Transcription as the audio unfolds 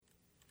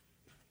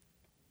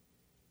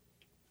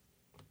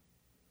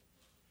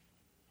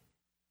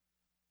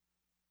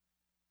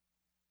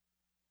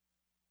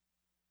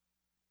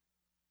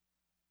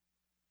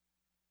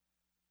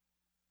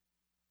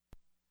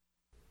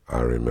I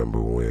remember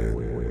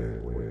when.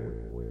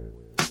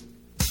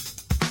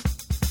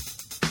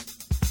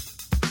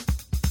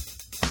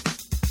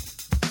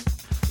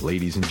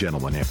 Ladies and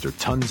gentlemen, after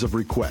tons of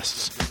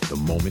requests, the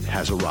moment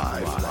has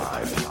arrived.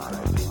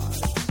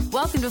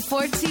 Welcome to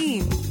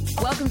 14.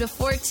 Welcome to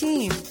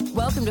 14.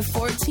 Welcome to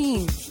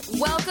 14.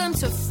 Welcome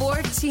to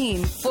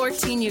 14.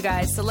 14, you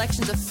guys.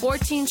 Selections of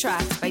 14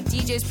 tracks by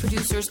DJs,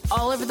 producers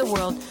all over the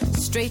world,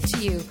 straight to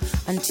you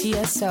on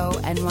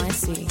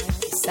TSoNYC,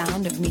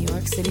 sound of New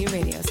York City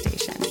radio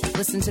station.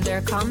 Listen to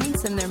their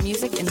comments and their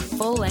music in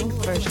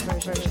full-length version.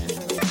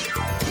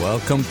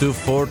 Welcome to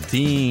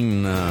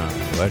 14.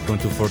 Welcome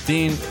to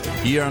 14.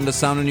 Here on the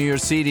Sound of New York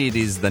City, it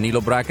is Danilo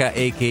Braca,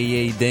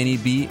 a.k.a. Danny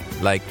B.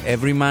 Like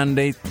every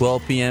Monday,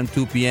 12 p.m.,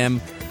 2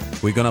 p.m.,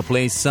 we're going to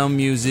play some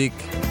music.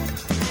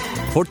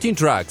 14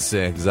 tracks,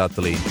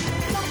 exactly.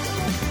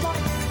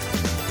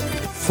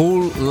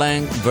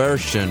 Full-length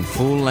version.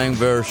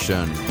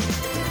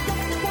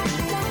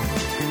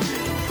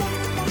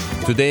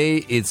 Today,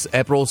 it's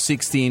April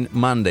 16,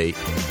 Monday,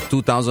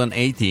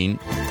 2018.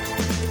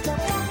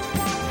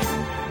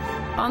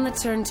 On the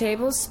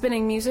turntables,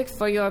 spinning music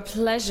for your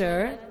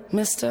pleasure,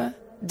 Mr.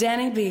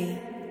 Danny B.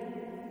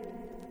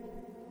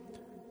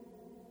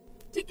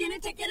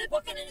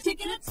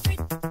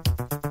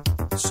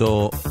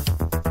 So,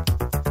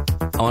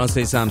 I want to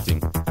say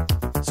something.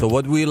 So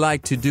what we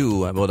like to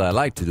do, and what I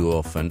like to do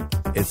often,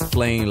 is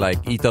playing like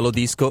Italo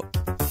disco.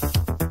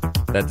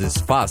 That is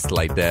fast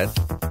like that.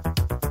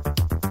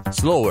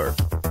 Slower.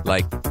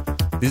 Like,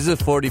 this is a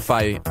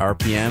 45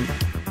 RPM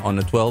on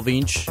a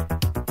 12-inch.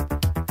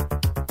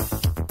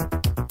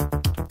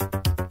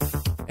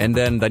 And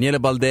then Daniele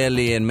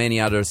Baldelli and many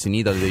others in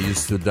Italy, they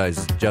used to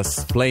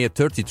just play a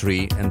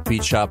 33 and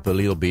pitch up a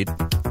little bit.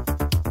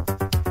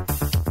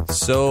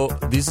 So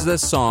this is a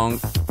song,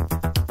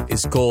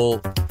 it's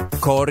called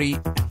Cori,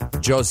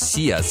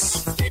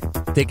 Josias,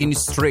 taking it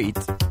straight,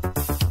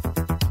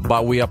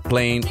 but we are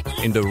playing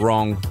in the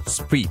wrong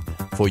speed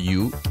for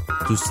you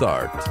to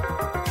start.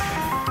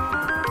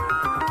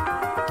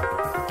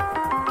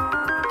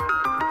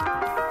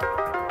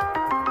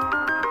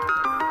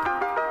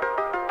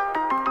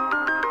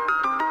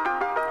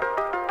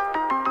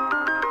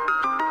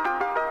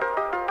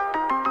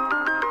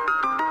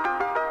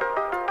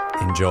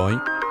 Enjoy.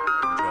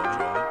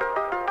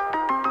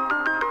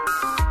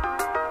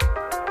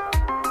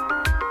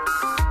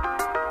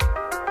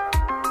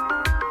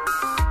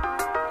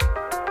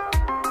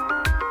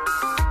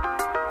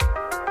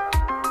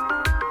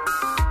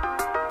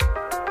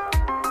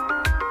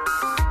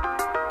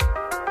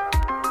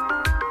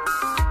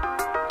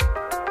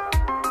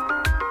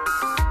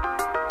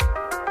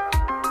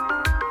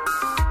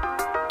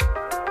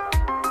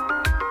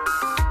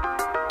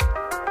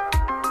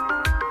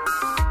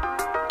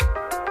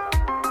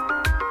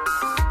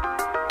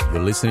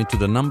 You're listening to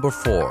the number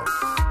 4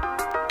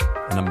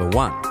 and number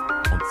 1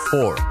 on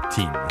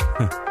 14.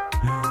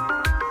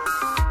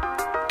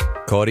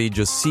 Cori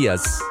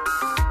Josias,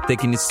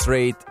 taking it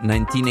straight,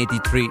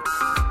 1983.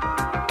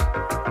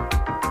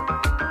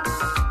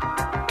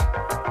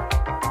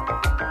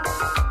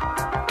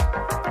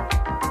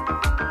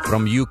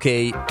 From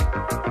UK,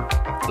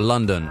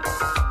 London.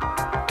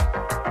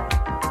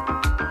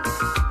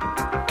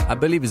 I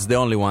believe it's the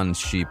only one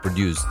she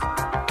produced.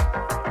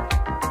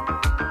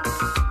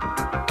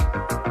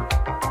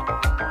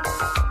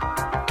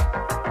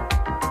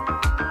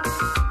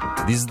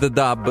 This is the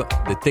dub,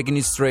 the Taking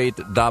It Straight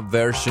dub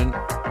version.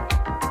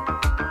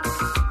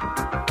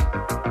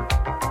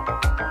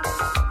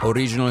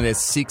 Originally at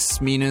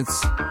 6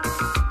 minutes.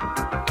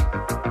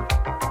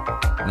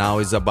 Now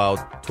it's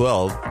about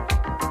 12.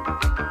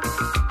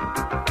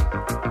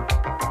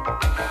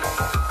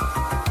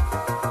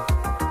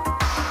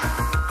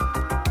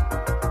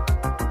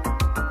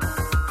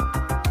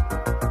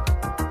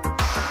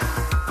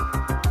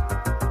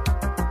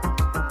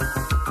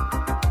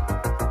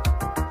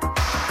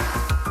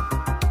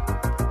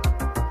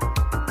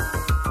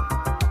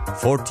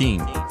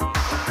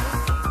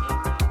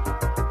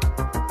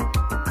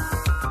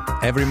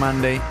 Every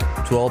Monday,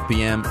 12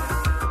 p.m.,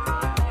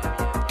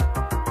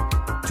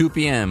 2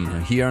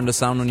 p.m. here on the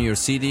Sound of New York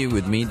City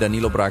with me,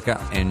 Danilo Braca.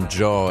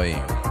 Enjoy.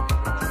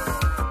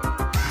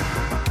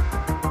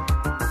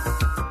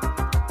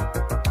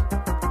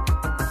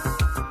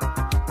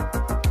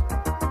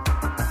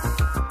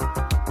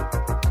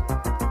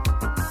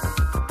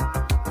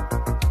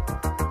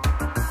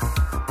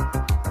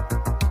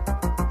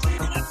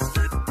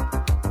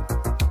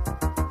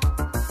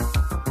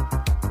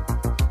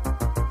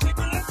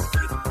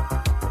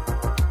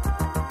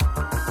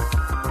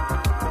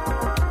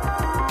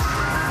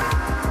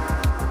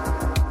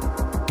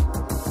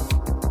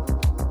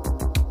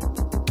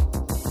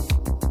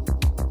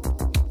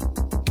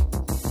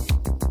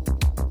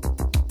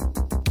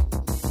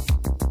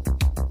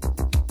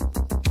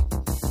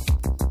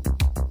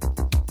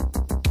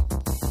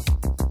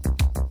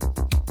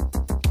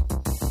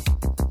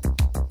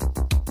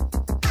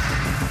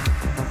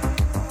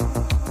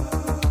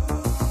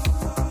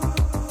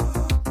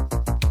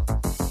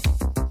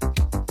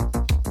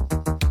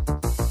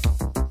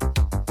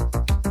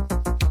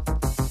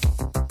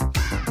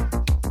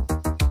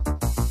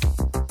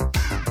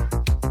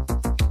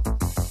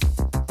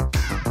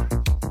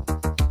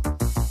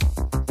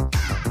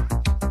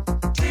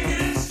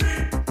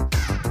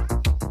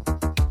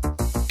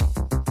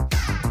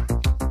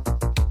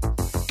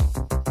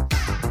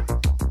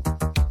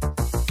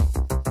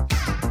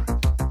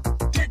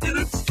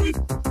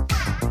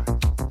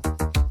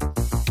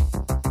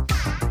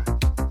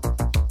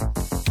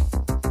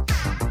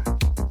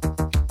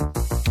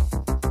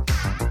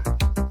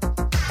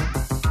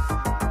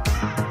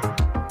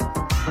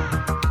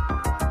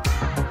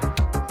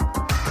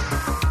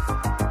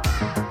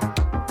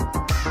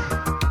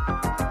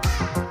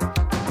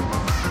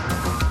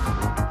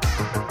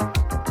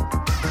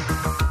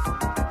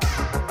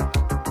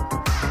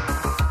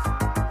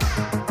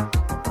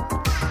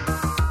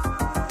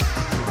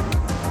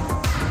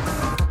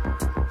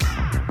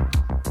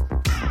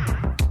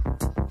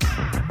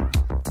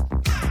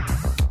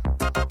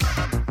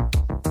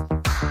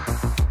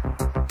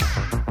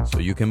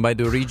 You can buy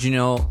the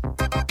original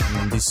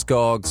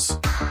Discogs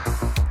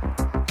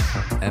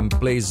and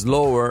play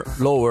slower.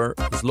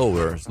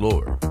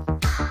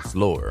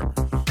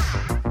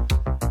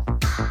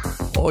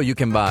 Or you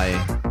can buy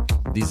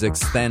this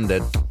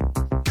extended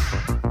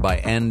by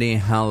Andy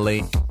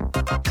Hanley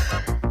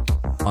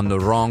on the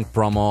Wrong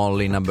Promo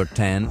Only number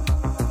 10,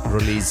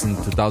 released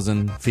in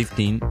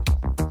 2015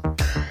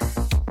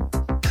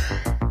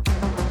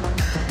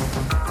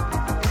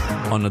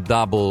 on a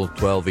double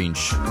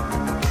 12-inch.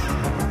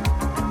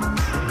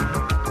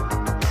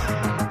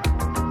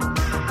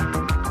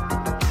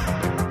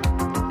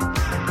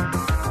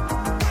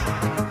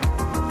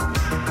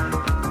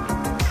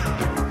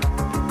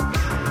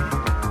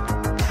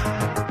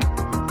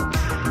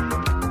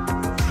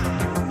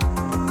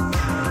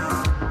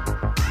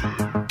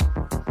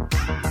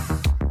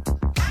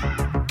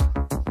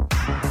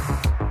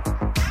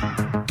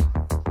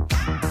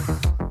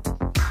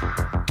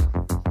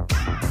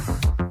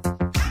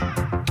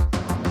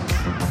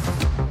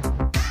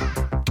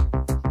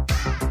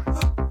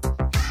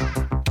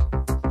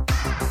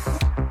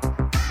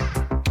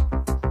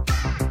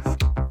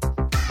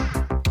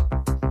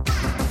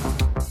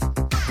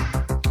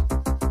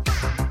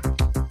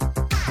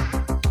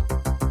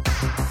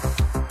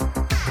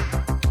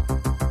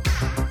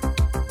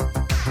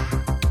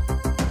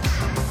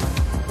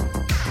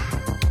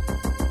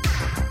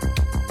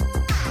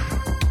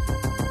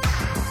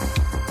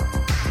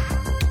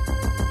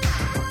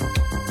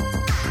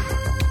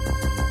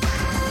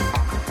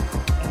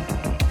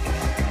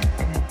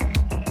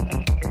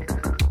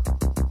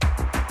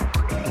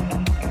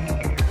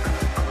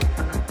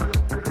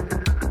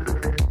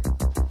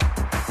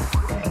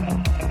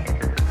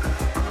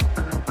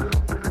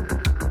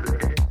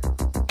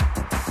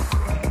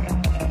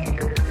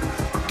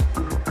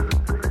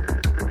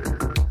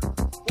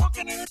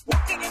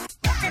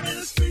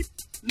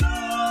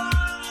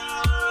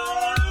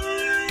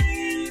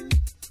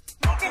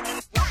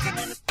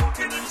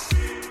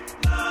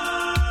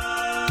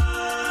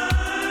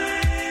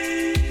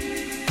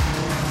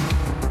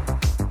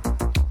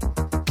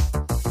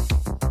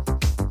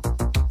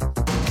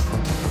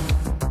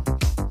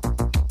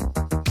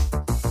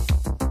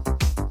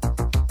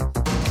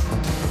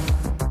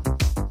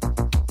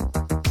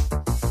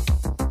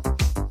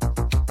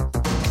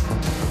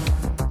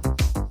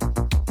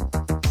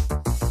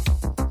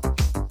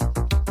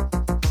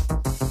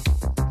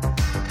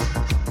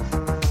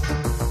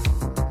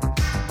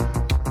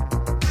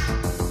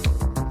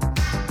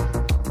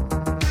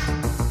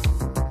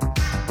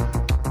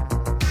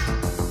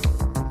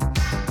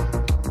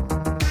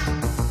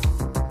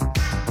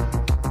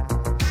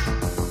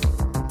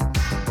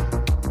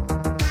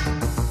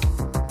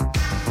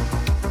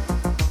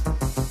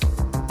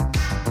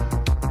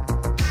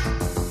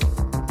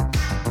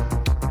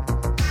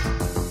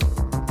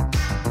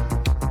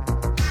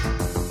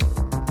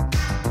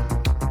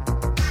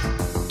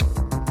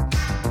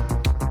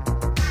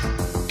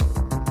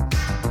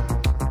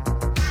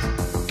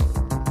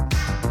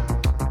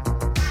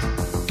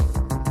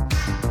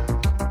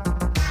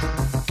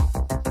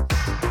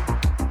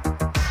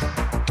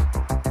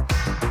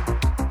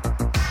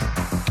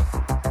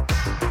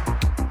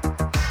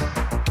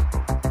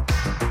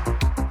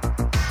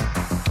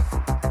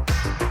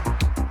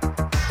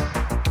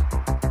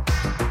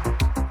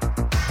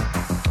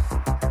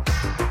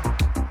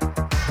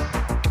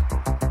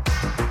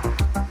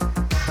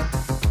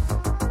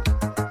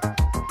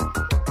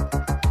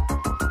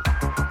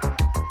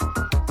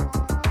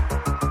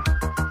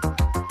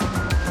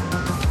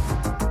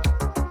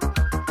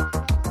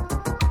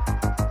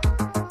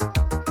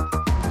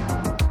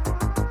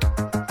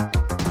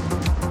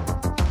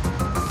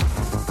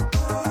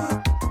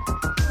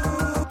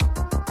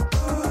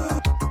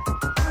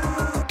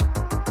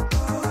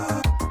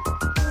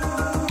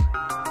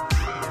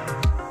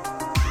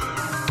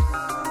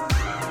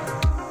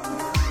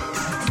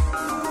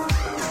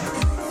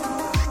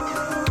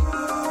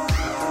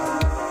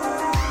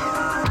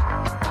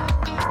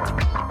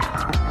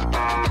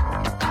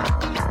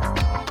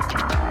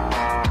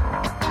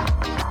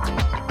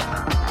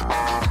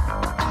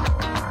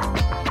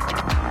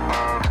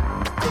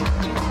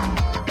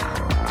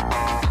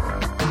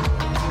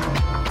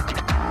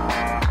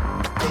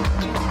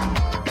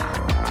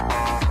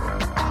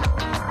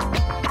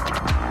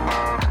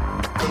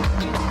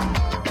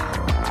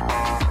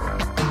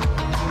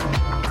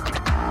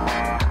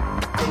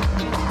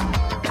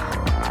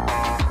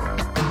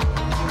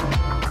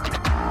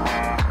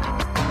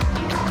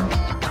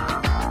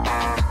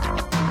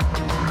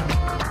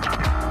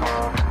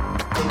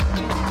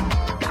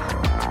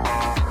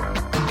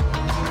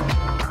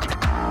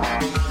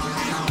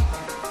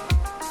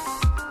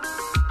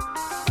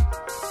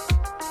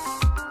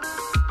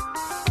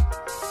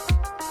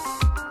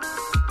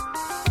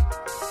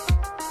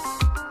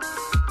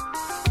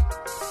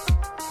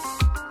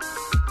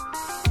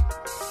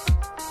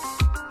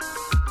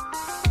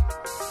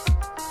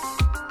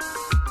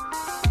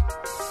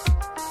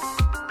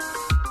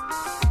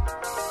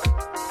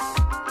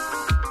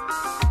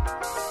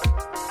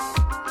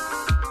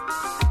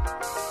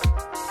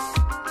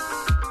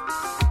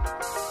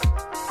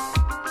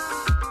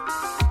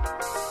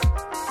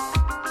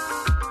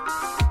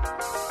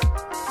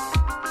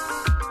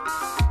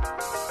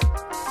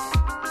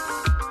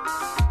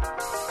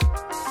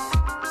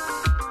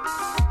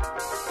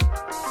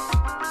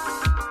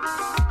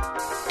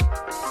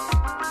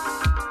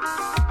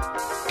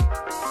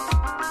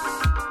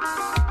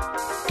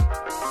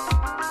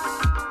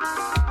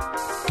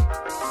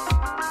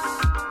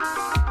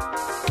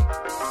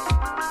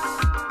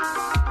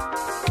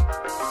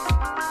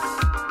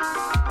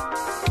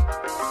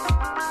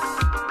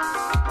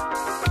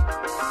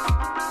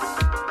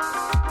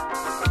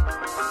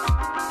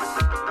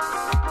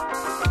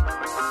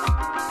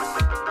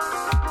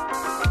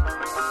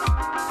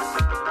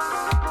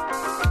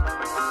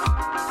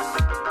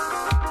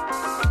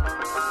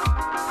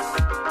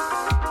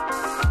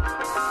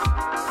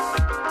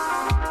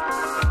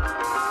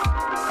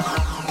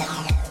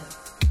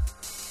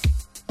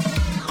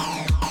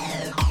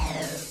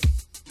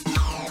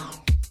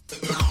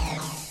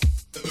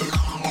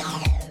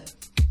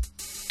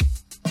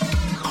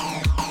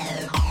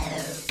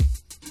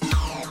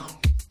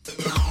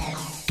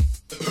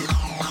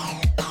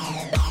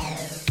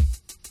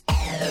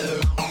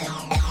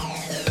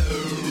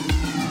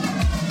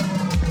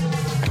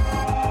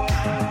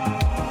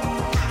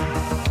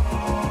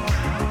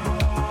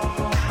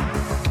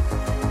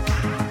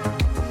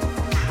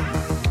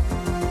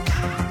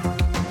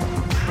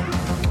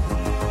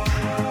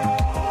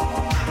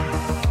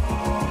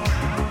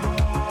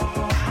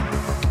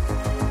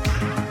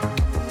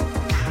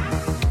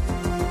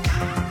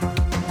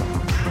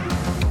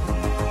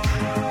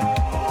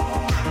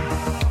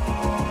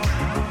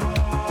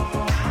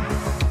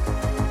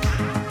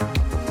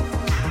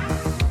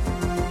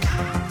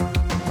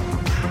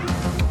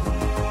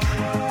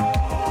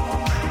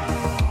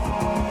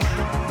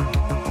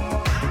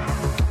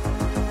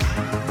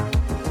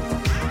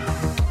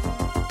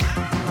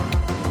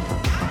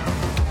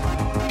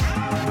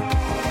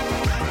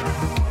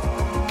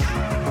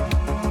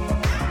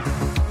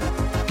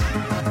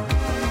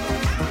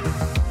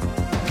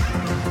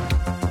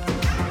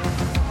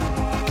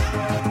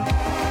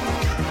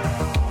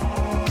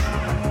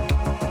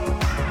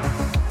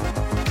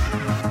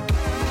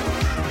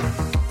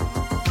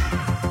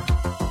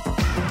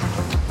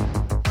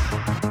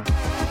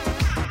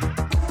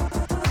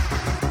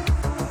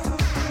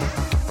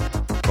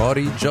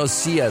 Cori,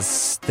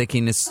 Josias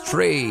taking it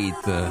straight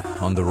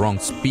on the wrong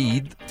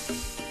speed.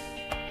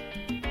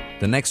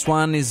 The next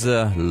one is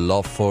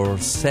Love for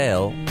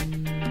Sale.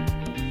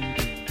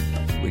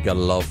 We got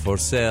Love for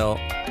Sale.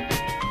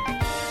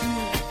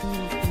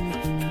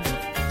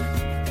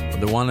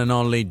 The one and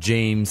only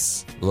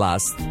James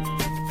Last.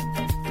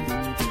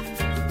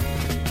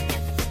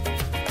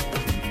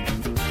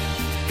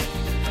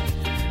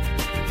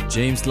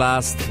 James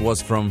Last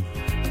was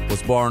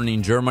born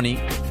in Germany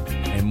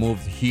and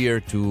moved here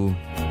to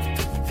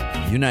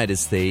United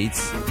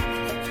States.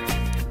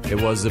 He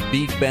was a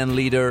big band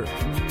leader,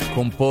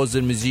 composer,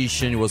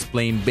 musician. He was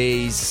playing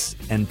bass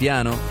and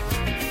piano,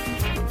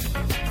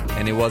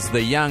 and he was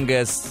the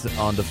youngest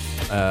on the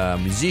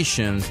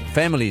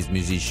family's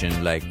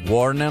musician, like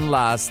Warren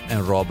Last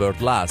and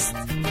Robert Last.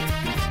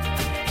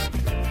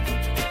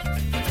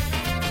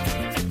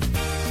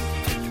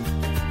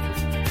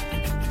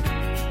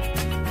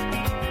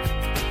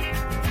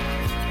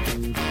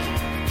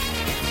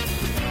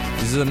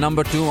 This is the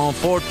number 2 on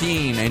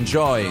 14.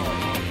 Enjoy.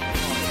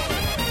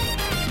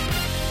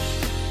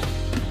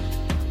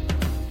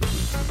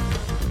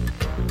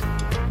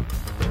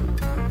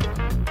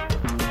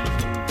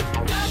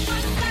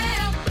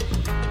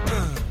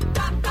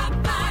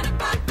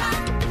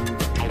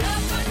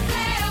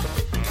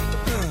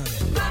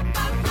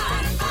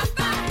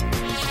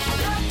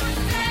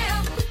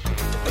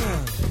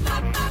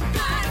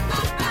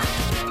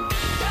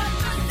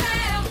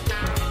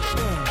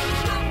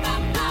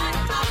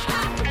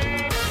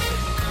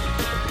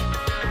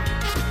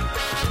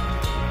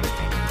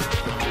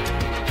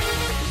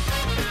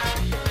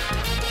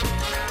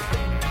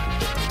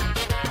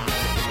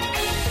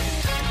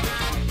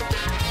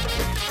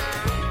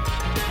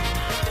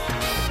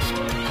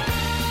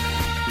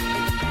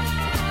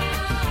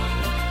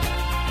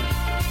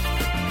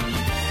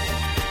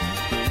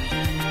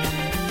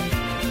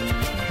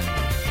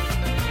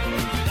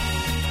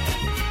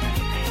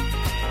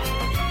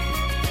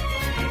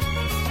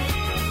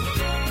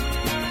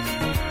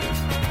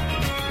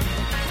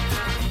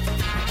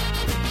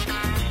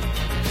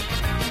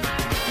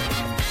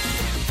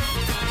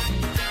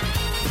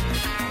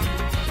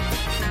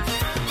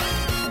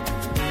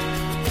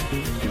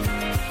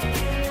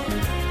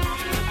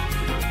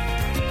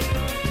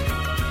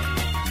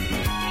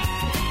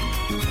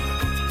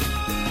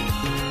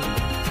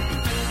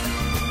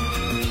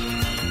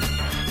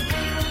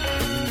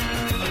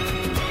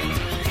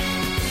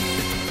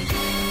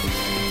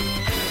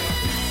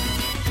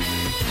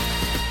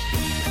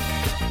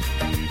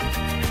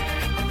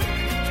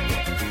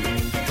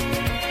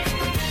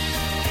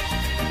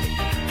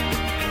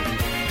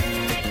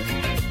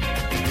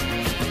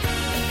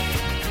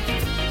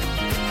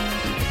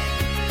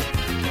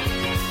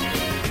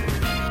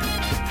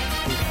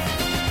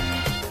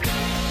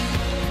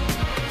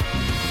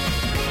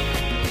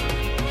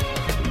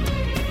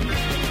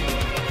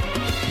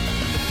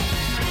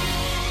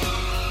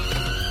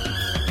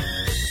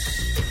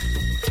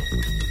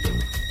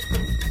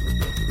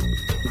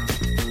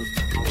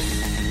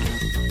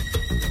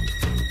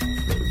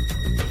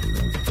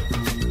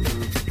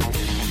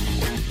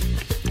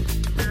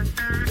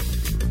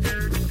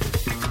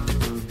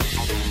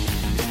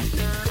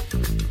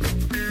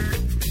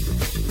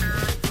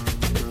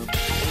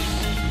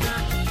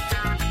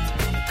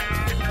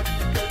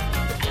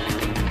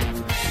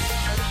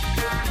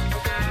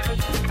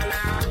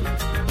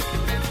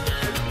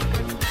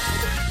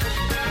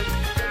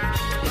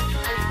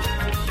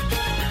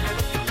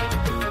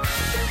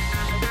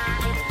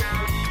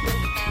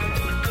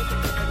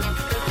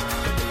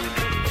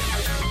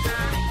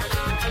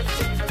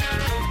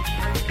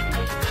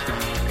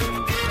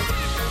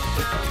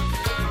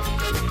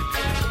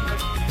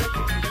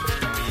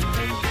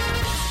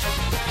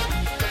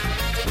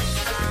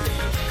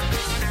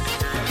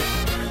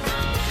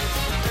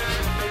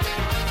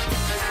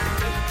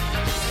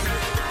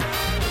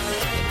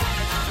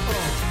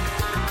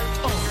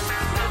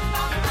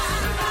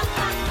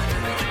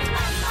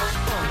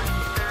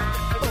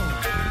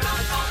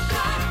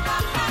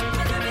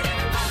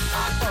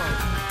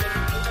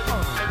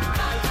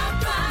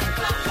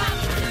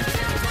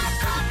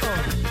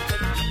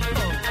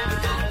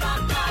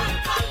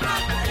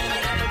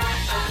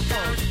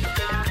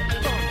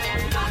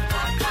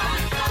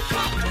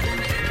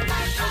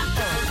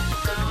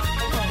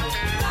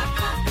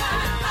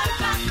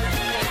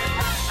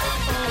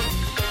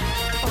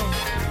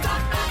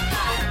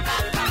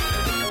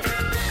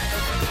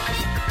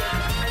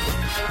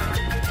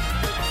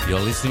 You're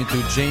listening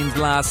to James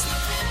Last,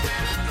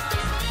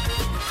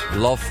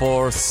 Love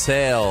for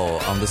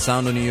Sale on the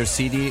Sound of New York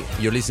City.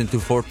 You're listening to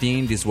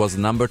 14. This was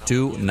number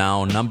 2,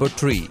 now number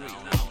 3.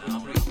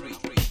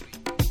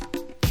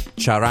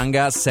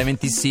 Charanga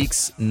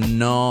 76,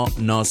 No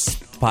Nos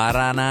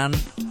Pararan.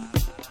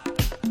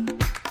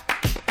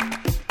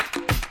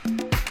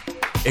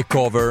 A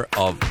cover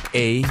of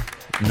A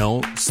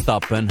No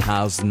Stoppin'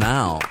 House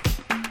Now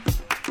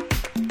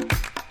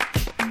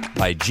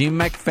by Jim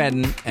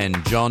McFadden and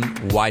John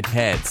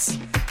Whiteheads.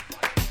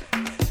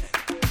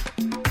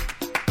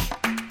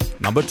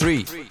 Number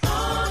 3.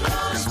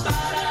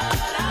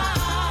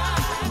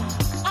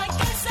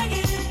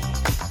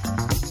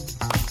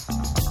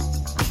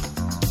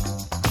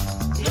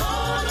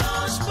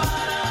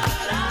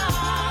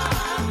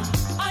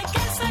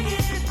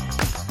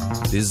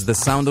 This is the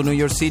sound of New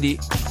York City.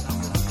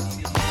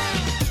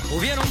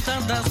 Hubieron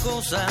tantas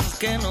cosas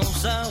que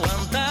nos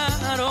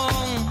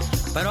aguantaron,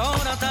 pero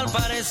ahora tal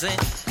parece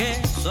que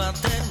eso ha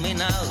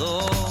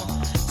terminado.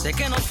 Sé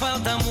que nos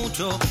falta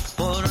mucho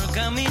por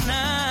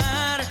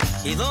caminar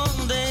y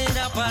dónde ir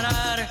a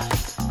parar,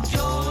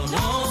 yo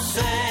no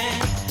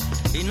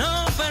sé. Y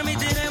no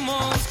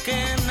permitiremos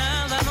que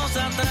nada nos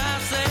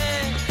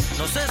atrase.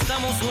 Nos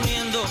estamos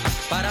uniendo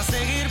para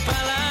seguir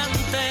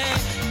pa'lante.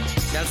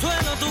 Si al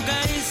suelo tú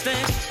caíste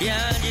y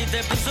allí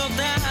te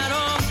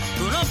pisotearon,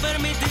 tú no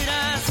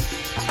permitirás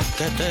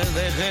que te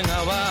dejen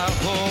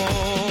abajo.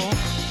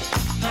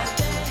 No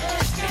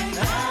dejes que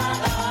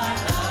nada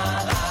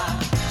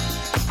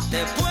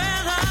te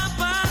pueda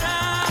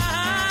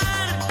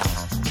parar.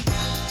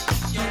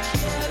 Yo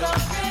quiero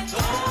que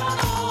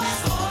todos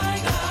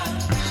oigan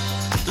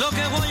lo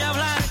que voy a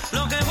hablar,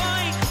 lo que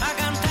voy a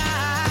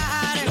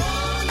cantar. No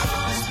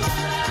nos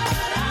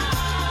pararán,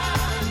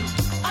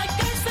 hay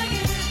que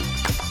seguir.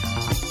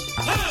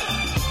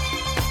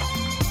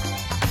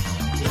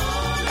 No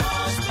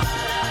nos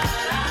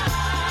pararán,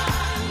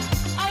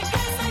 hay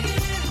que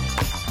seguir.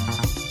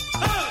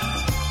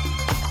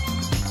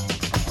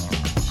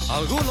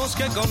 Algunos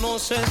que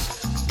conoces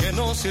que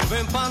no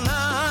sirven para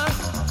nada.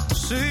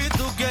 Si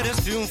tú quieres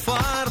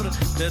triunfar,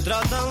 te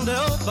tratan de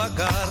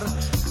opacar.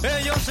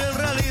 Ellos en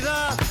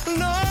realidad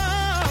no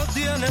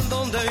tienen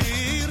dónde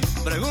ir.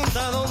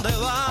 Pregunta dónde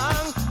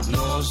van,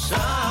 no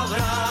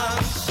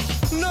sabrás.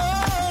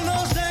 No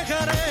nos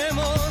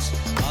dejaremos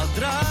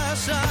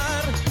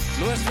atrasar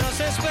nuestras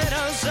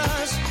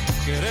esperanzas.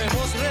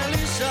 Queremos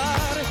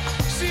realizar.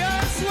 Si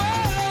al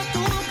suelo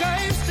tú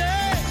caíste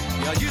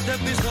y allí te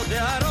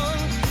pisotearon,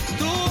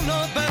 tú no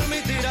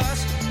permitirás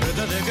que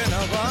te dejen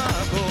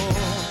abajo.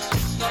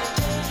 No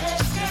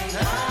dejes que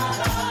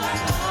nada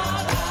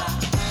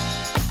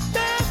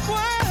Te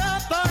pueda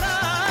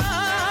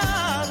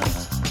parar.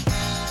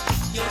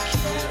 Yo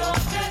quiero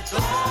que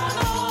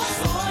todos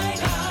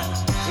oigan.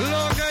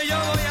 Lo que yo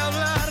voy a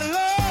hablar,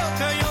 lo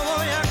que yo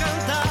voy a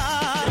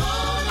cantar. No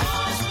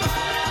nos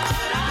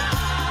pararán,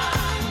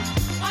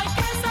 hay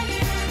que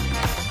seguir.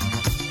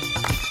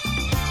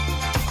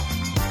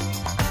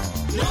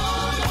 No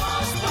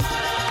nos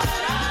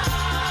pararán,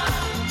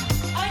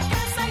 hay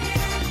que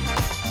seguir.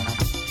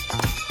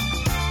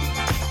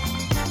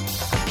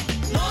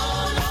 No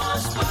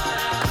nos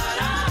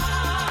pararán,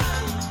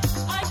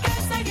 hay que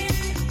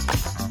seguir.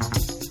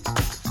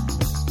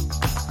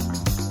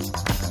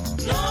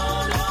 No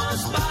nos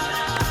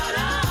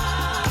pararán,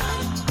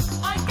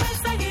 hay que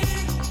seguir.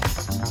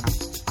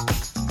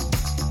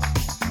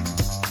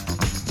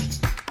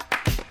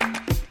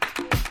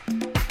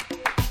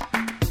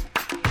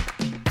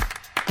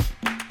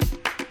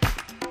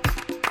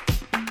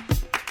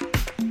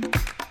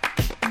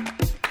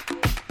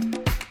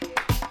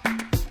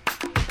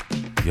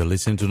 You're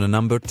listening to the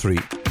number 3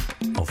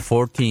 of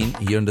 14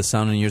 here in the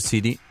sound in your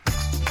city.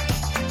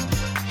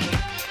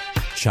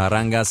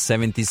 Charanga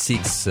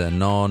 76,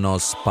 No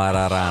Nos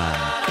Pararan.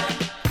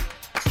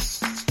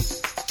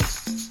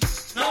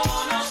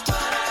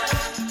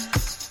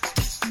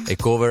 A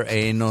cover,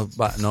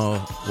 no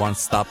one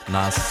stop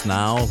us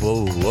now.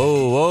 Whoa,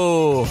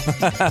 whoa, whoa.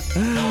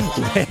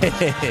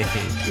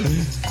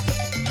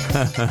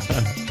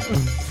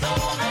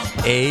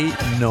 Ain't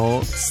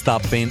no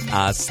stopping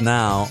us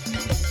now.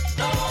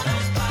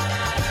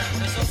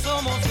 Por eso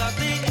somos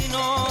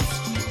latinos.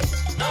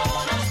 No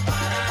nos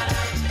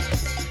pararán.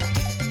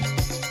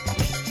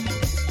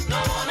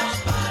 No nos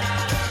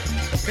pararán.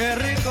 Qué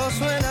rico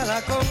suena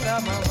la conga,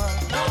 mamá.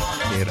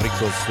 Qué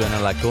rico suena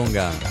la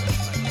conga.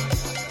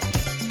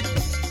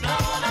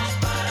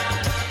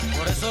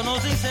 Por eso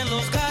nos dicen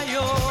los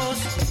gallos.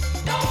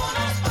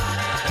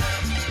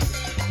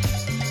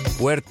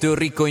 Puerto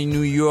Rico in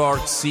New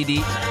York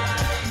City.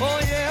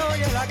 Oye,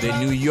 la The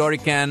New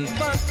Yorkan.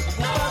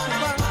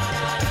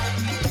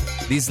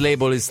 This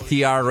label is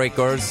TR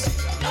Records,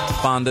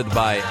 founded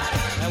by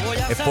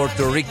a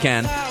Puerto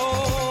Rican,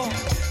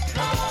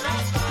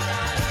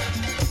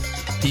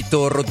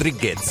 Tito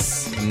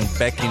Rodriguez,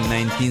 back in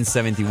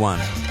 1971.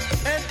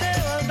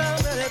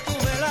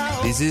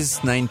 This is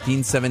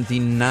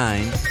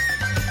 1979.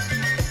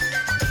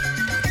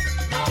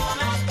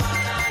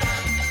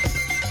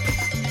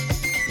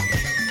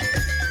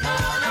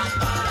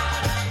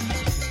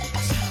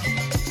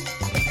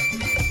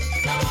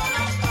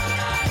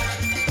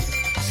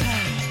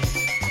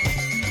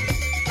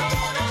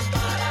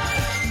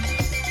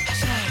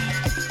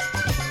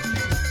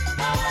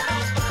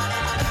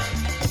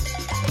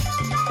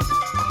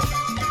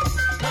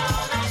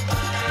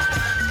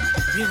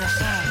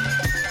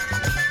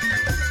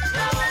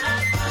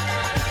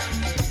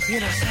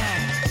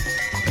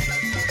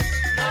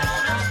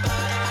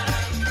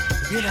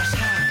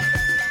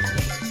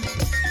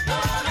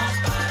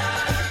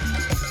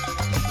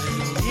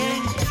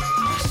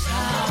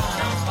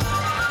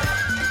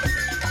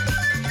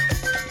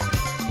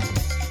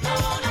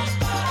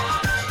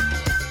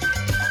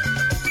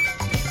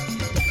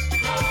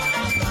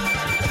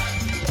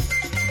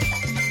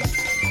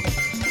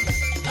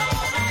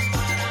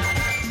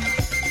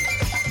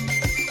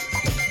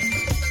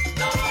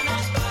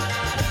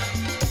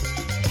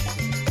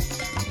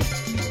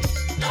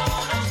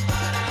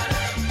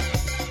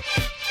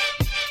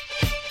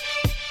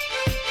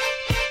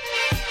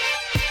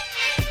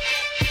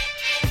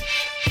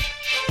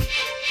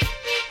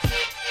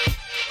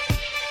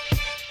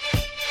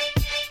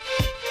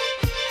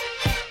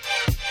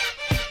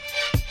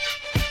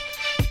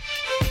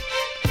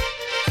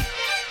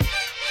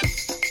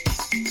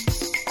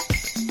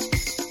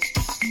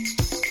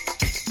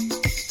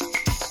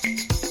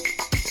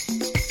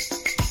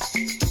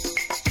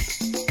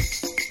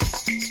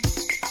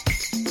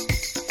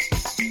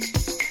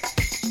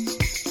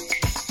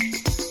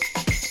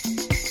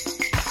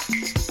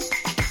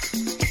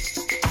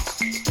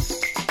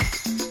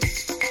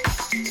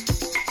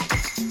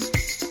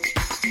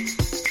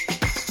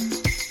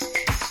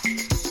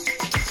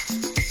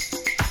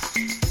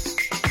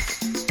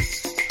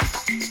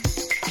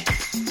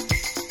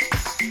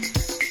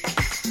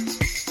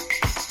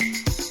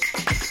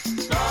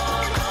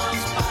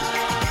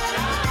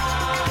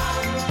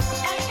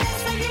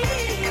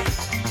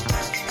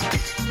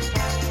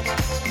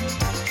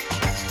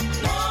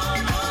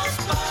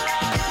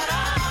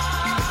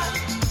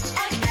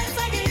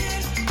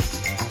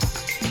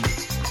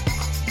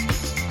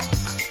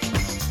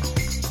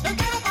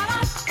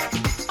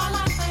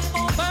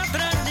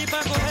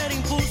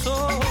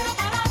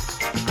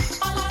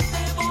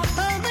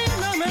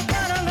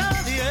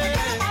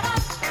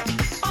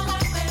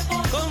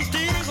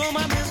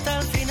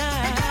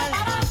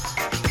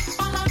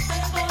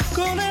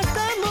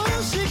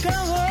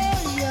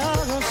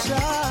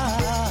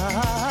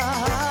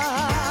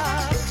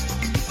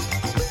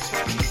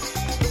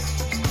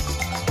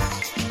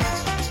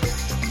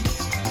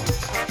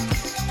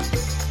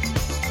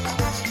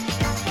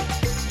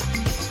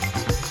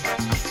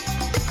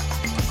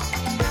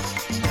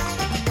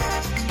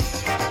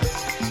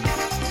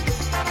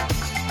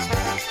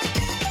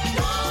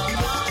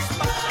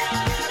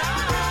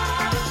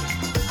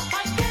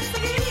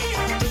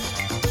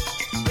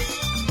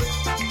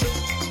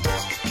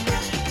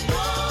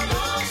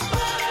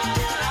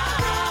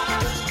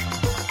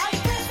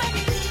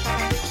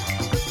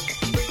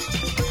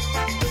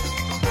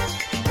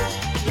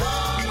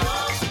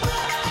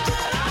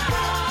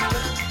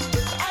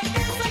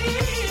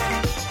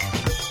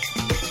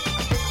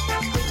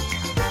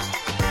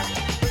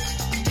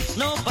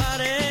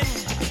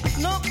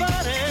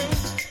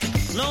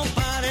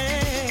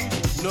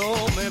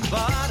 no me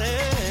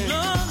pares.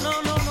 No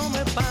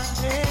me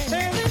pares.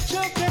 He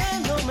dicho que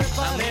no me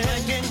pares. A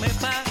mí que me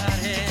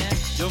pare.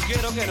 Yo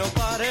quiero que no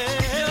pare.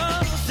 Yo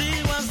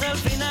sigo hasta el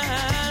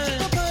final.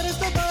 No pares.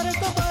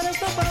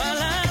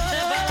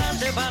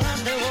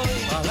 Pa'lante voy.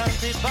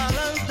 Pa'lante y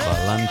pa'lante.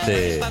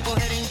 Pa'lante. Pa'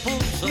 coger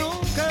impulso.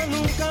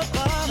 Nunca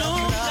paro.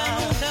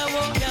 Nunca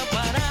voy a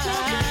parar. No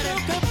quiero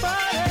que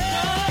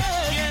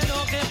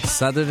pare.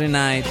 Saturday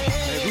night,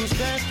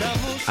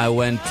 I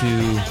went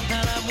to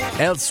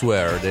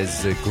Elsewhere.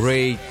 There's a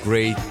great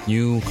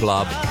new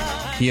club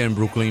here in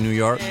Brooklyn, New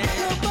York.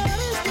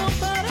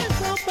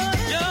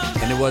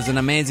 And it was an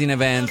amazing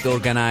event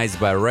organized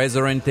by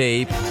Razor and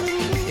Tape,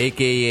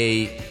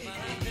 a.k.a.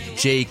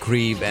 Jay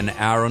Creve and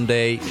Aaron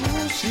Day.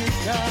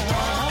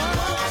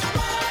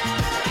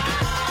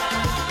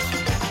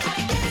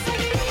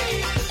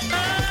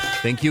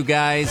 Thank you,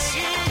 guys.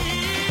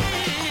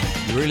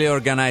 You really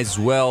organized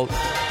well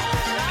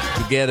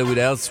together with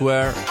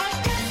Elsewhere.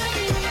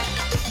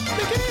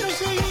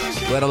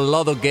 We had a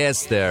lot of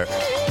guests there.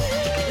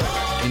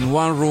 In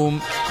one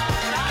room,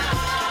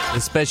 a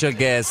special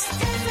guest.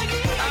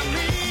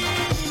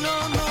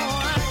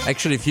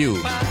 Actually, few.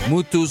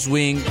 Moottori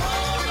Swing.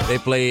 They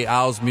play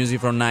house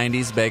music from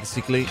 90s,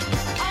 basically.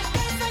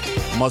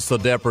 Most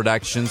of their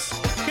productions.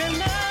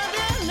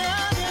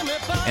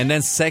 And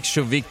then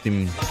Sexual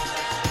Victim.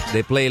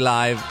 They play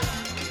live.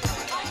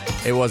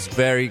 It was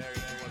very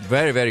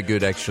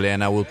good, actually.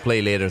 And I will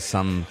play later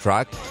some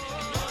tracks.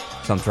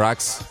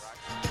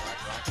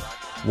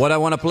 What I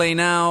want to play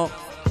now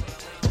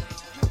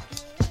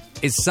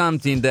is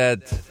something that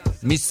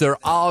Mr.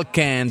 Al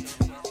Kent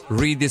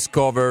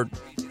rediscovered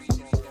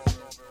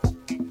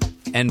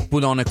and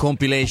put on a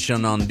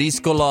compilation on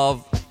Disco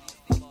Love.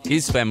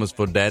 He's famous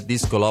for that,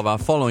 Disco Love. I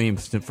follow him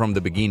from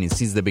the beginning,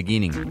 since the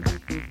beginning.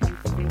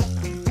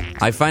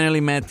 I finally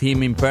met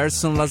him in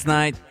person last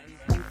night.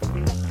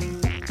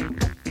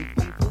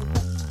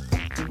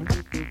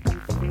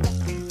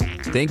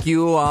 Thank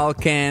you, Al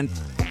Kent.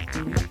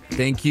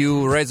 Thank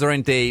you, Razor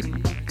and Tape.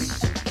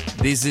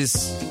 This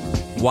is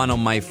one of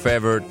my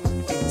favorite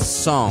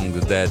songs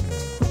that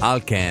Al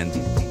Kent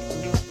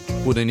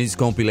put in his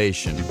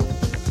compilation.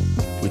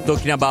 We're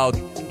talking about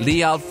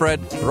Lee Alfred,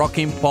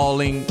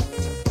 Rockin'-Poppin,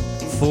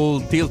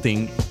 Full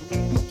Tilting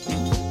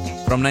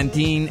from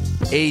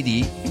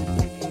 1980.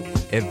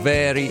 A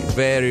very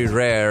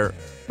rare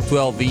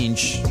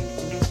 12-inch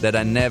that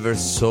I never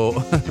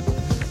saw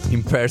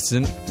in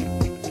person.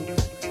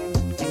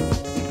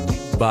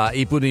 But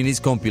he put in his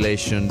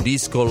compilation,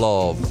 Disco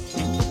Love.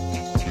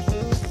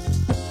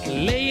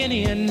 Laying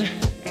in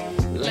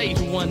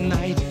late one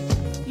night,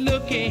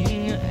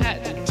 looking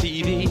at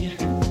TV.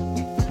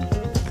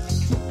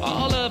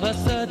 All of a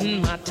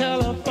sudden my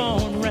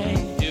telephone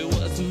rang. It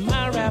was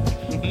my rap,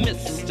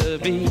 Mr.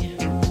 B.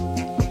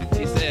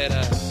 He said,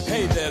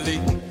 hey there,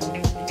 Lee.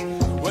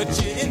 What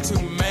you into,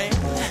 man?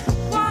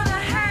 Wanna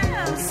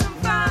have some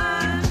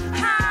fun? And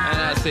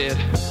I said,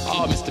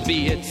 oh, Mr.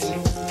 B, it's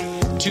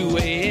 2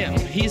 a.m.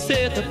 He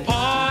said the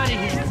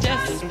party's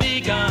just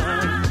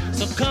begun.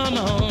 So come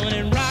on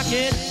and rock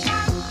it,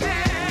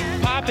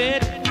 pop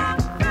it,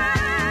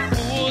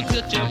 ooh,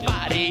 touch your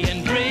body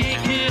and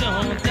break it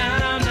on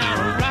down.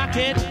 Now rock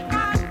it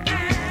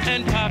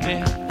and pop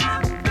it,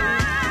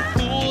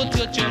 ooh,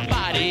 touch your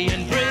body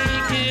and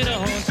break it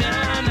on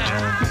down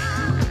now.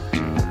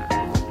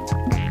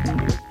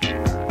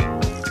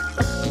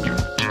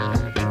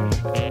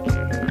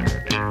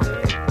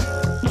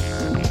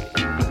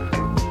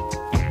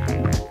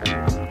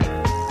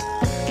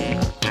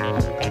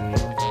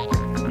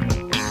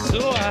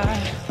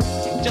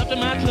 Jumped in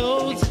my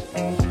clothes,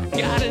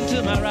 got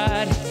into my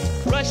ride,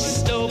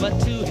 rushed over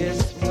to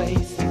his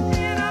place.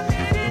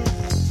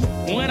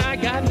 When I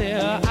got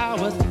there, I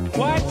was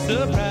quite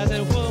surprised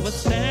at what was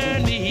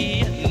staring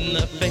me in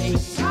the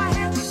face.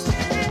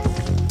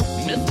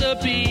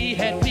 Mr. B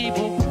had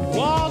people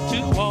wall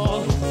to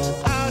wall,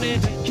 out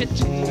in the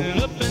kitchen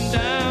and up and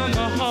down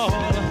the hall.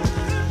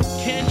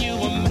 Can you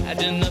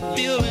imagine the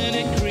feeling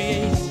it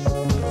creates?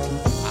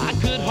 I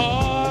could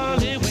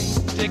hardly wait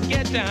to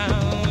get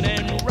down.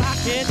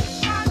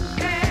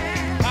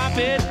 Pop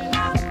it,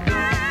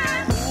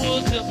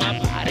 pull to my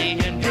body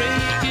and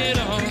break it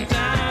on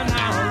down.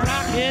 Now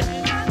rock it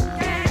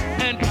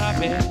and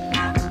pop it,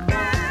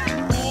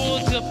 pull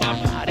to my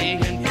body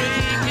and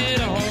break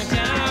it on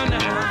down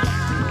now.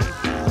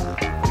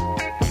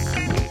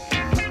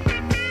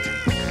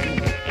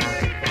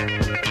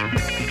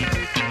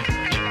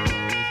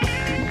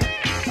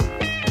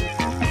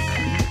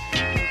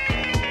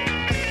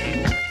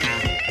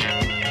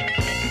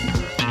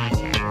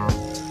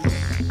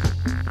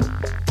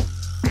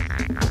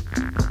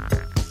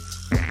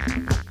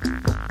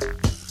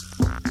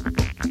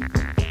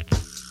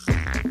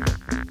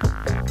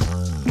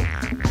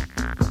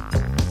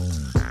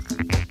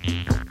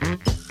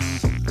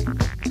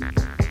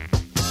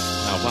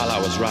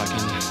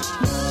 Rocking,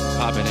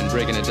 popping and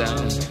breaking it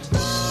down.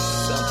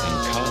 Something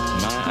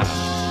caught my eye.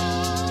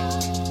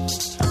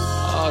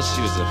 Oh,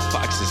 she was the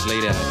foxiest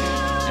lady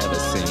I'd ever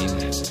seen.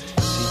 She just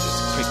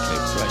quickly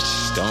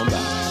brushed gone by.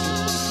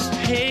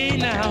 Hey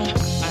now,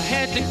 I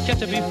had to catch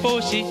her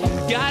before she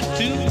got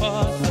too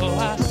far, so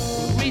I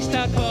reached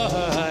out for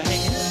her hand.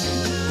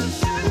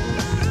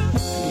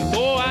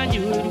 Before I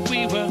knew it,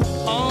 we were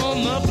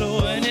on the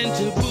floor and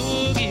into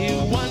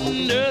boogie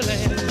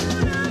wonderland.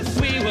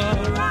 We were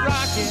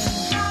rocking,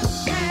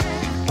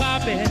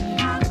 popping,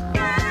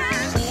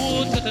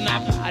 cool to the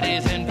night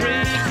parties and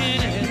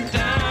breaking it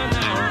down.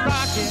 Now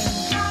rocking,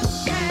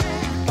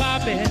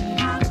 popping,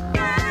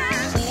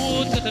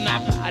 cool to the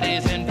night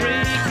parties and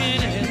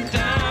breaking it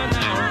down.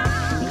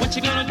 Now what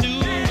you gonna do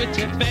with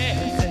your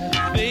bad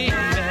self, baby?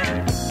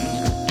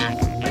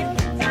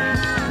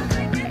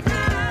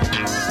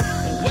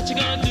 What you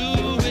gonna do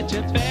with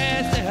your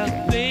bad self,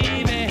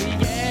 baby?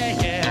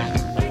 Yeah, yeah.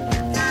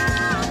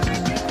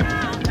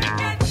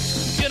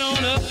 Get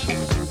on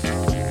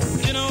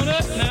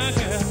up now,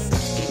 girl.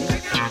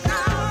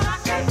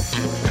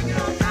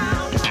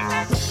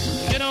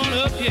 Get on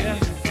up, yeah.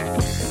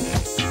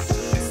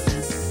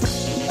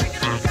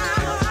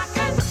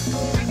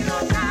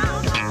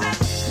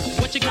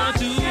 What you gonna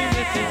do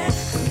with it?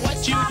 What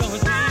you gonna do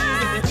with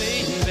it,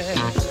 baby?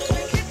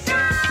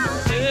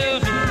 Tell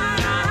me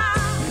now.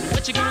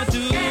 What you gonna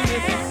do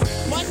with it?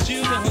 What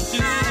you gonna do with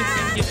it?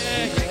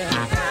 Yeah, yeah.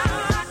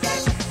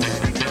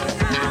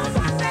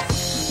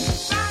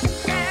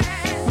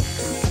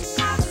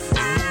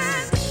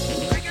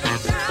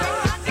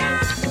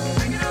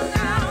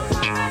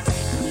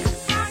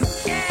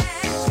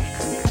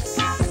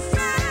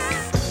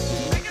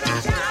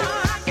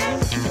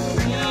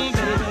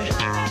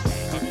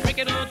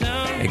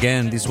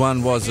 Again, this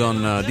one was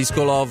on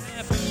Disco Love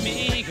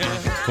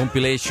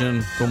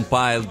compilation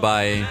compiled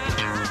by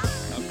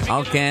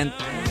Alfred.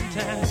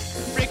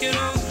 Break it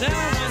on down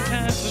one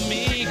time for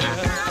me,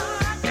 girl.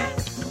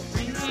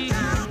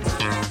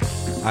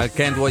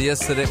 Alfred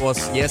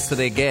was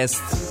yesterday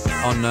guest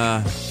on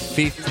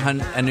 5th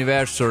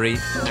anniversary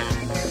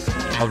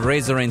of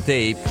Razor and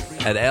Tape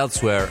at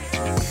Elsewhere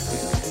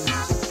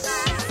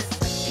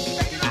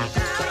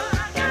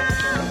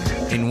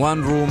in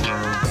one room,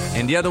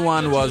 and the other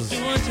one was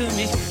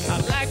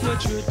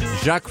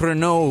Jacques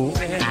Renault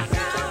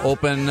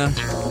open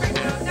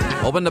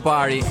the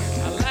party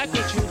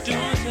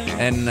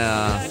and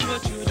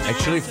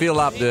actually fill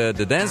up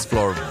the dance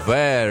floor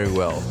very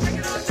well.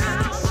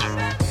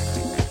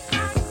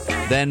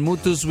 Then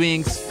Mutu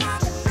Swings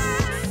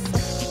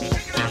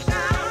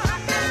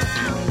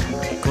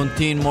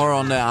continue more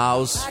on the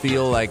house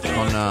feel, like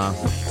on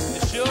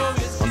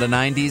the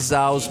 90s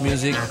house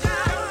music.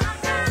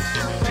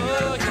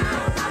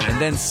 And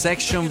then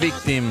Section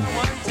Victim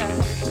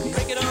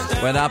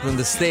went up on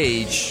the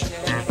stage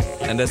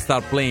and they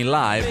start playing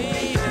live.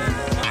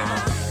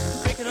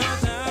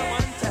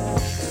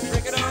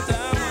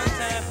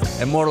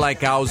 And more like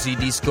housey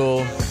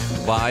disco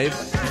vibe.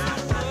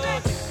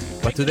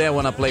 But today I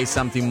want to play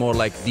something more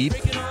like deep.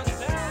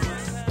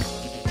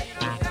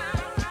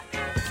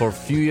 For a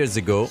few years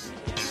ago,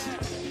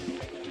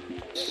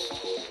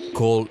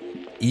 called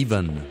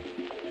Even.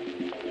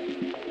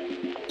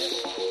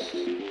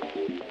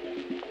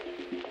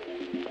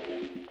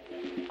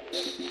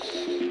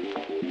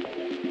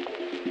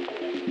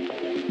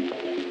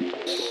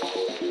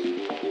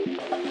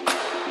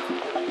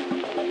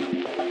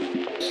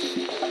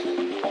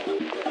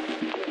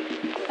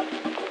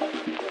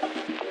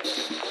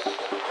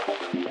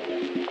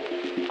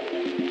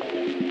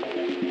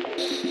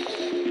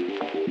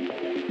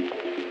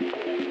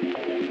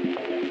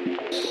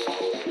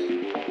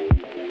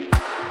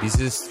 This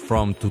is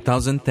from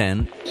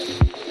 2010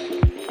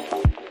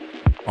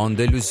 on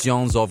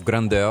Delusions of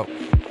Grandeur.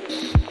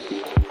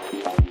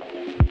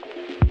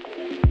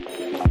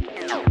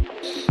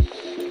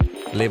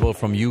 Label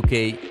from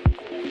UK.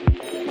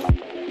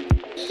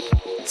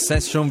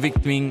 Session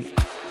victim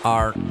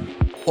are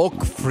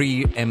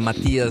Oakfree and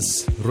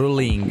Matthias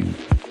Rulling,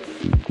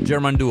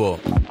 German duo.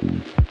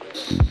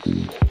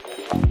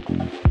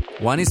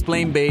 One is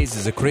playing bass,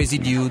 is a crazy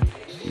dude.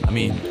 I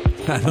mean,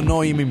 I don't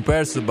know him in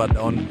person, but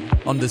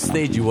on the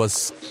stage he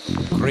was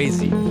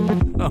crazy.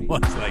 It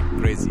was like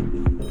crazy.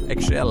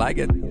 Actually, I like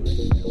it.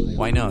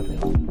 Why not?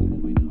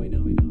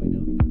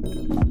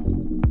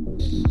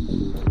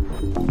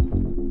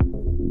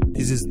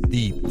 This is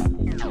deep,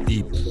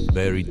 deep,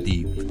 very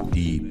deep,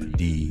 deep,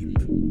 deep.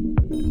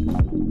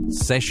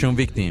 Session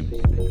victim.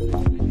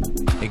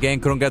 Again,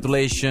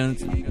 congratulations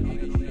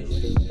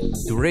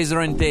to Razor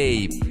and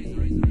Tape.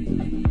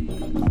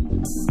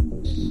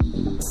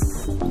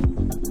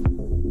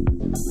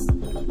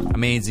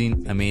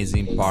 Amazing,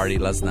 amazing party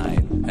last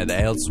night at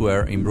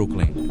Elsewhere in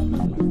Brooklyn.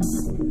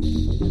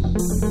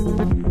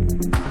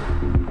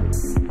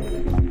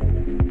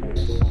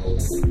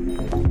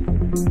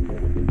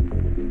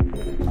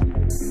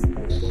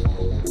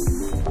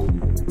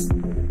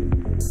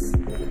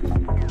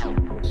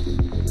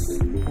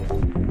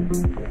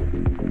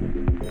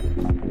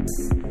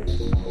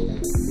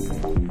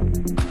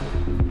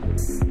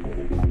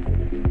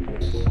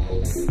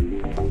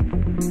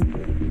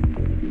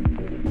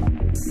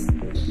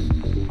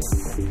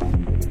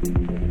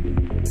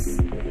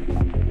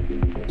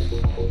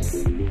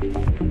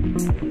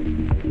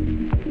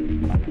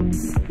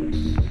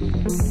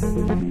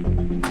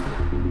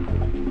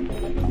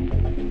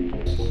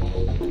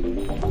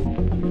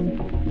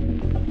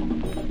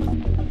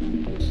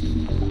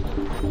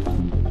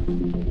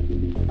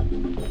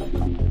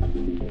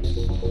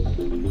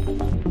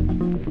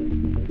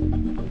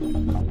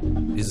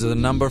 This is the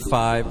number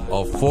 5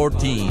 of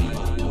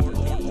 14.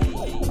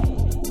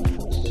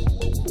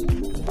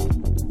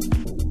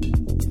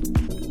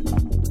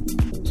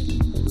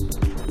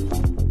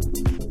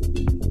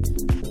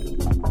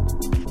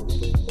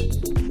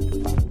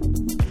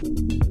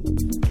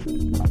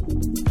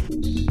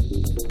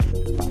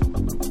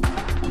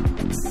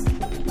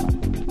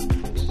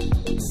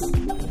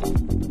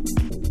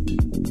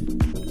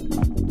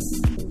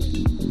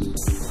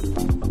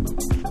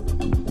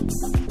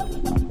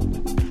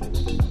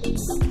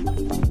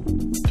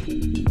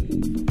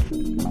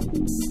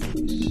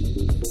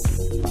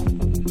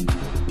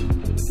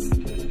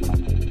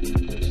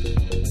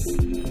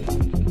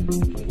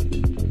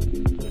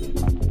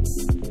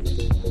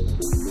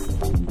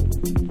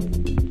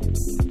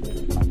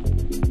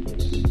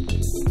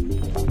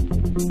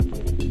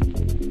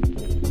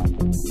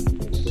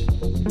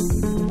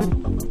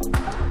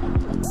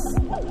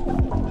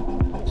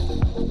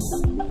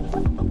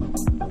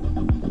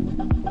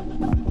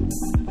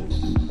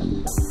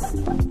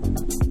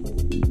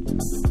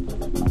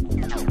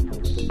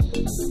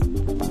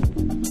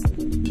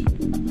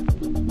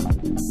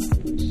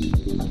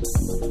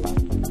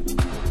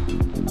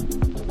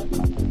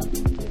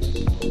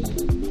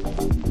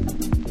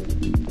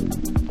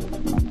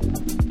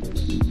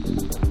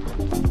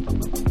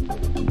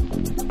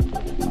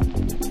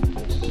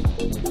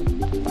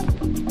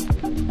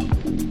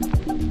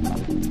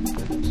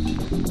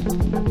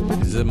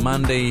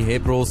 Monday,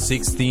 April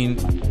 16,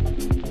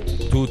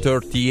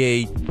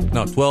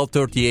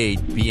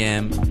 12:38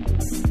 p.m.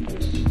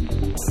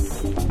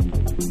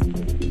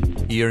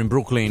 here in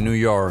Brooklyn, New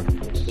York.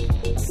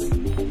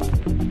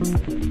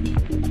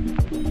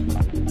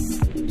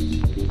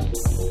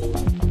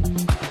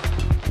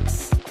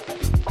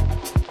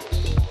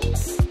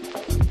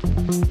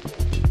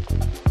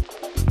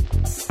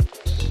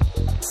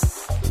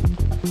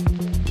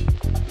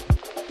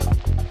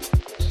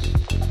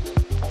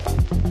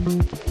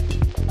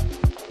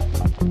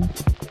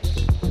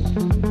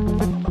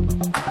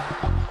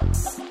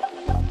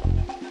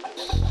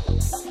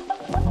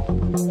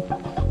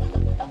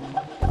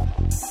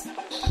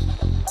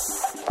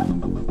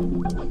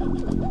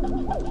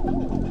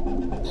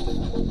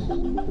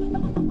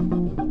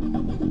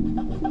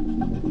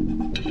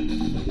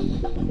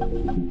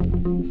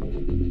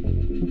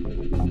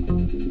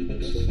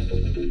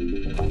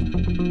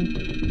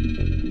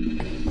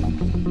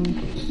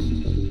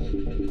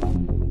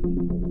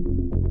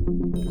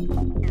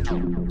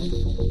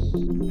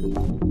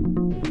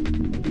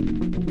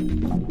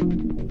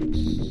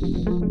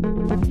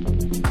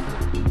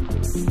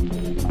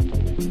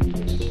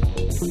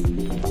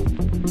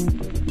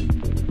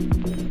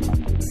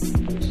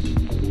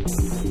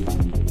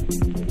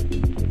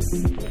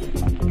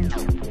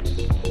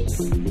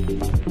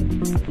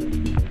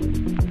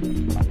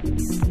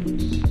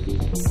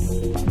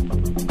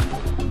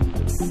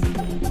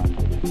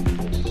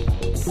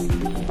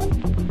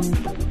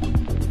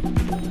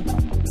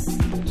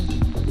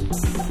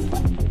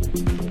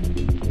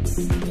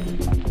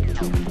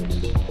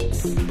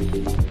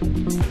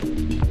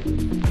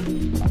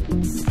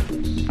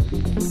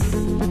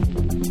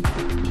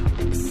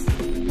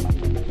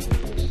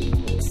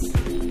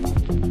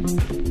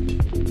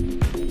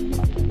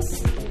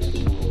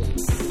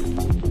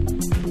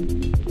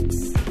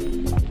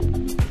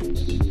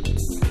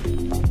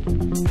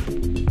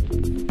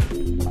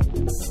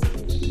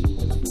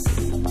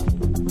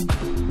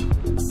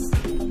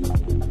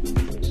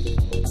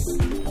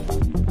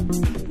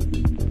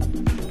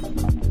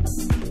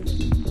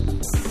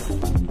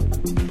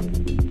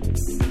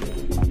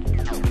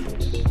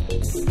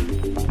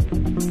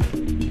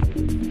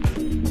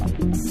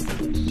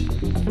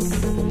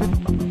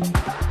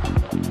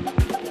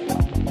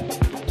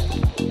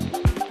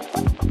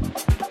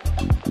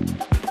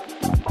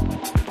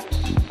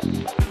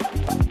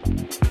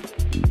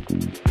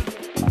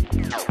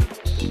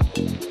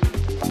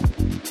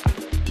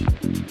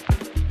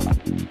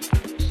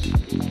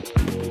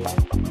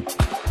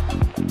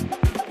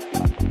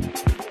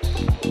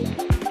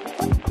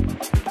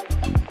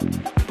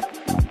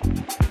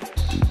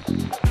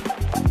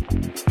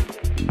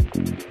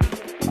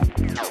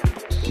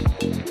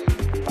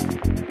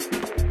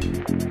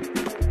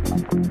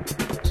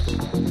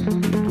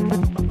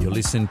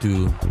 listen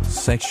to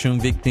Section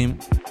Victim,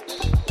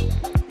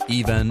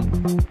 Even,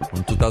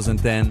 en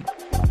 2010,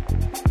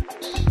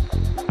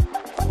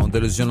 en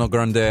Delusional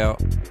Grandeur.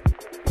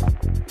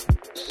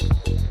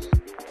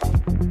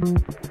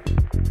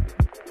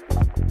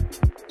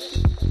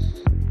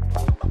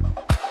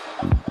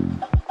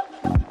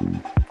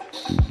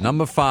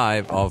 Number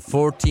 5 of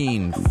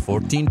 14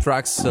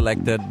 tracks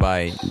selected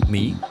by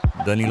me,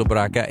 Danilo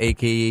Braca,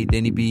 aka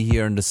Danny B,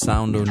 here in the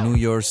sound of New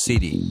York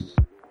City.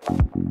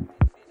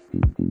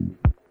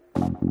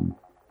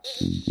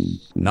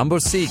 Number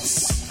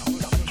 6,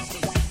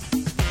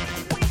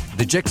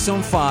 the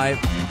Jackson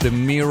 5,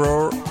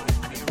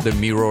 The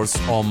Mirrors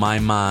on My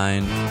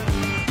Mind.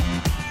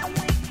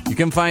 You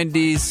can find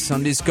this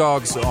on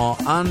Discogs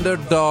on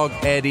Underdog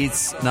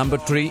Edits number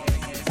 3.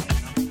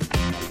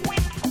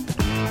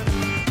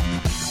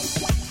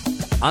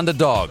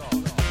 Underdog,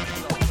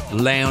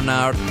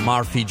 Leonard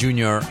Murphy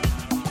Jr.,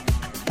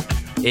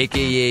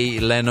 aka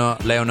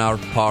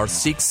Leonard Par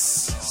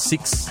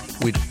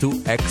 6 with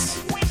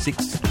 2X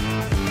 6.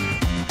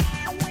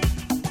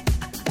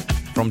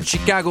 From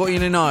Chicago,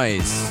 Illinois.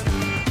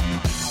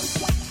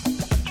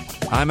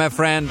 Hi, my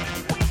friend.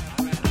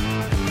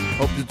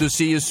 Hope to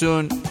see you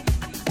soon.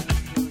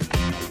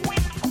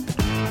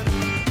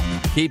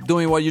 Keep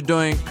doing what you're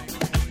doing.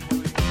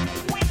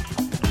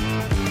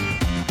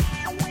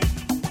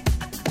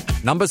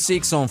 Number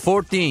 6 on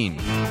 14,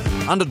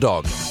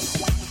 Underdog.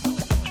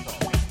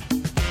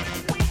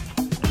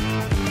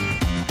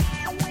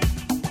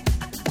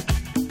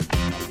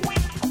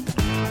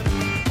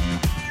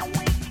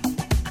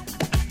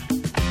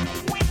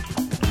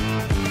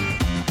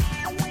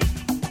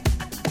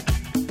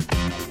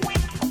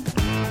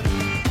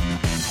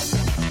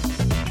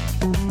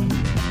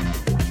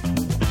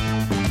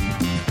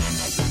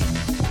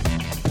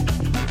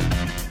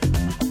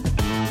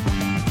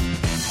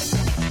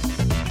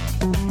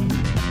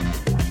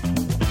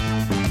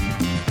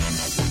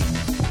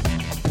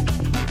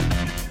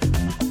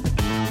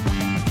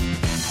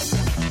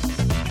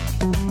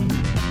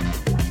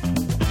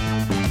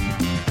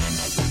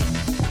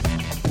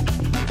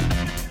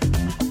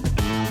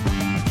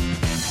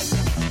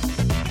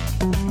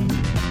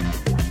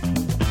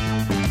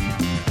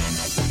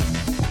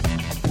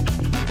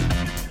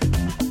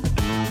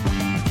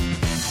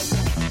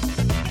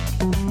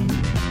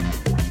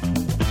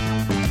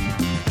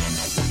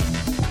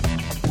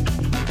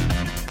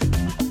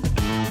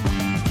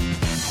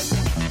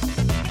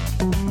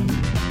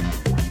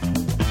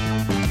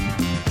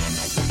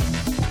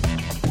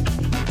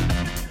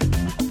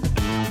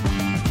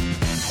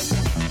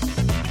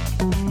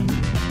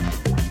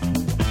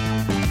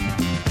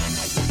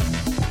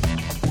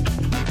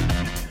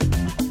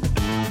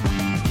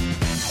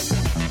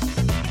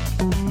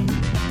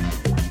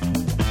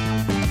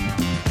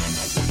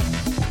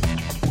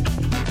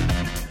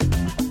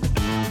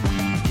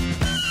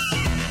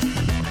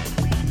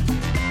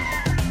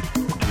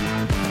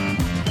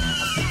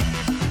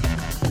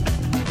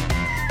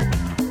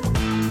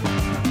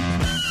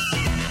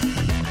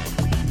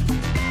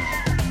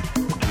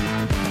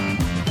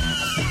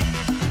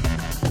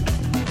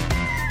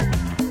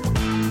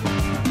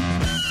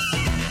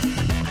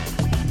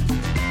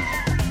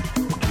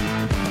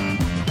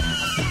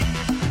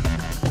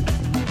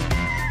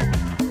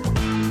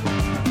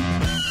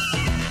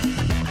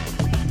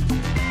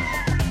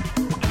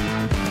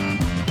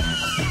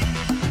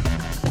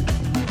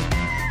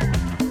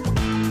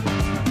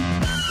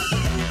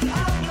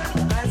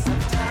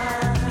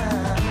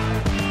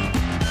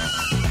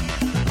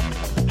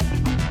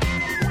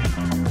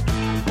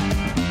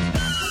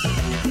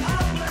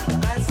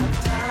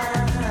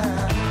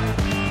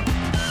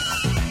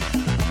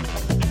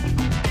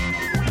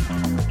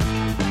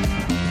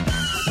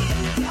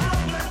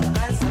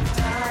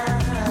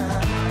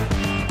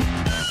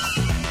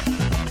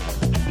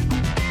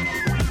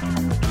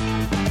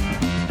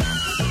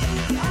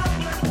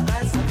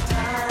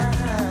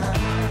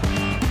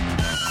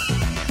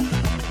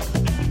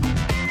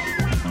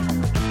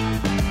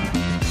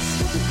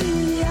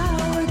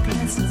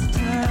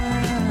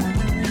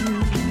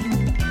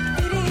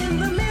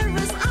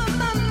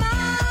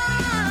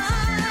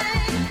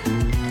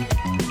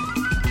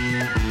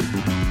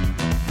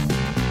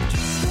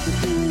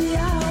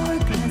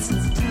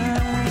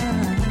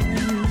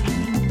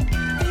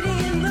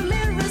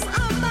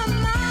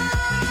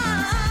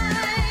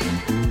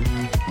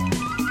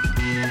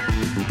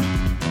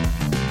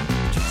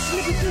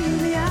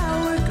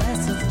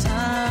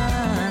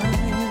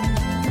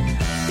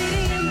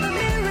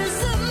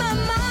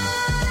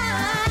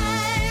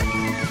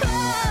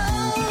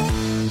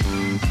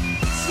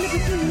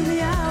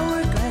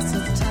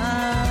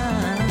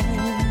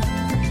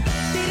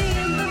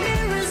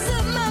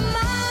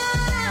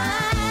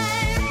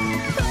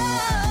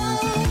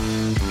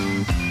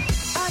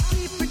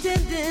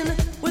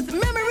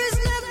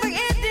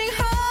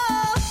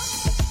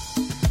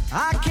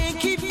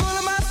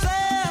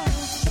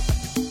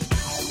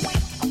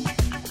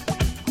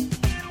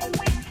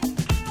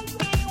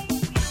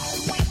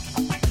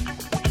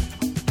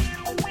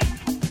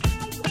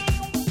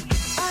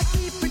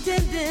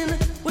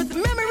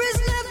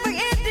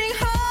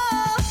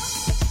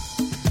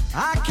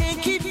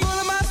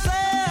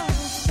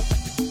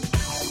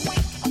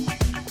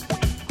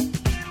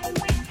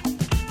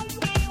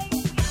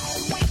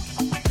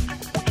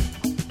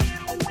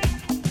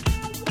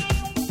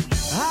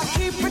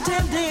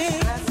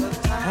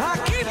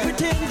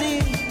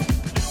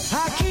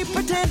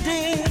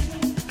 pretending,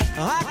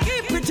 I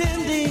keep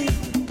pretending,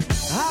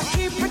 I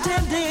keep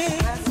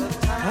pretending,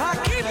 I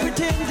keep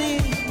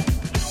pretending,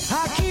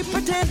 I keep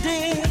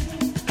pretending,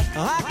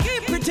 I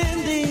keep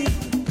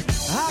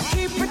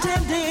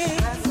pretending.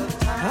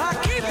 I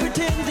keep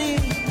pretending.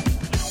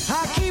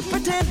 I keep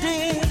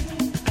pretending.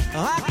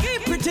 I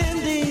keep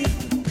pretending.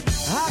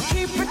 I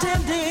keep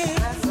pretending.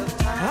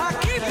 I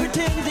keep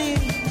pretending.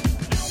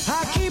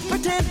 I keep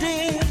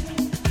pretending.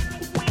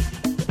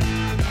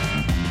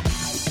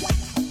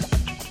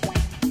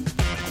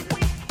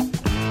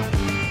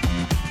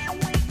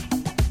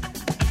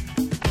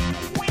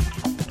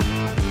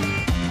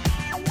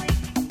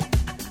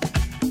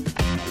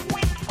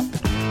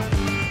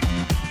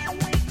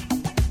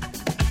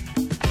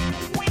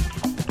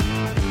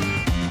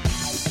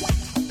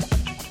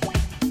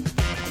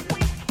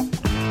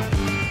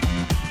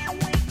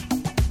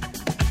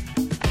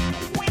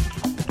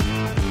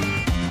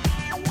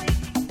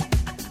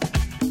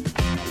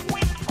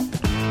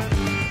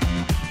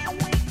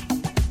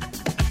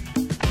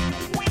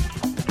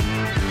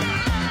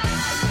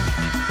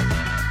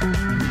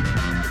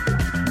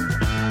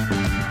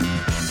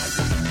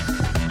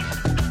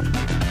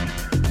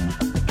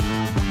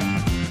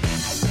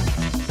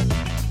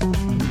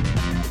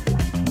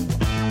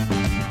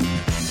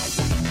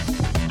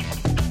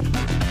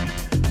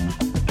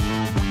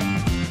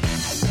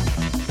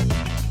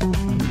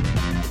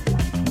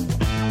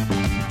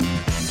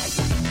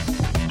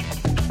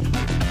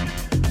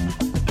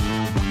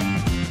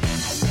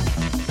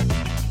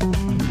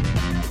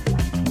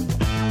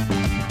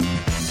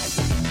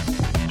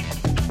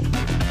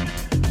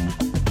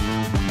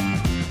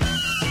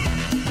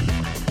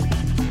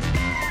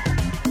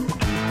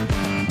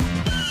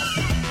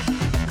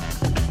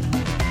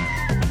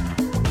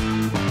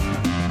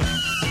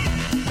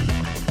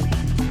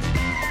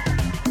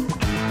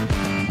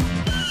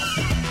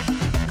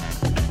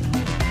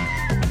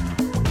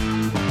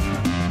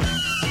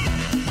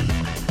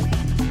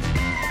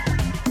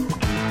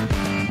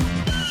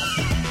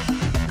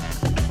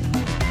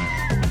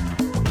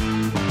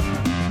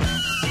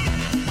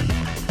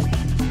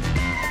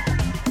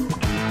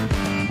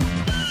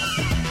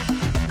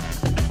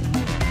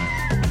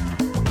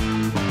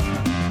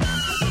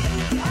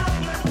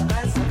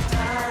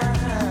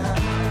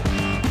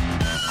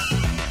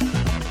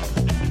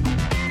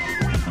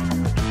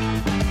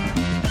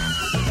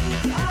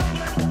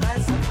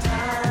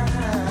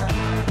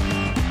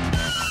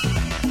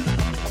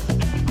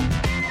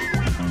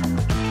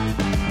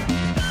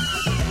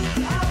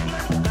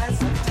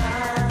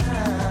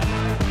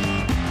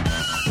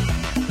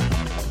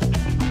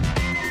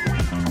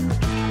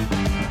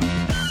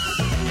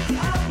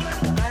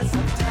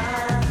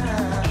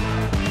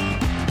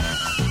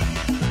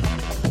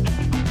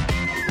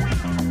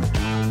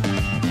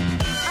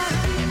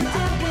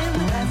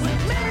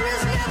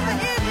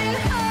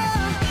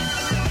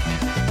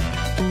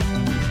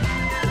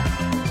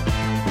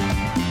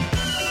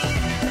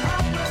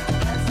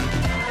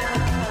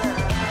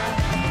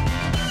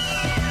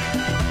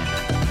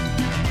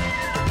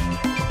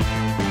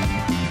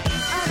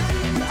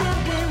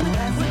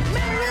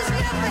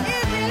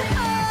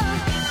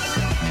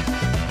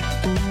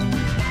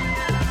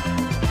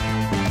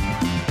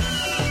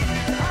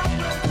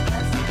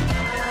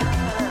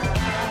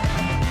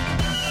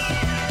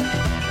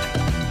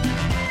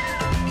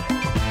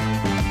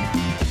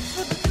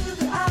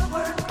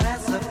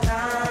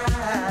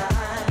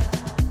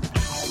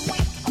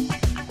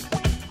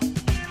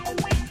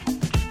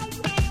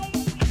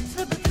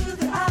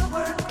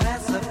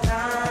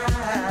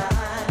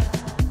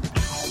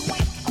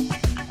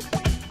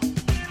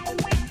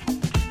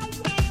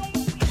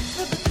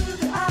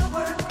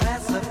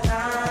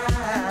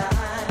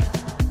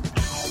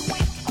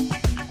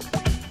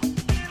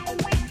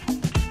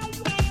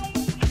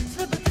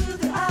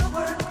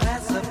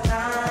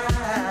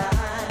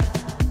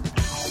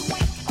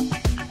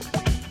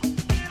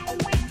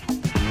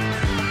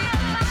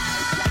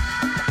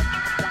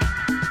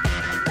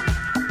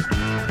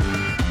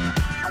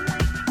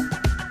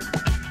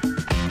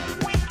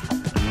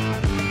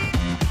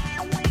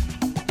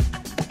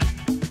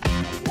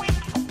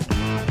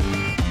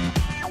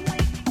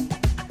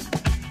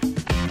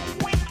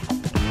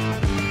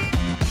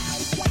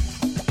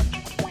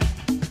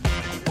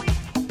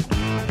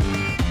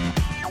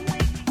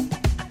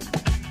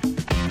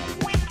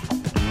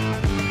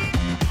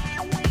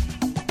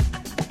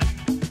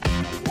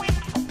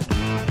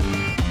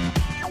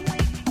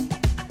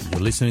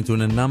 Listening to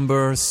the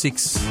number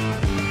 6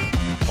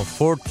 of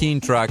 14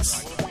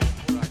 tracks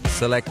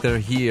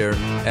selected here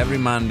every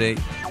Monday,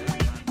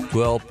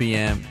 12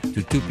 p.m.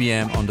 to 2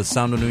 p.m. on the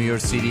Sound of New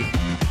York City.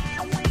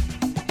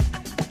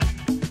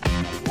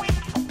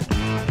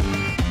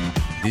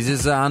 This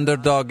is an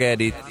Underdog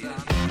edit,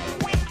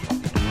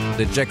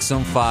 the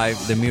Jackson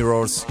 5, The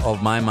Mirrors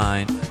of My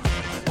Mind.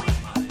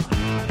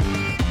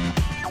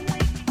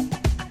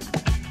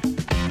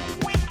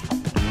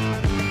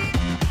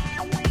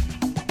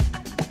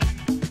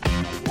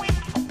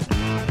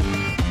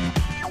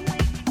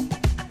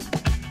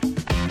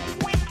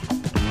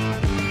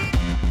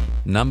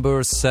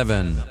 Number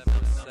 7.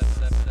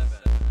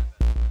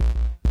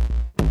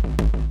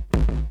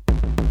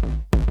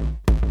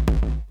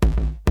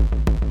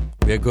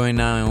 We are going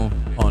now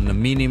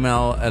on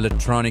minimal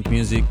electronic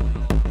music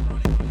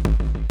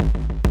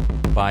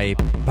by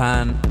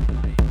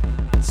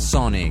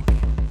Sonic,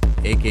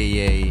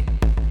 aka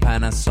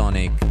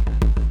Panasonic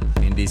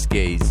in this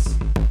case.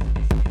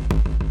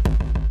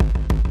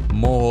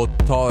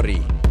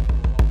 Moottori.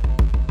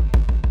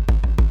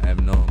 I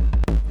have no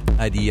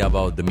idea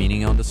about the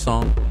meaning of the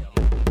song.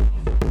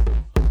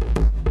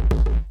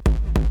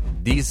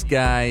 These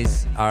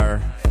guys are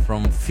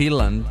from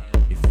Finland,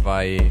 if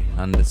I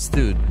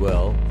understood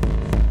well.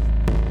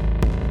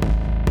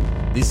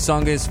 This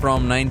song is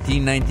from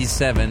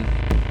 1997.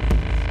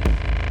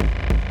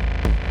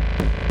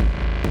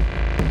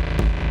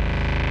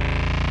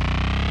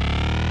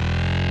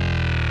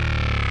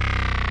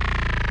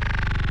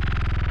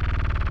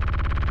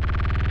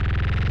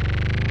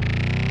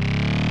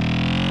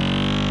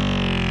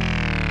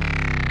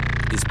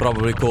 It's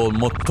probably called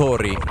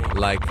Moottori,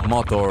 like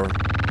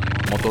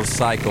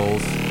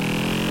motorcycles.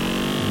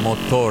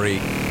 Moottori.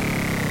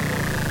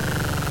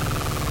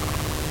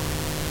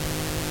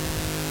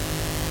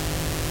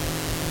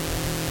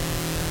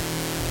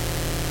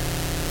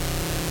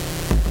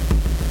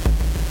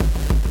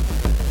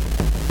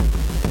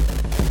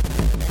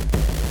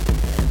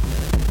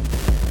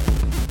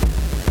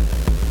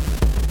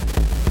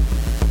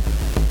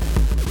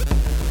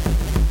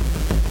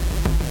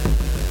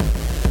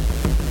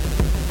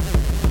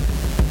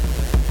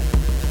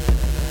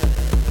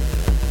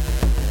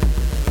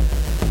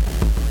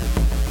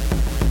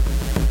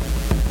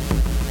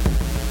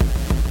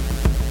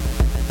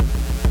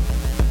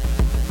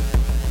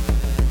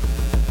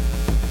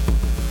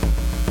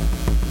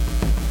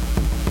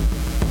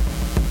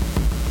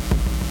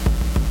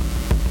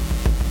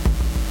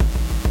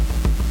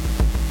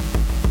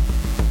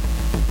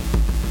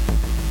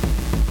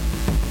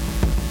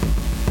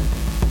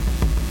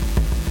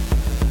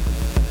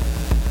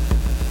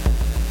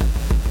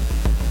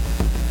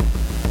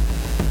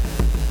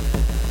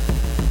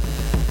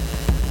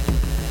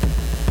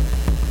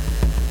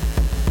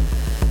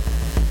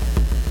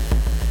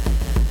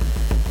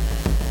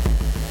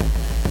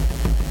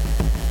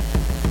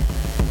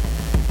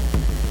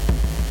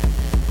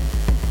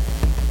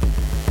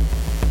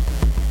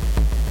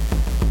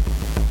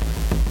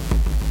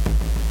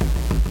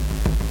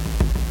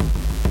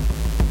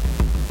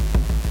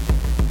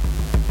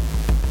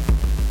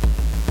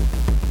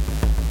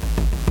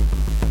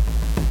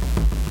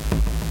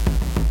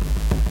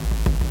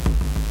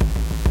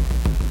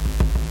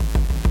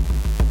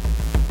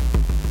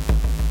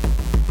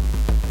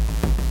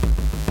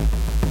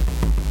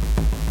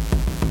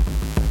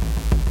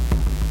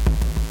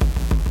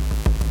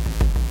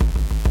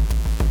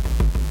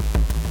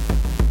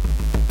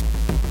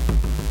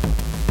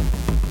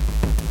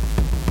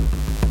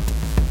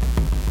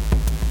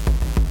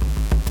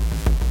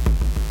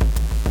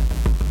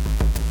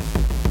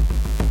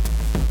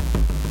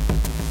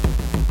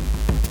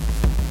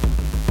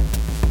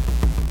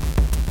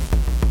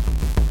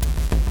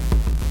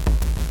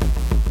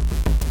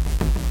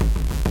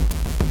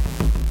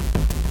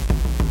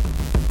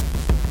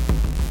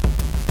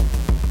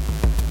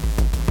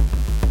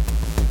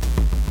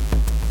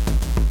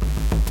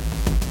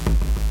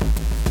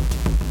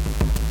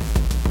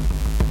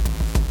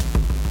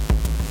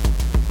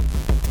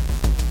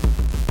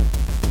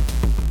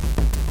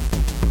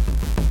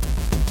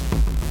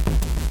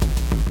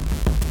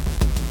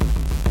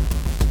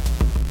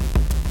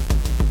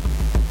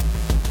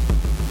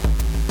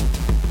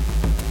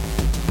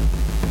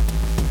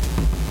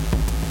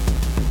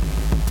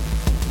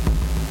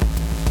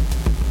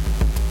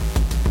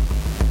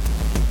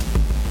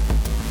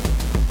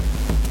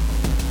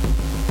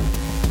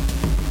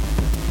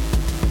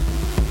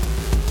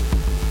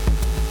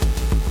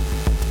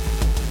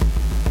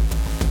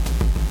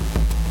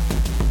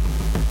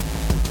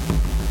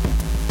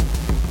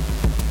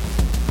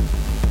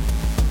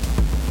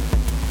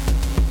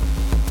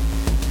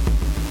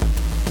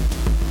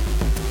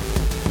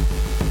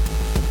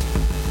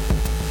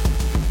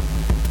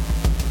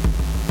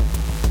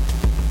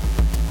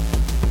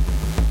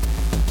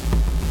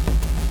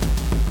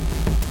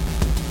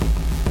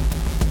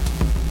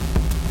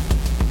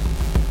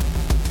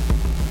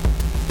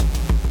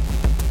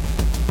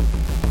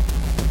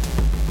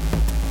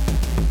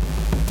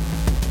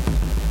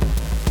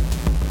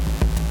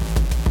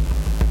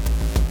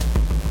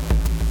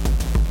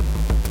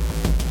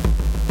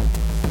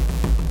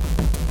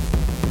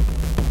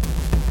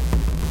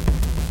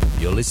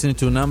 Listening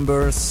to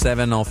number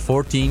 7 of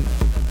 14.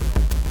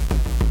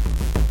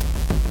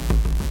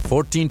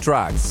 14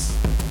 tracks.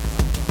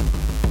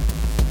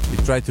 We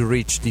try to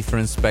reach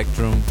different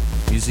spectrum,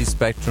 music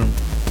spectrum.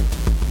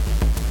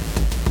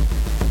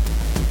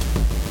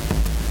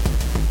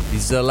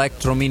 This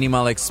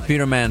electro-minimal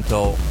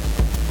experimental,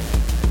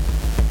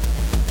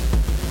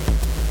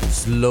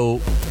 slow,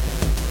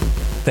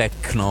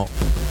 techno,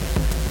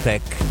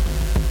 tech,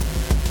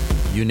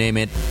 you name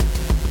it.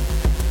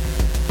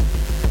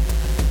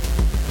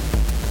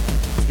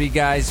 Three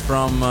guys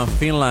from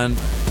Finland.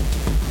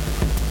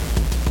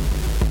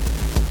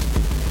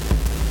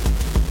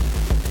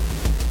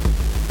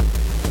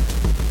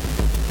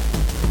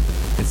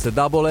 It's a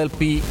double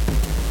LP.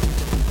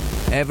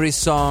 Every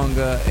song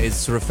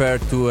is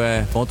referred to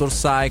a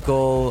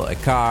motorcycle, a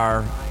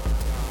car,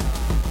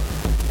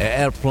 an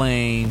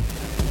airplane.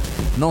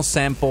 No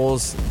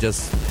samples,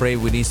 just play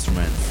with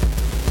instruments,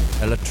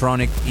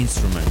 electronic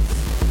instruments.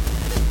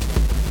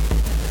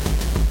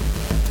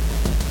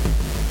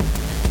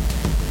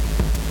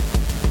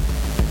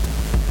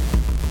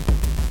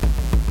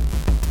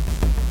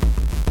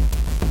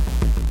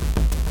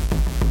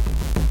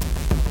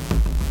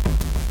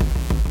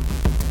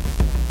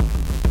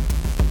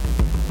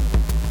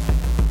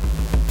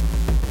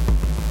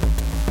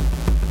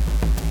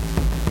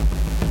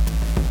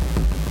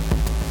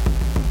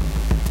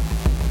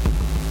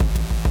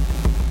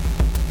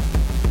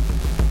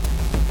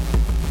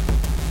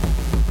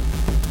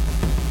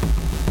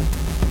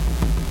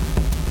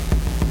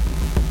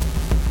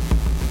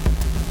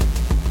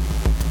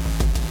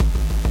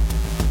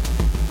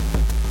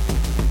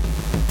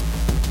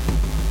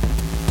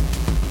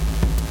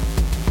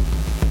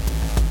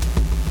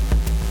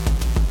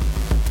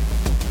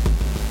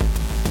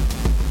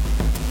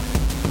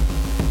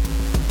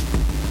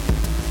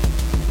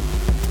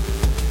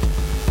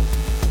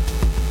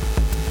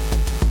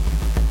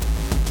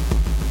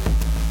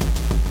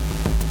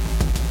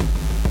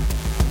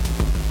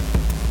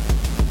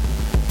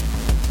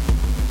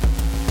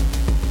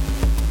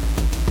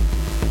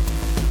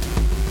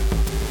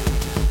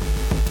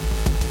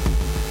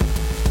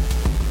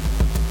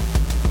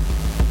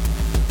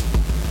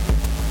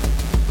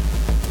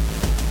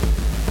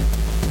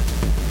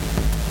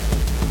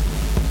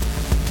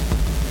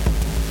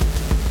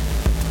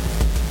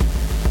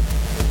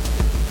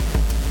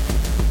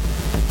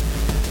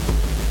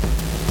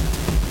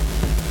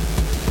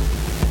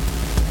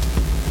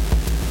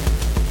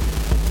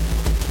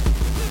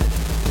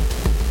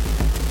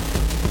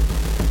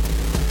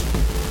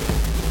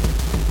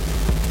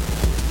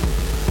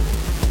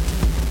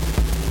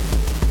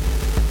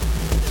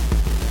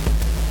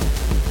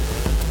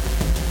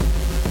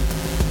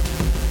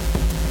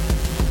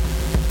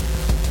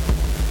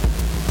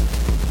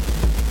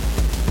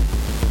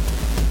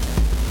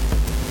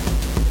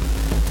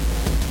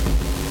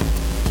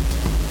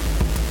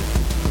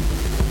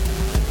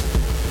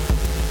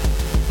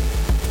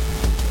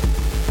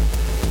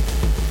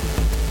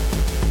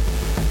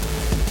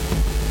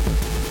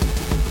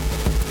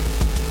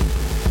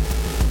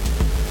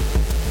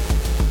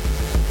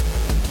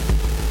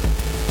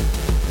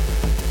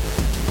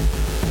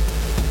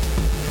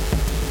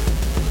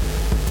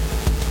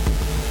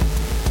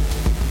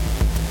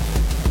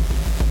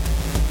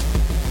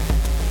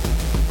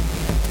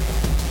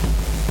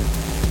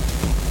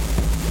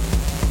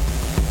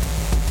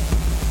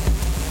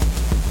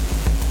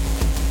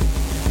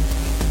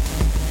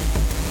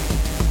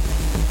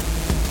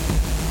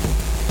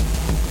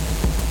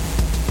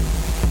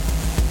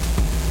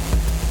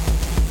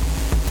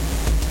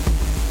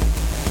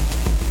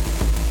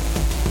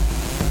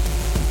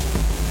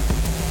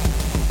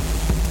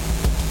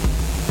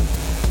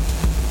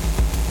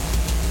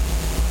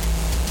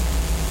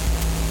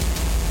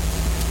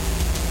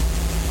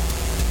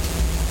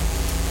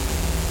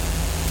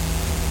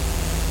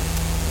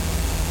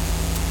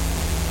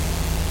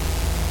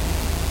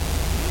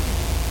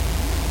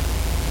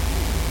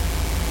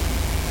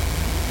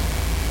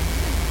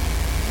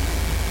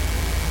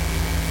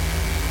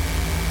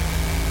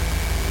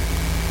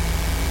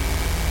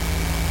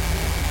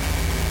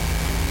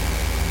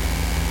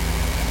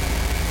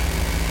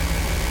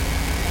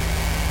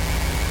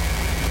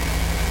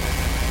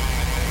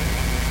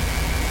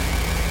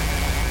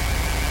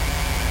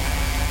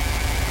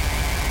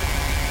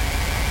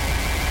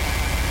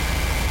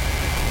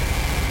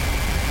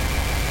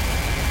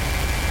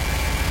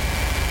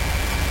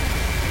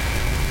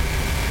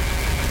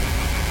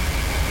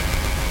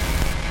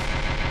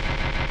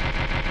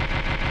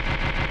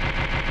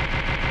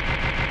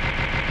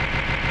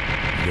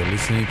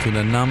 Listening to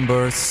the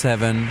number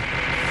 7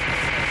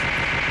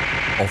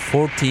 of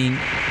 14,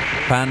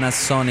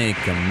 Panasonic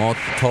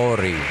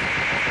Moottori.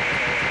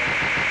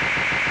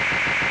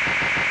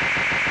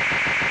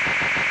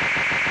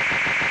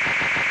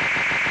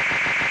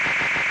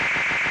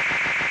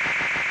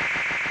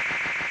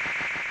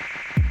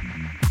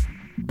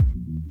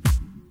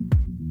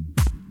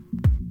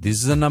 This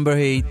is the number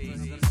 8.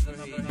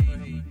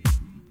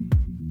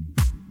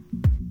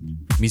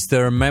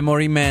 Mr.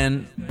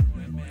 Memoryman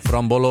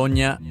from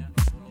Bologna,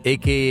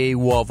 a.k.a.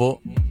 Uovo,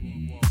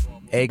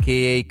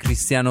 a.k.a.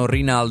 Cristiano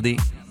Rinaldi.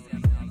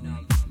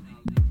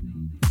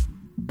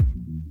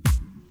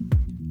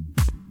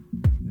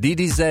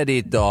 Didi's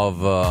edit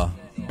of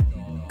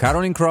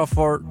Carolyn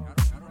Crawford,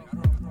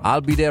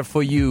 I'll Be There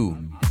For You.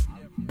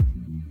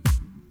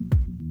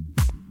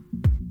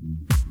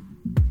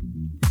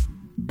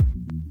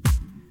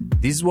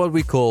 This is what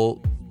we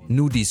call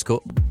new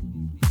disco,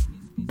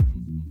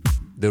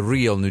 the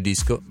real new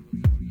disco.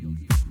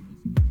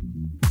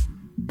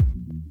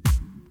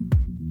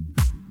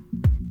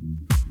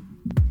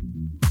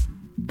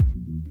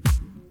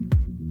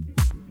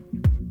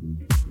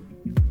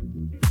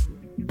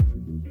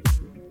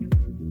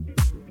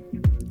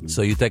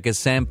 So you take a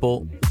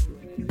sample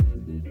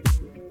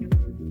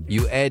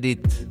you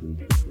edit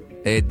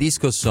a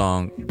disco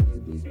song,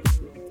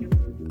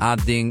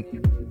 adding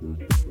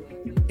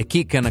a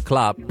kick and a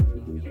clap,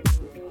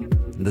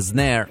 the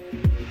snare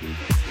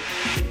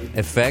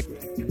effect,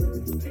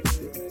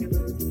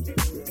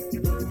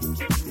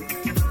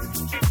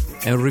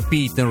 and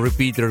repeat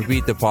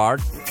the part,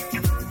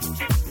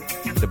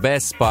 the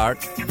best part,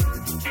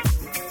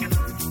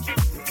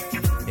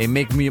 and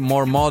make me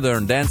more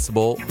modern,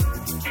 danceable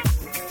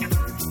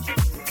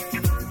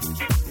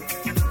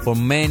for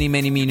many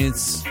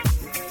minutes,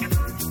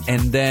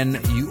 and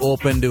then you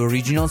open the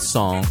original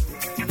song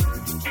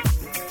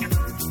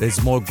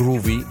that's more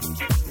groovy,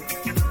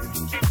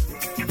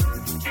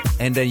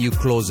 and then you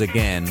close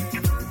again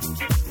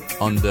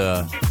on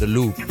the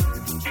loop.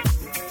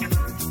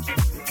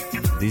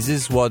 This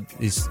is what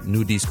is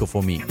new disco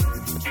for me.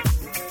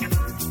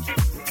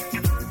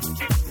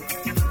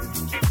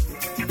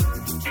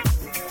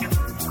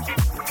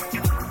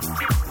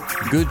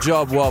 Good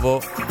job,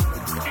 Uovo,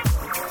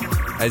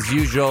 as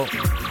usual.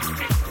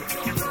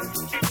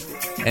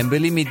 And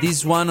believe me,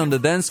 this one on the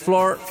dance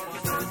floor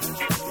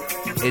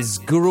is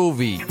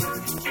groovy.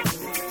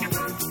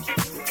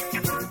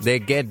 They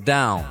get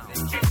down.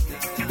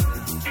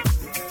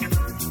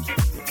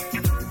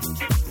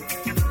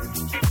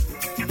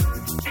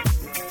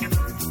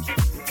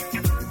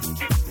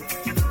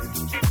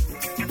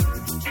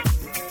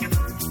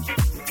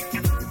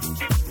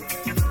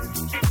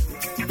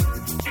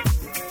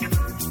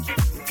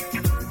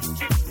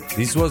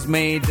 This was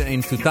made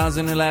in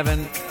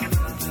 2011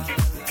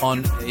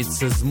 on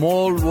It's a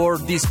Small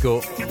World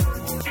Disco.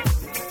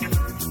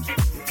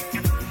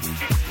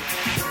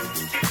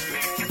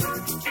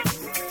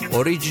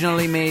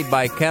 Originally made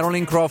by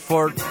Carolyn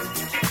Crawford.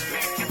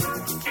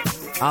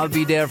 I'll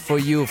Be There For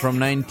You from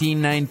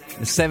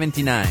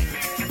 1979.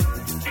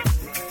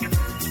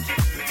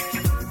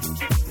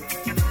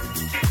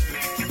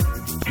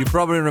 You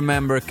probably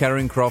remember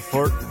Carolyn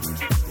Crawford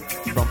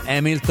from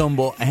Hamilton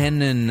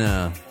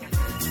Bohannon.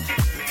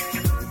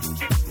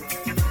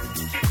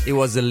 He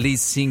was the lead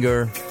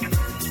singer.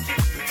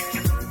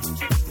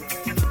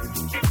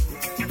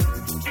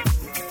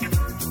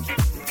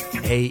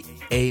 Hey,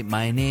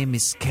 my name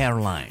is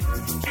Caroline.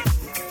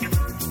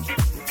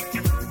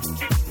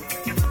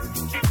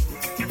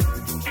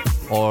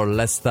 Or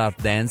Let's Start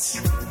Dance.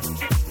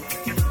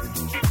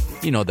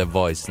 You know the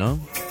voice, no?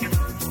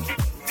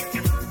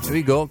 Here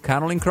we go,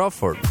 Carolyn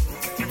Crawford.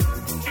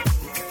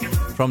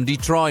 From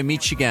Detroit,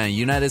 Michigan,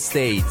 United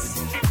States.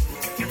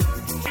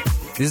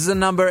 This is the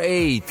number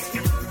 8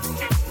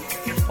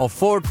 of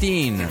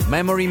 14,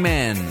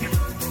 Memoryman.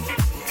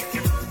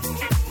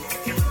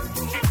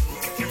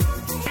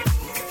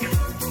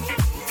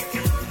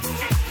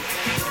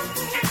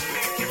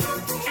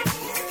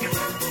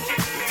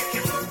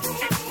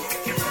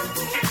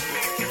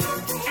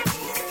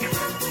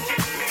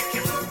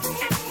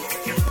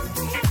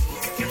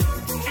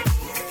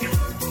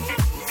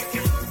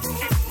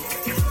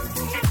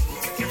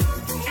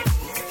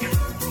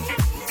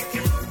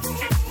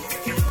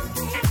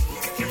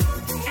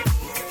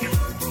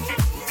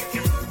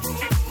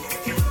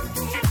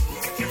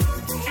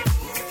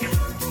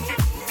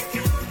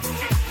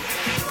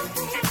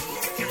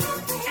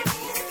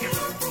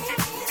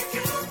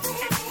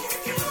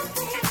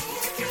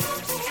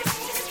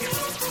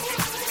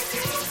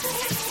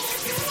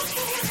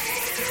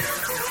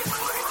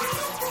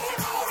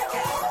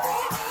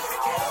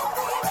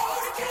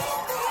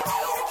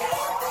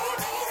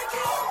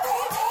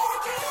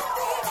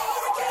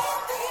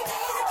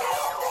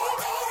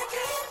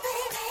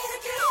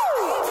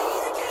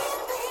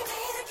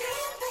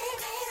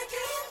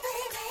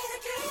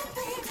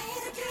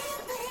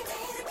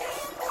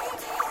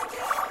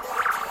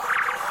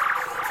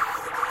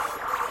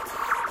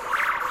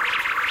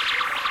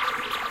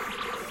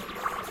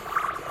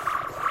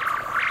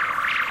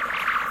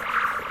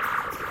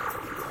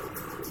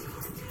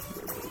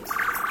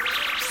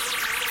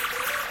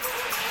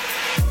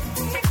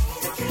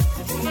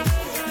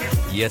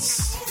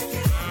 Yes,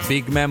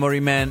 Big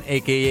Memoryman,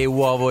 a.k.a.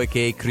 Uovo,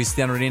 a.k.a.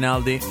 Cristiano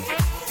Rinaldi.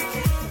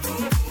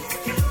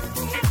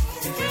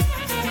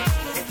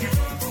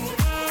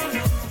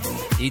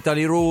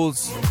 Italy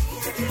rules.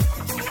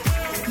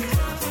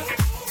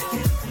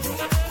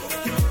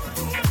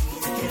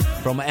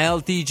 From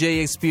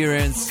LTJ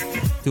Experience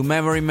to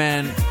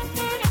Memoryman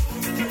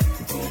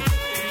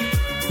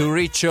to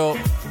Riccio.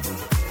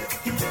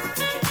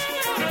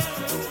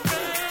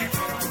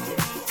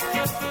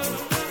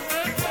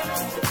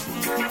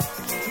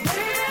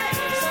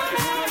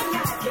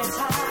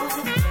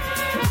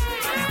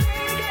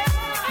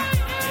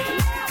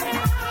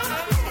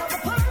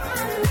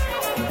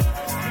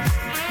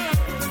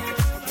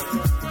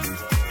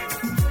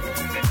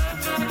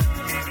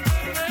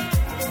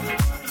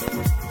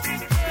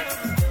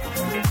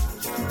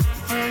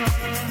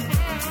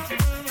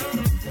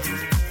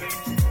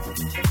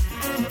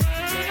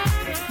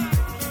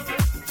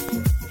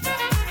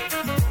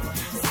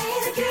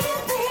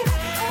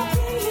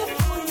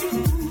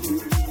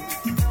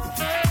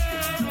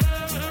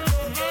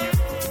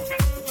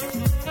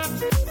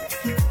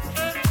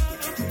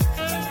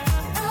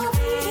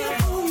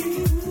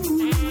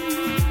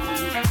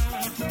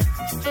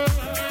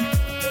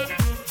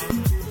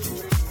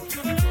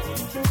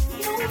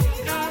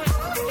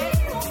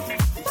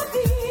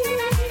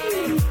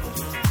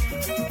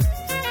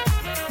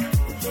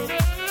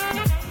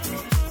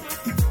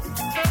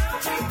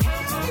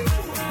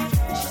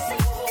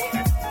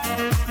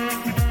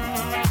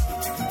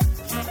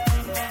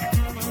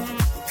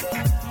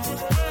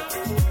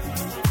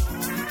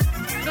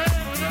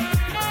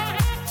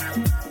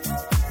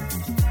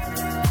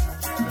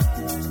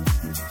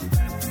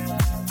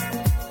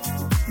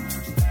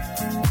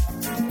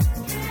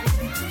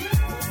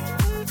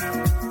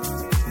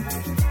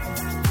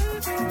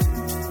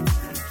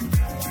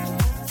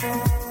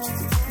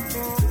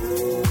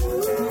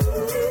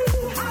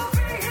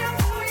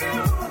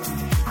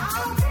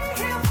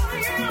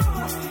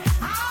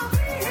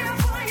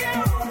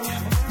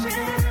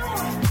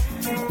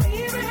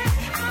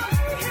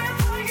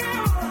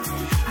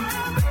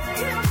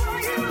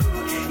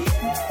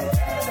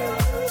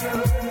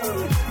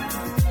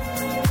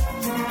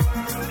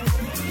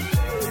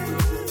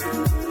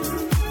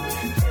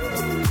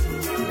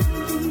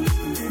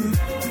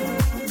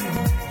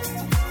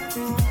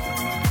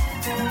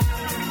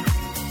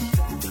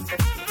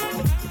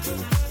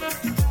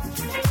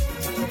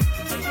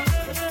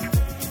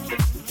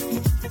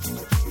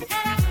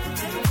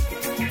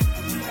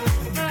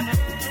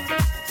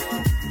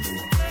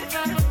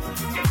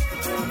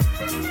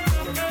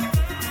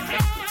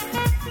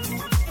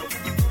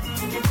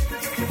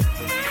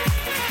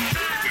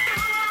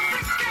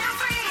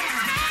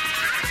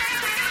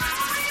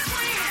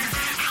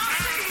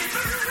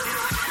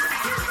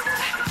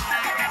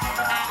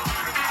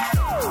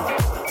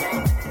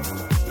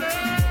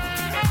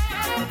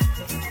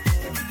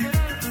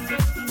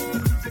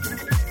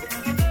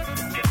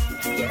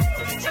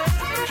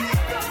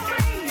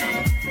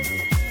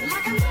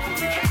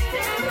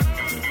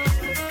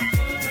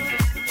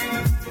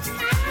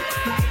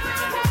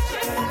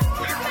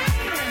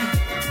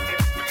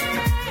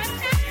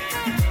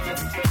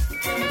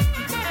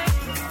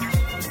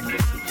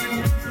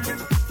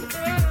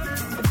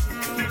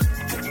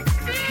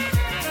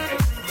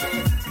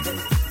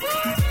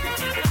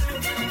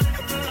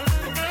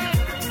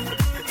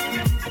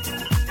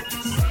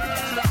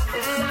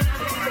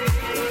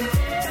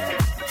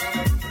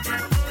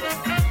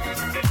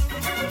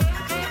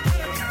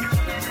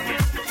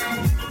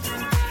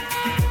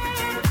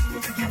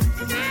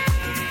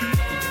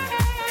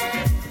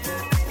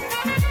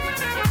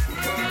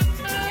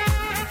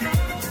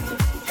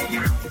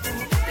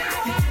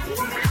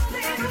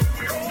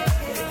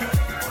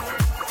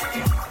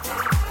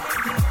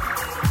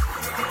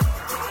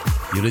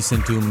 You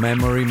listen to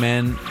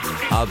Memoryman,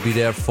 I'll Be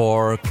There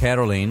for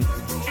Carolyn.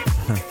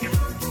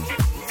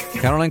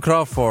 Carolyn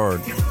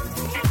Crawford,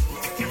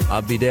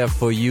 I'll Be There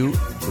for You,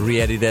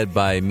 re-edited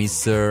by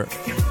Mr.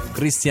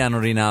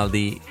 Cristiano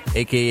Rinaldi,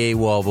 a.k.a.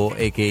 Uovo,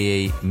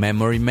 a.k.a.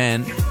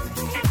 Memoryman.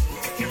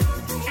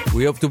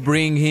 We hope to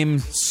bring him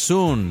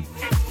soon,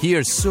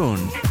 here soon,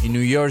 in New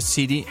York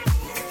City.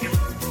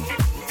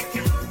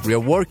 We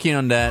are working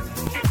on that.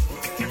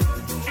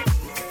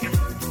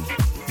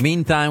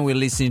 Meantime, we're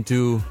listening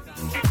to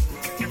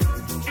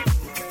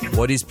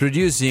what he's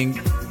producing.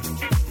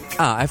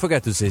 I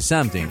forgot to say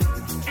something.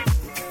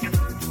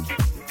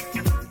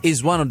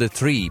 He's one of the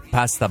three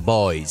Pasta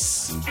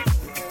Boys,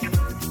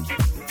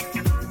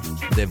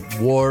 the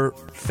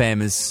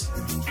world-famous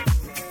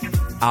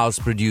house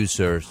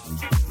producers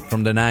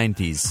from the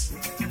 90s.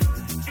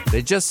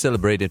 They just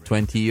celebrated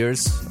 20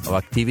 years of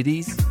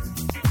activities.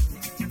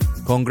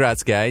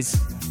 Congrats, guys.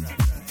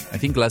 I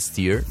think last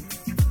year.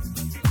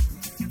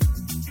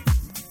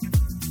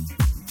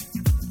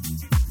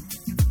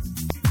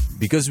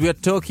 Because we are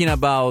talking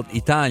about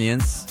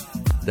Italians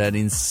that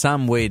in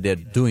some way they're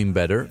doing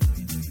better.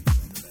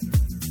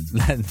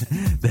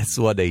 That's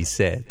what they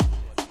said.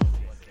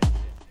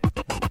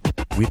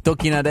 We're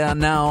talking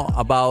now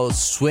about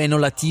Sueno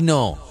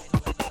Latino.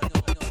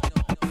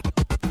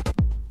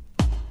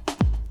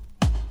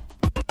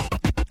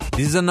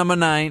 This is on number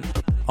 9.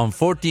 On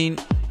 14,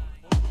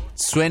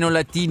 Sueno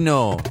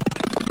Latino.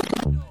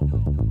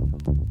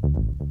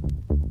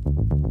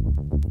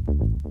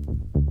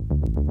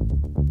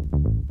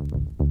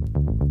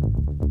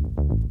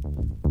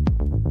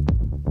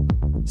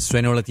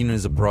 Sueno Latino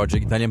is a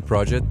project, Italian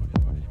project,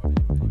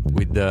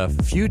 with a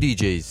few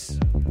DJs.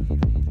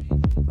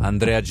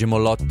 Andrea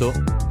Gemolotto,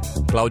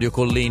 Claudio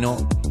Collino,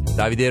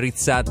 Davide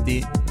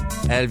Rizzatti,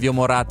 Elvio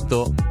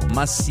Moratto,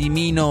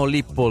 Massimino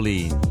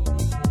Lippoli,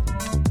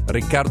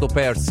 Riccardo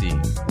Persi.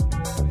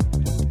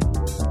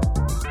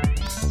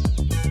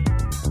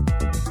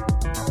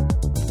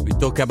 We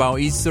talk about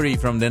history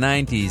from the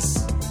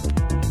 90s,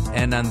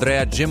 and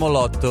Andrea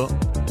Gemolotto,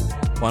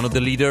 one of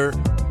the leaders.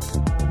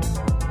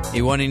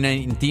 He won in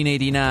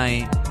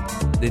 1989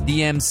 the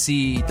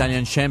DMC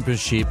Italian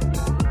Championship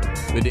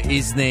with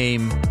his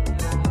name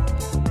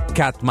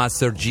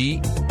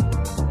Cutmaster-G,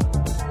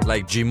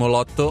 like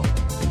Gemolotto,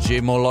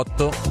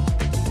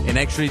 and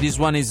actually this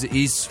one is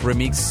his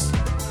remix.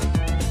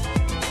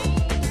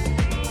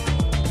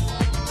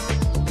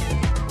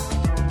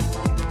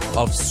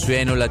 Of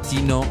Sueno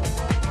Latino.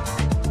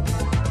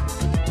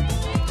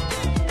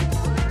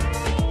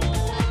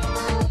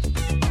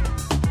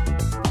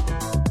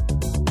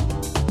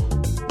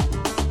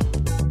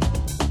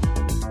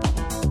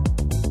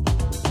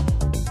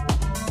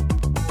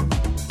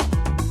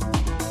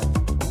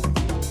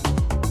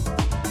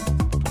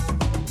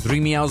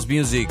 Dreamy house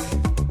music.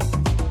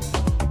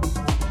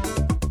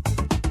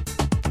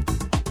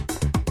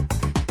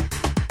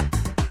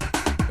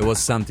 It was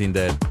something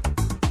that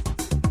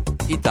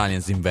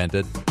Italians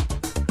invented.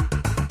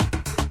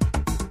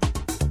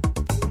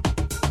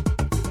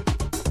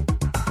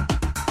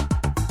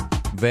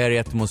 Very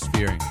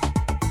atmospheric.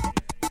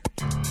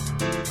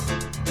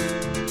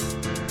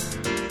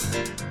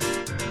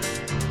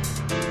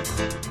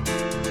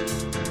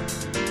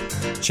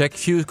 Check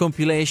few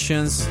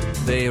compilations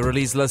they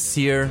released last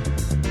year.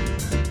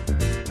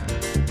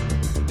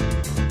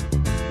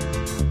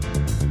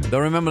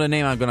 Don't remember the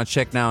name, I'm gonna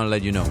check now and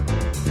let you know.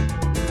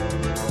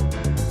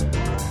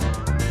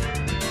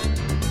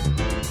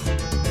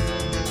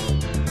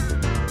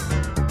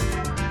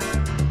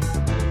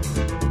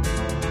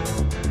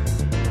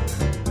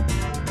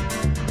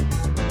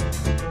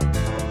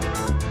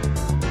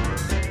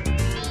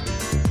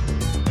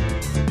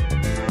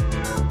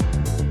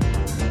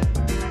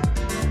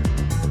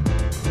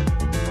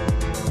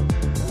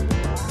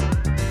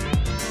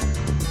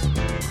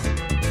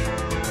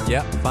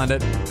 Yeah, found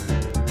it.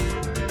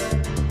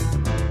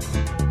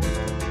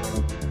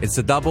 It's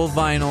a double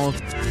vinyl,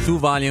 2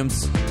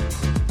 volumes.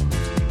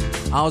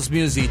 House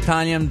music,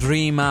 Italian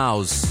Dream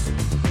House.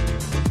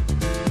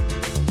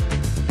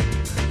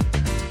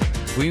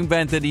 We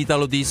invented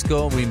Italo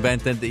Disco, we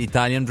invented the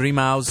Italian Dream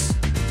House.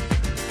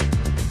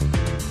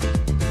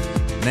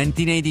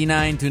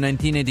 1989 to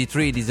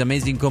 1983, these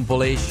amazing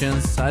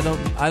compilations. I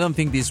don't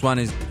think this one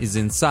is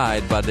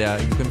inside, but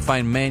you can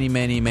find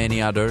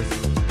many others.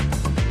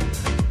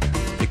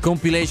 The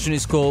compilation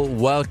is called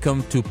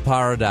Welcome to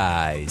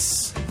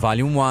Paradise,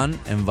 Volume 1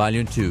 and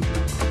Volume 2.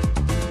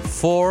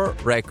 4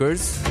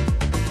 records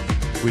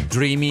with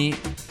dreamy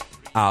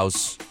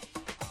house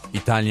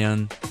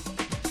Italian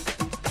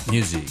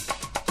music.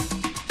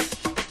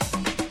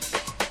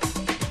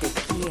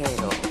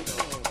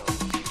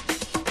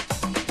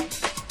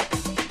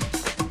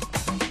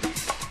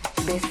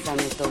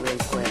 Bésame todo el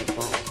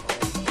cuerpo.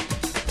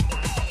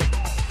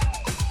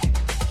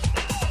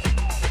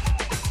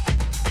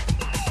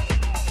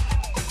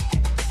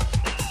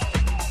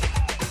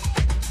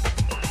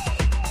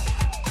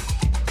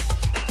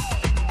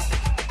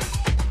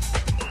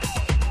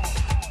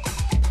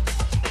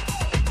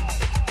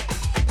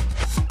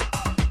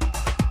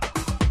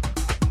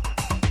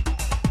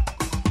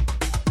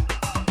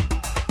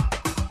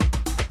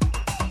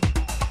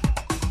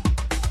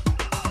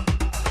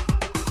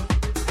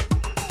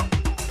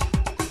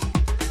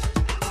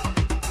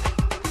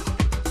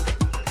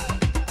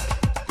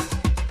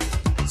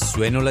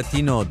 Sueno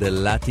Latino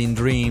del Latin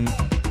Dream,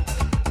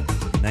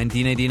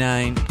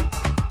 1989.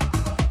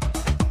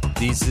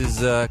 This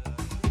is a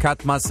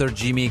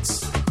Cutmaster-G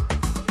mix.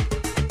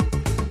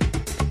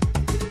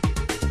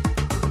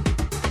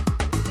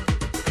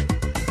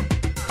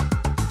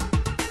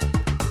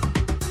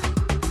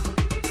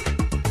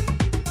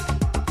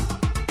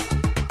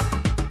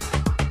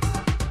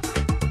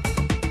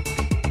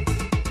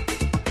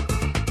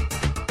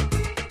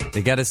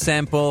 They got a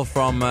sample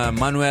from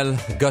Manuel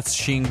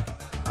Gutsching.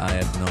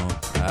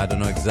 I don't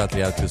know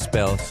exactly how to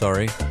spell,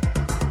 sorry.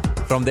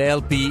 From the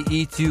LP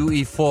E2,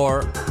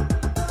 E4.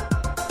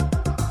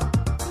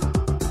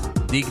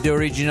 Dig the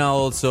original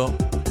also.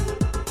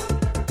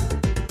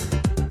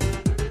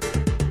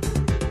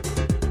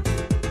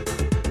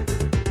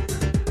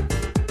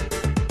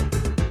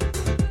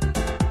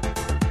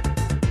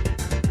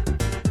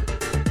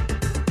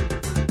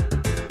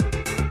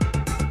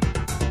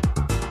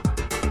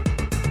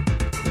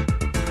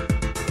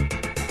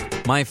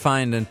 Might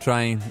find and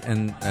try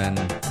and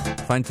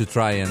find to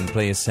try and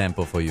play a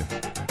sample for you.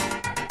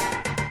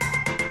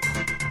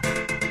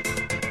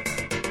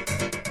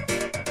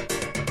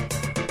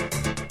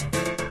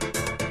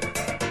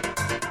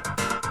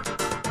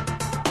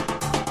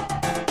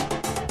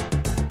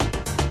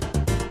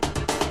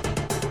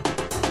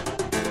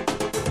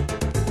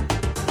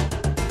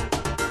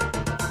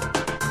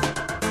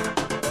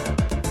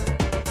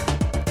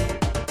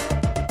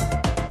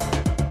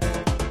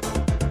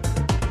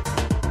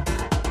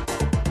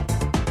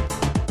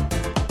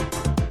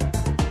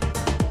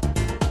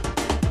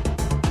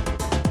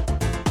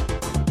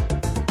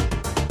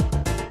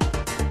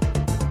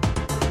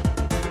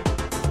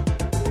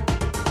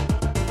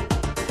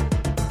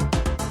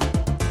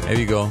 Here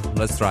you go.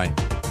 Let's try.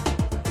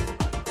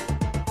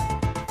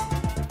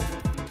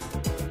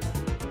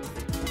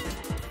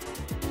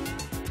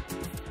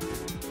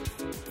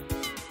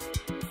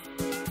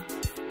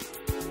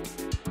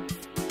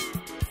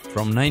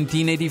 From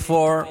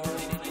 1984.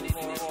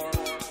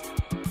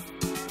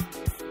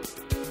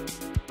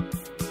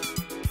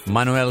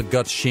 Manuel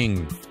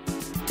Gutsching.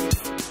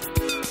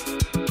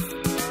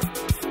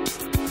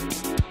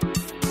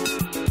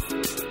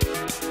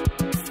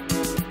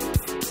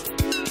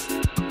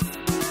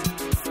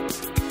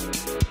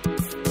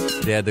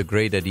 They had a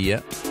great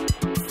idea.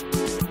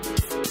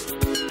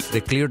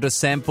 They cleared the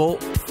sample.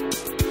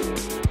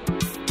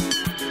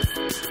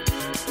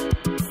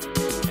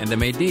 And they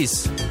made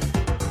this.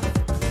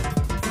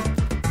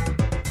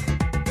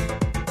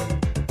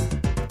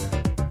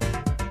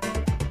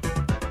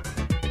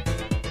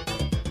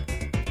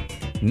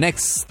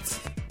 Next,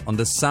 on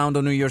the sound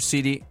of New York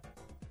City.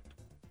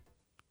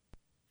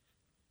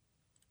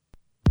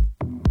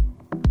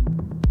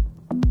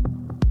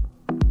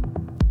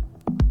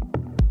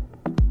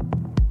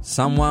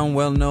 Someone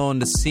well known on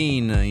the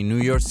scene in New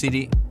York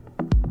City.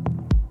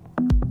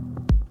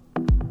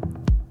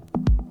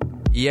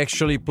 He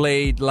actually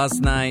played last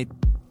night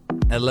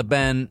at Le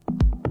Ben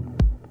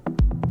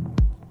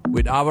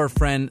with our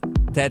friend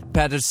Ted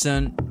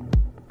Patterson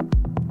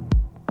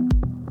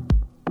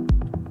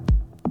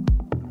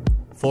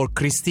for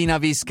Christina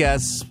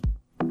Vizca's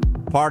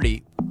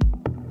party,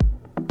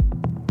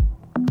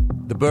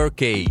 the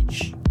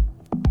Birdcage.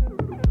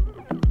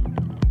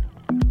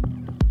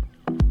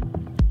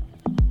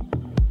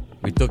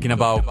 We're talking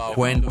about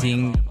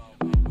Quentin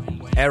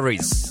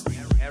Harris.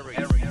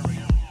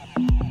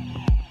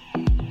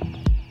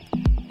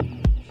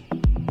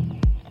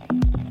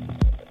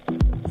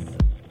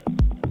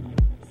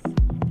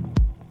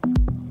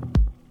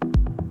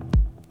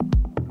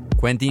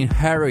 Quentin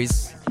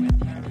Harris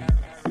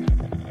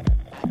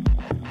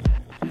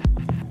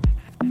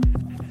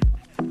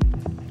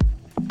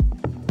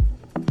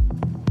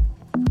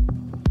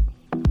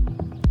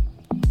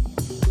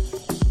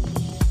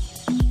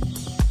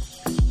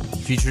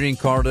featuring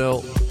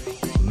Cordell,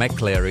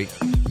 McClary.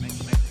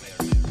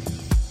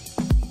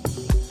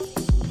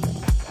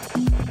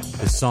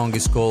 The song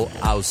is called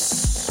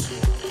House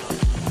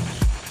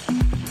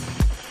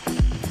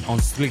on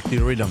Strictly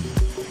Rhythm.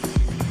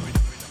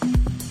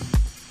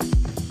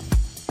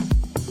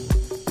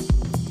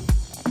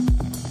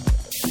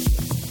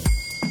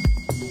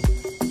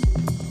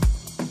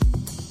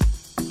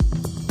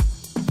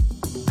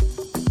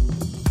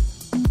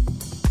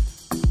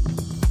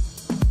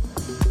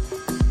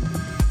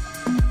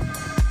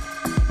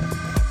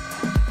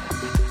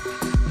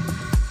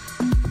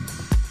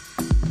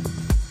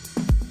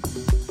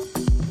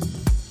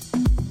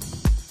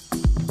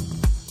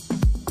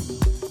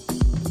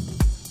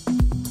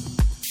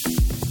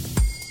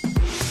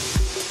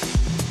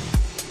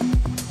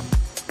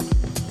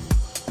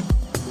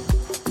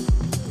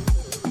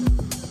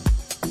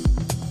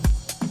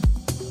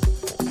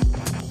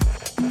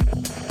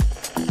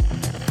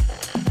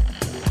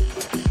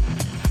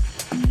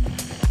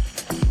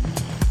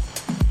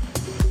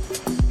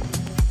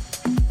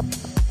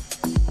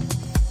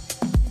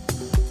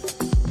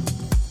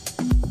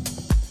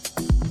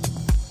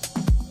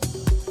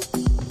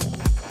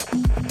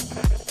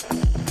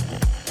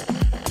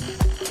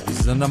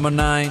 Number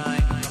 9.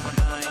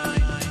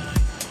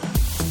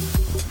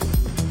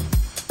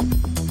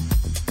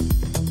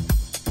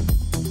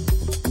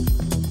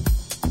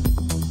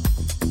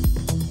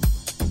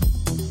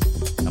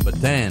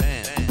 10.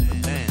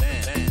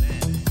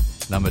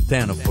 Number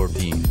 10 of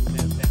 14.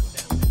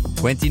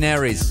 Quentin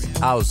Harris,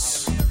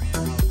 House.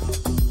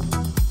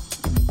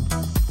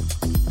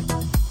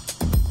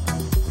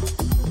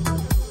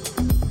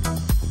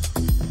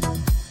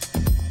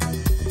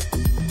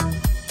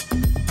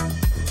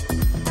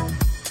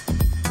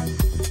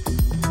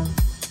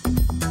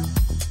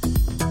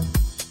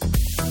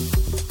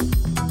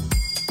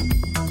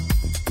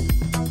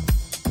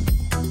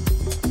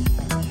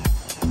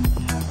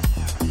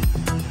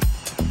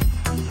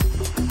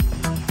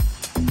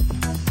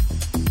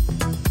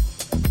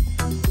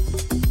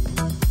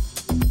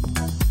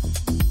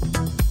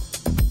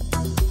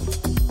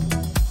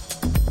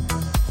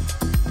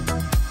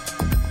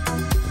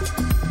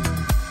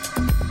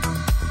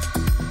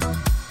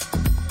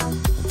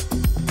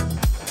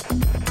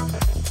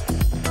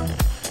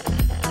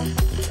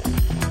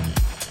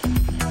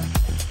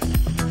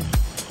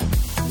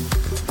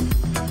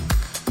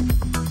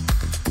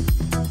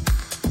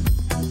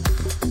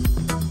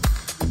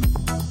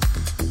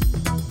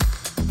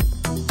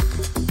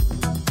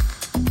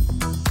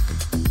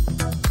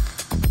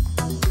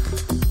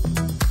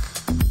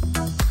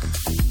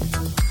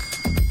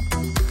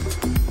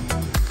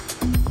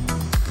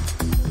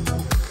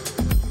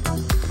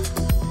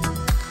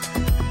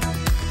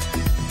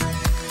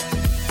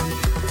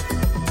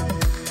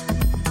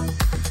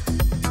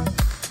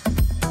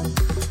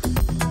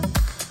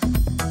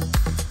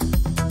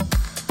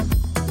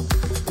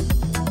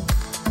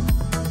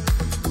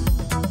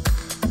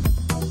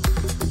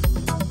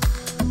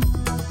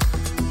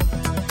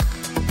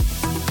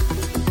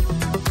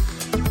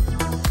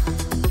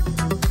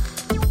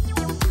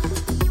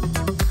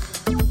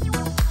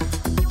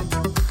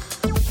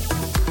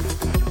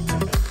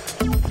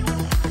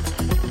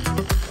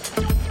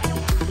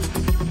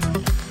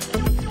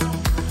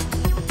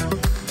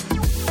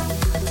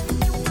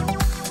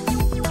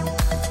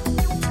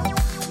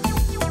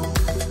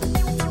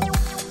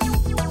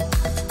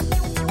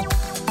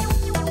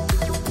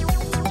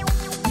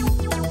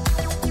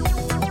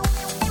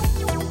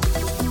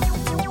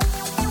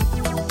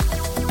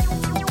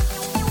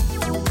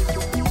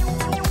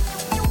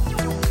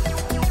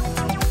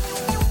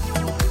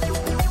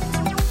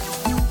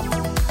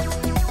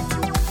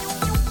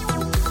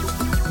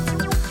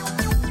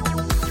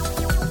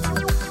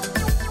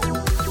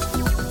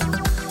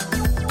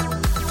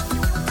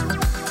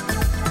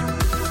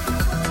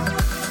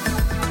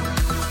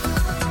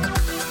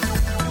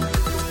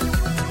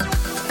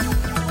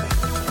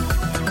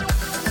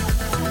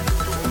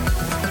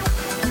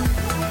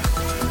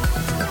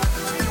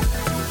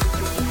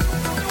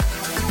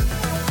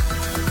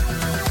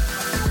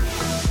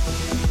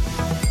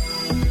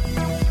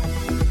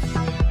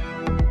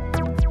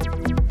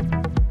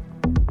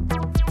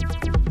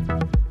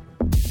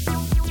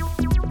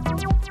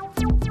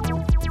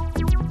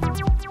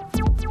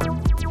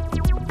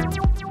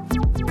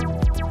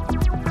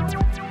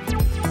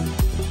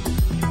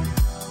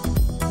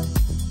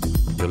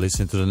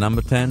 Listen to the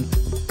number 10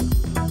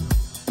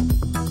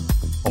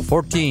 or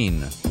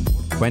 14.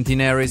 Quentin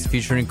Harris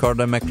featuring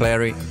Cordell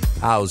McClary,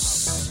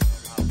 House.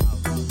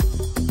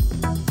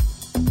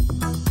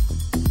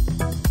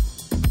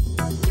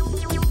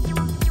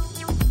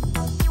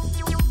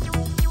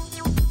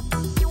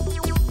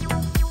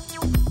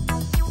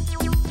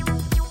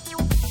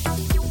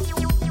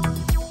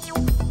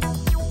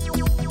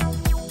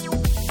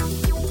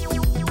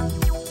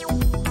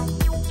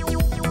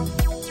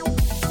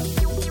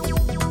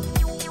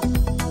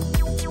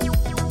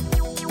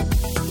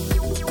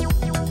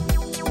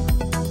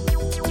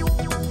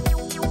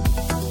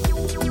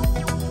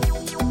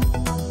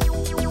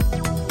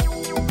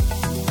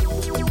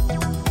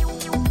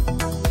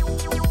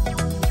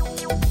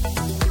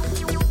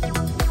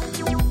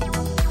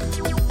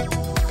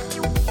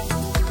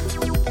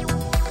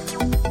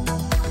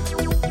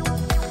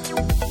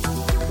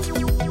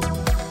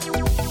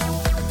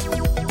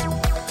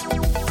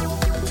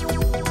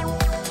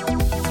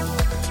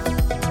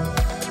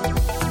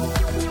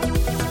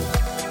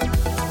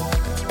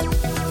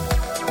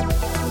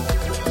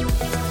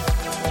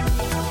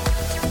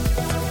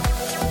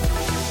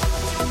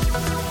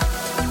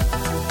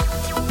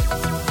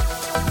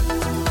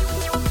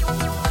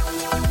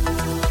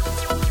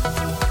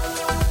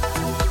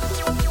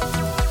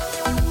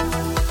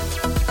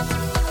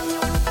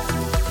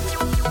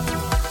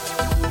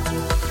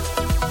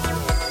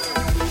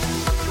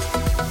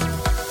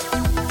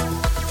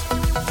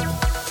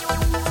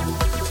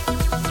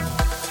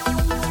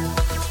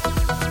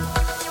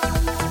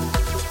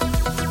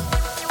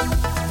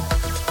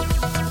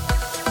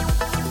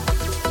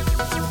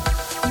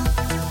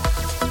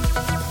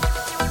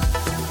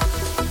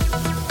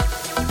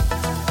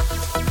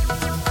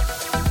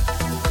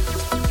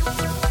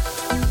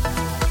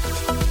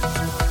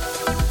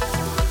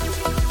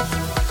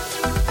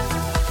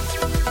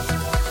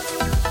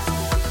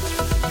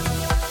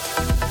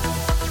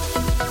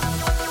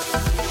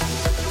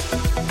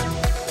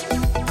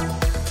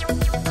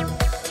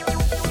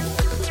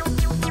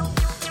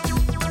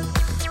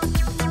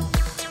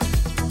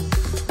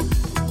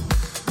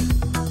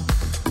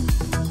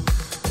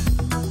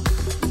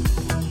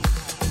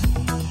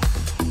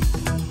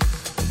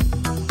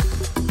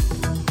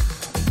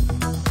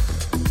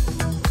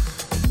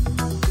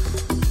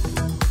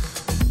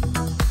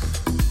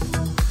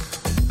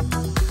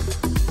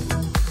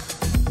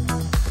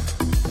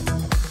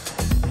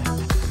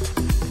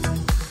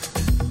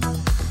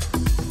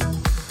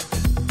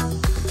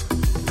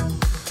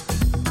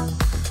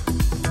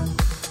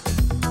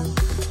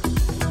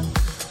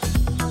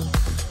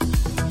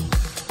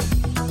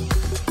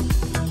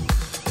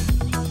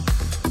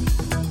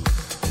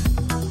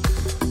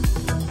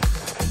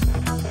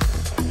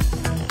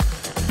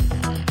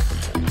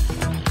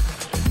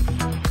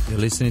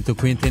 listening to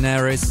Quentin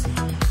Harris.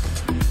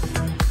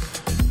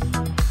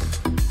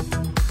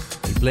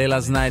 We played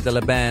last night at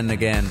La Band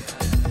again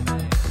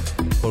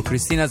for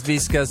Christina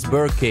Zviska's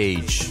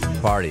Birdcage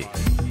party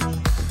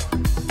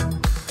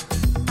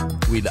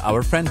with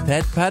our friend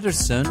Ted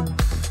Patterson.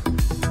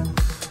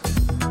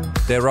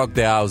 They rock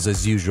the house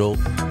as usual.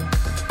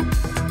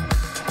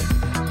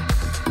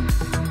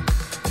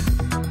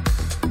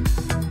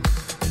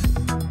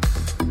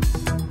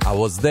 I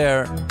was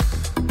there.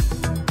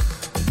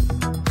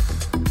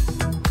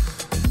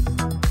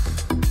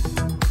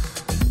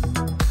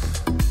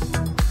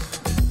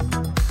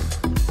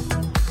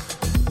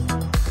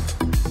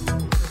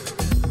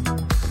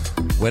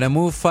 When I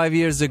moved 5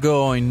 years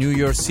ago in New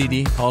York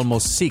City,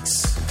 almost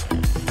 6,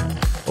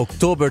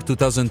 October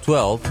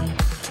 2012,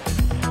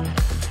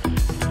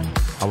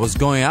 I was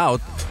going out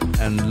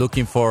and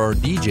looking for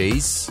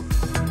DJs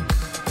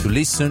to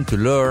listen, to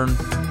learn,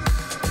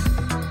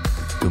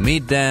 to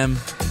meet them.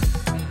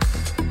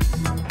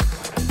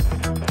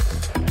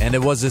 And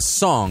there was a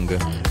song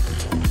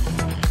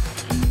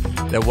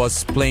that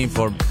was playing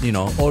for,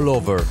 all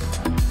over.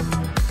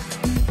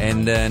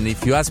 And then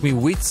if you ask me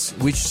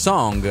which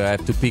song I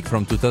have to pick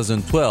from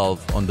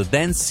 2012 on the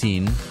dance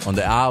scene, on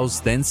the house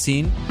dance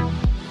scene,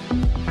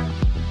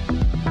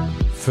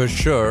 for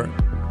sure,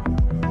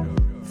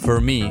 for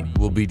me,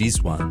 will be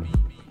this one.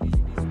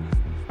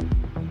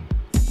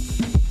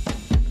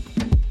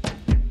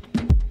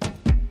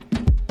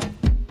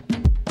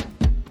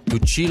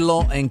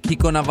 Tuccillo and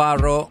Kiko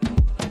Navarro,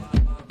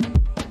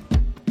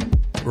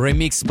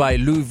 remixed by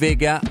Louie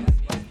Vega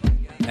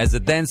as a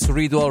dance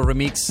ritual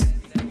remix.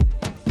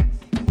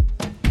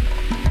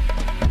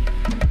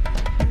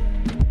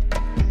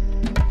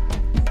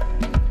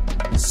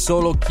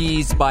 Solo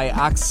keys by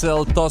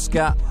Axel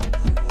Tosca.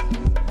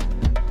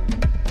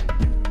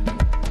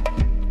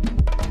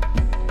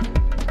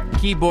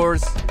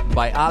 Keyboards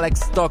by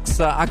Axel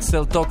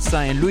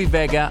Toxa and Louie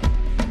Vega.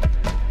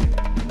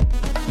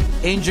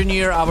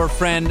 Engineer, our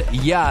friend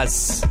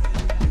Yas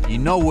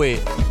Inoue.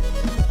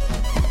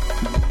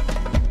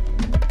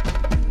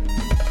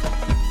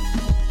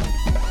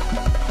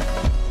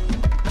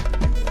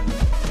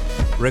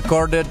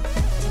 Recorded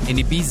in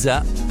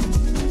Ibiza.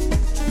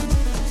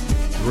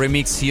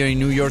 Remix here in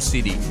New York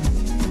City.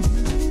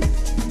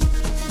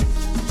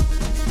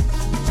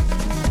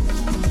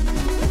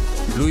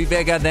 Louie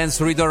Vega dance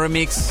rhythm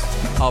remix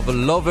of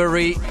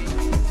Lovery,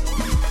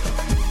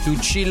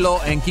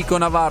 Tuccillo and Kiko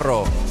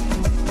Navarro.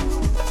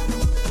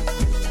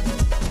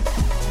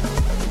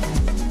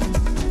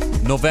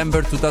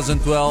 November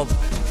 2012.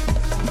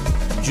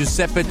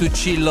 Giuseppe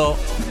Tuccillo,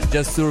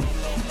 just to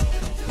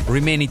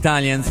remain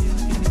Italians,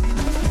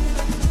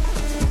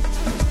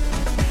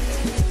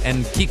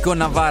 and Kiko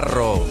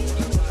Navarro.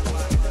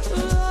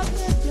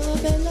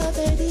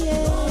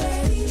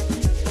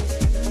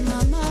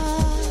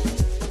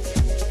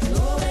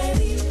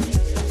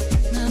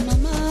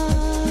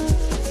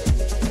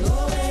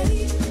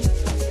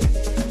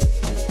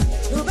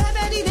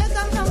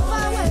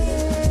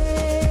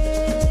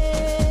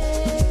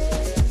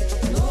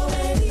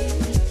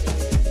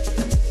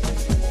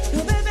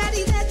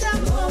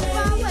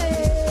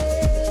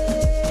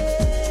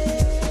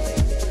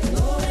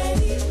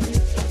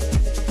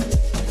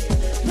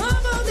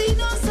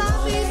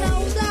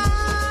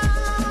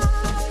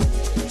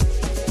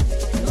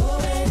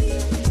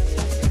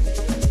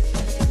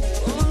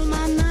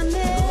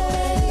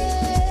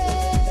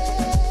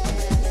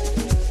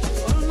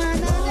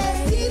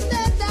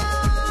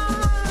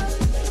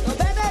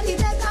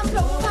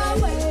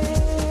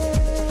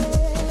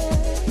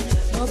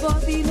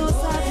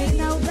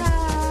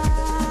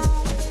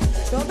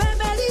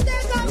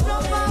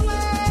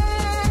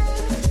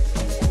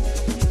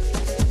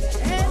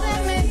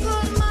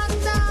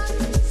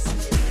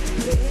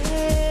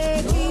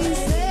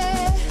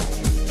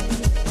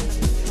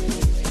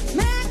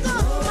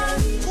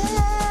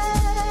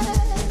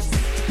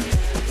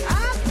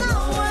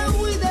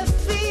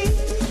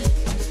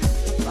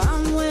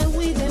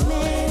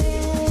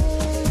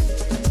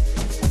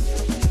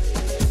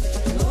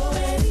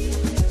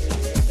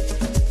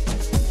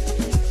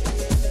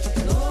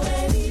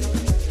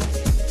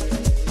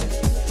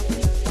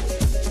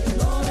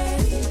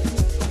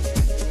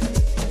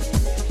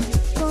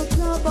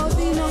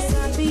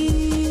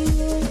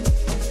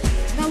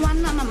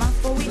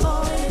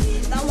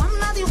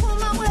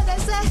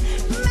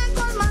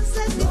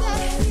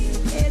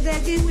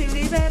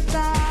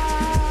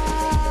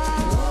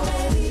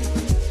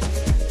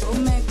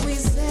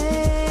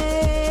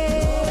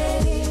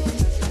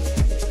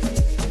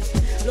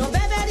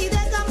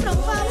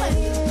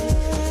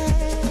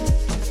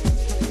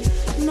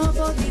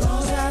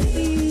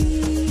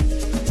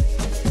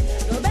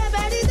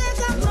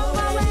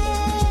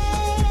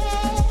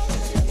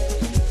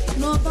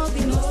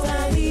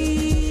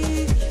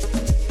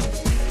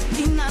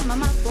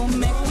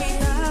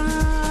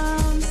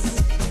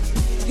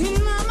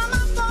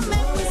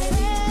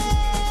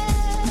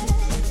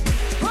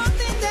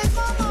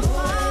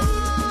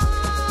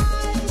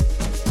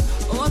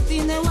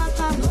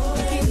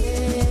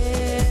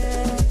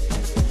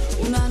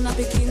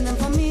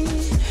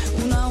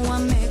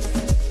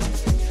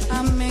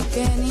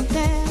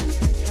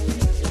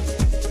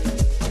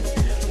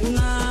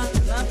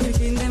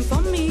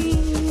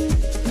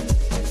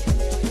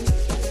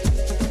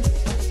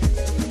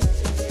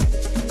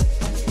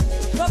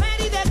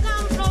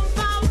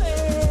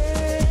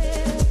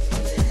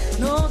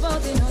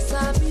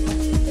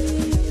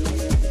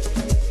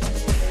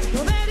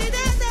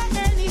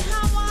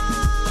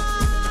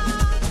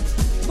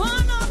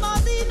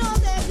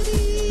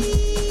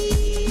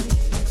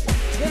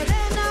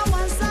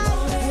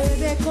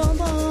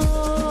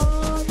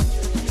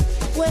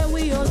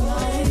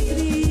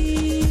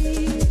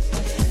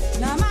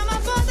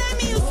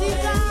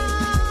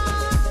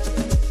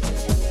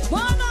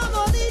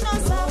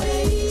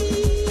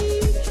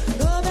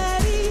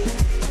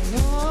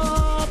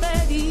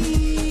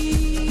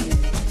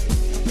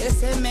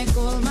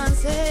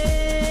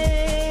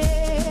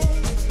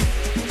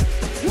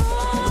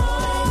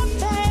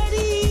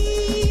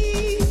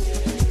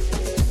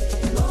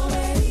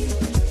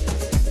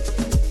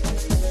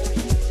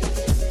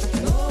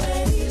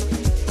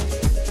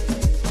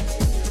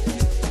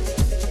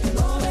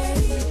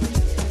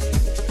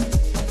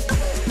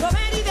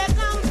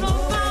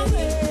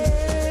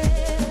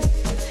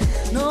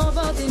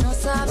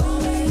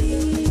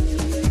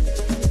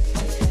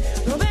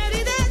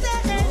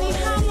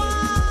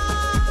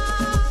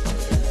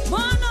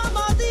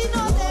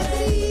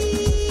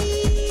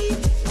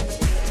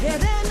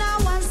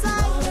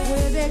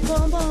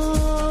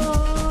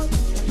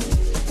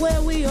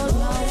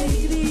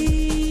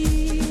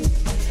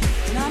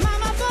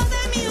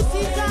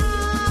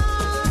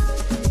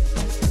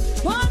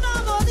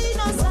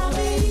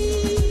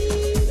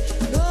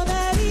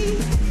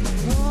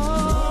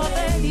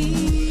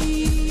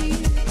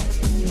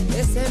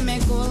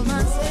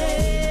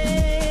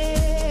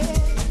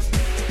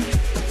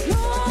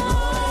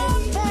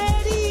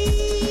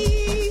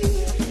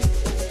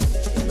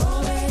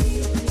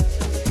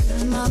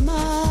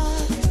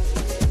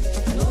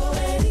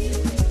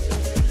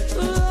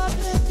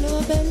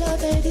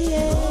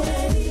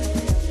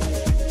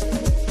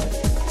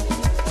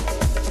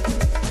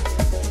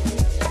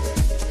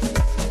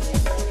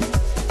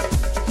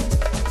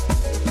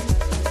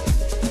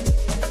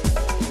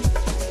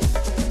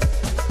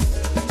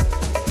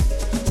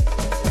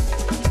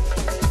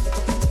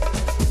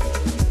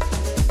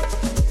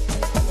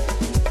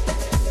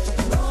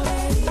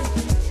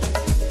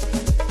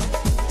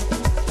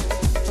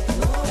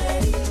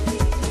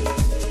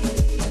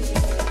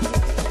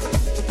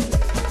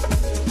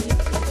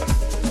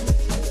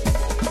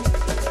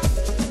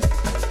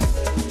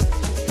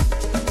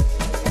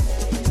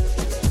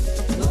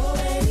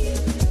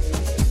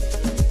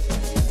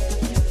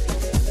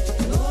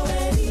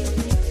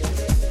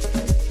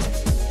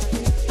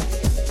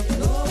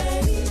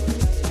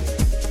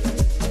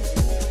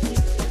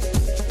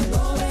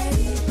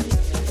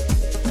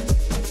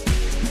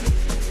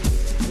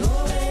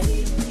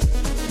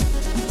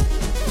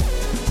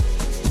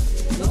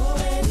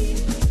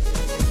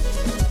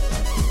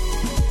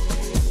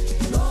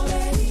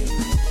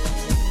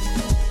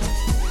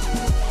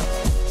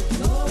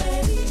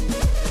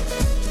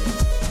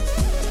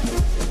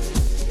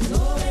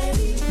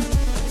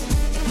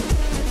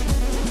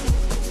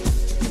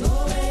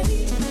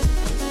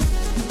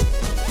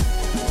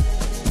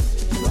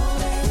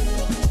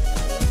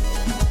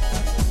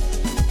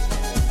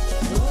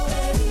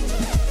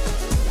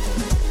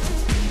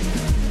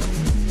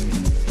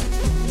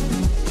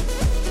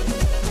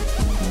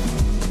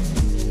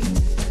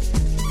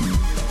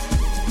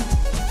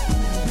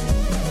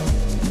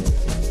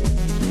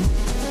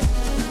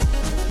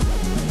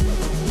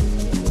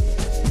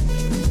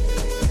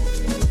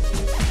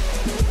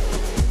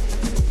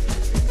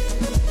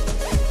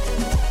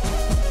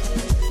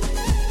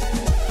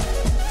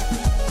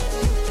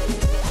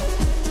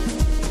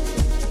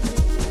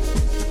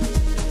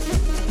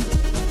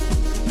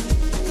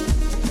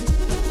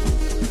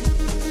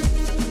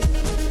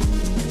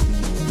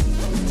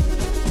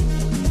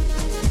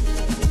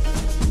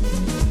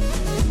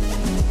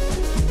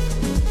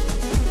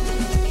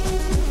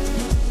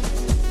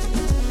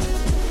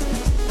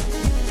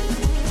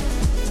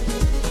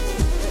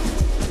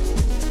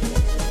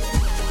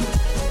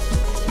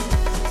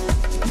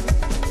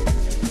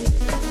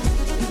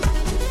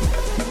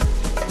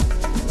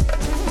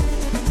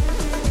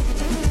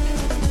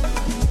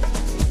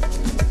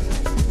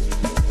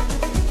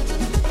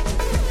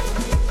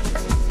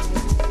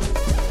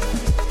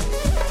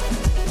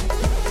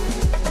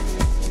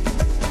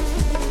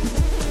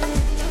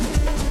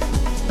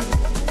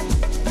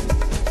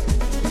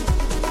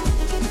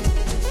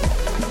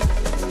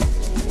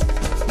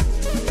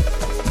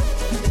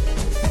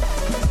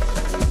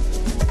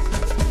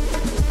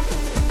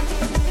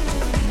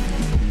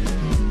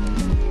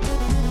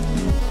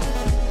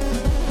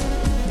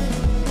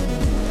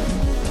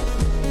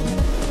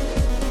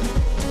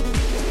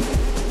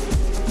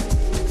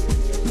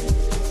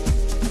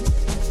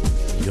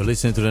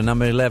 listen to the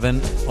number 11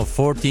 of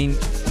 14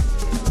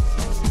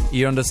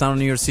 here on the Sound of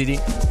New York City.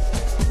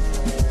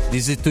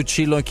 This is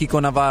Tuccillo and Kiko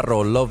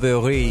Navarro,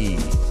 Lovery.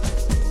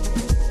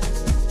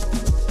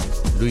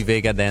 Louie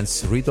Vega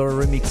Dance Riddle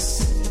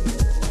Remix.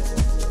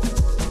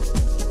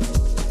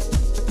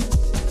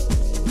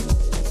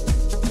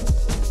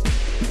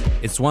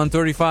 It's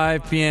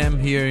 1:35 p.m.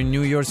 here in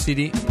New York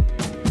City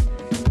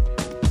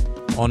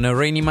on a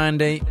rainy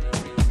Monday.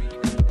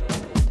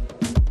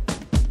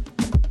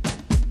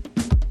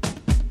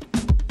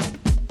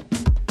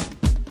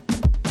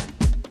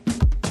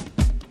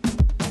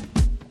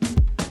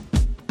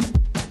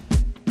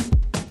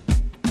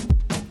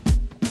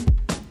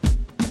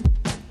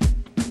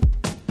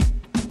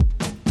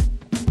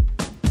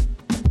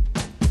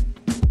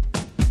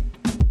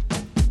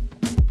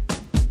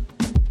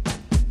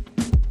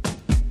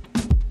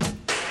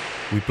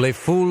 Play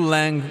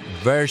full-length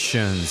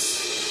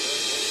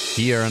versions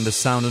here on the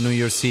Sound of New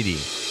York City.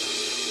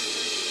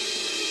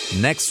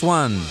 Next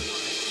one,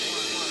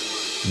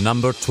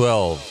 number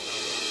 12.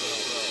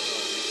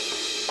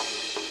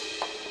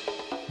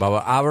 By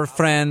our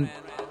friend,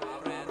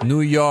 New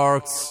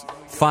York's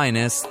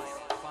finest,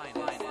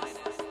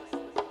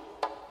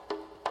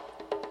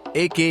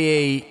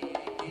 a.k.a.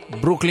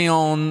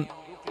 Brooklyn,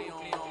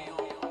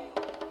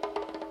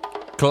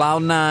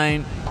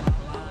 Cloud9,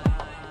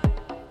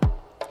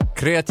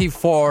 Creative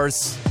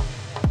Force,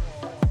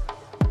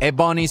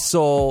 Ebony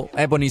Soul,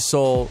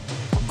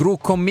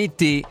 Group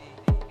Committee,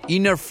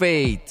 Inner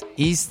Fate,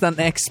 Instant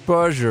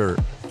Exposure,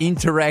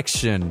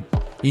 Interaction,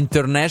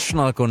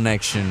 International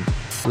Connection,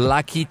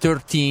 Lucky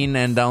 13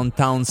 and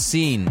Downtown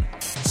Scene,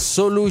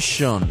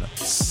 Solution,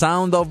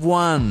 Sound of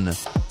One,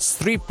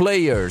 Street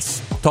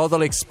Players,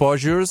 Total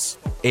Exposures,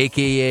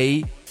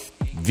 aka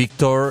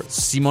Victor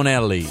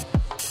Simonelli.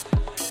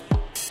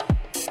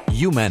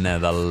 You man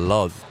had a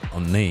lot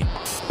of names.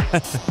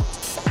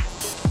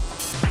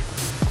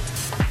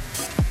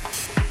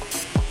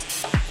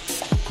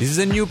 This is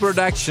a new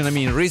production. I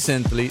mean,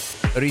 recently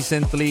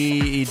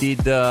he did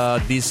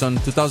this on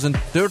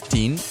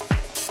 2013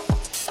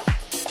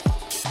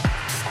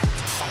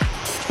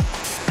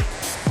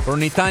 for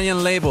an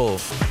Italian label.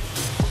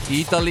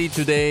 Italy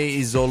today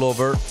is all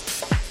over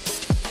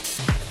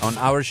on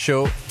our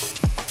show.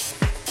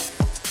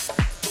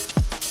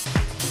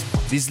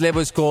 This label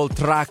is called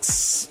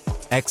Trax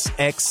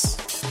XX.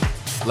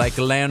 Like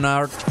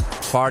Leonard,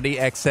 Party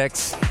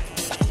XX,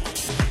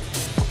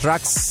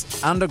 Tracks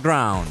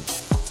Underground.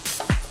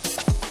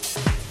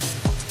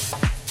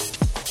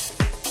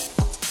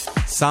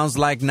 Sounds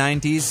like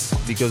 90s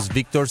because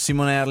Victor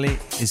Simonelli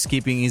is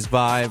keeping his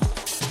vibe,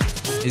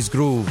 his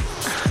groove.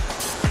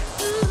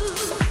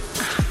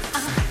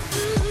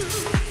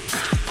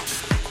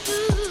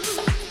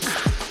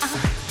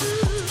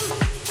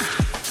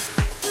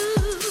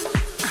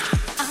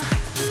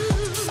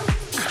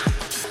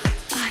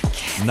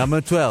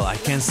 Number 12, I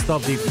Can't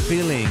Stop the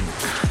Feeling.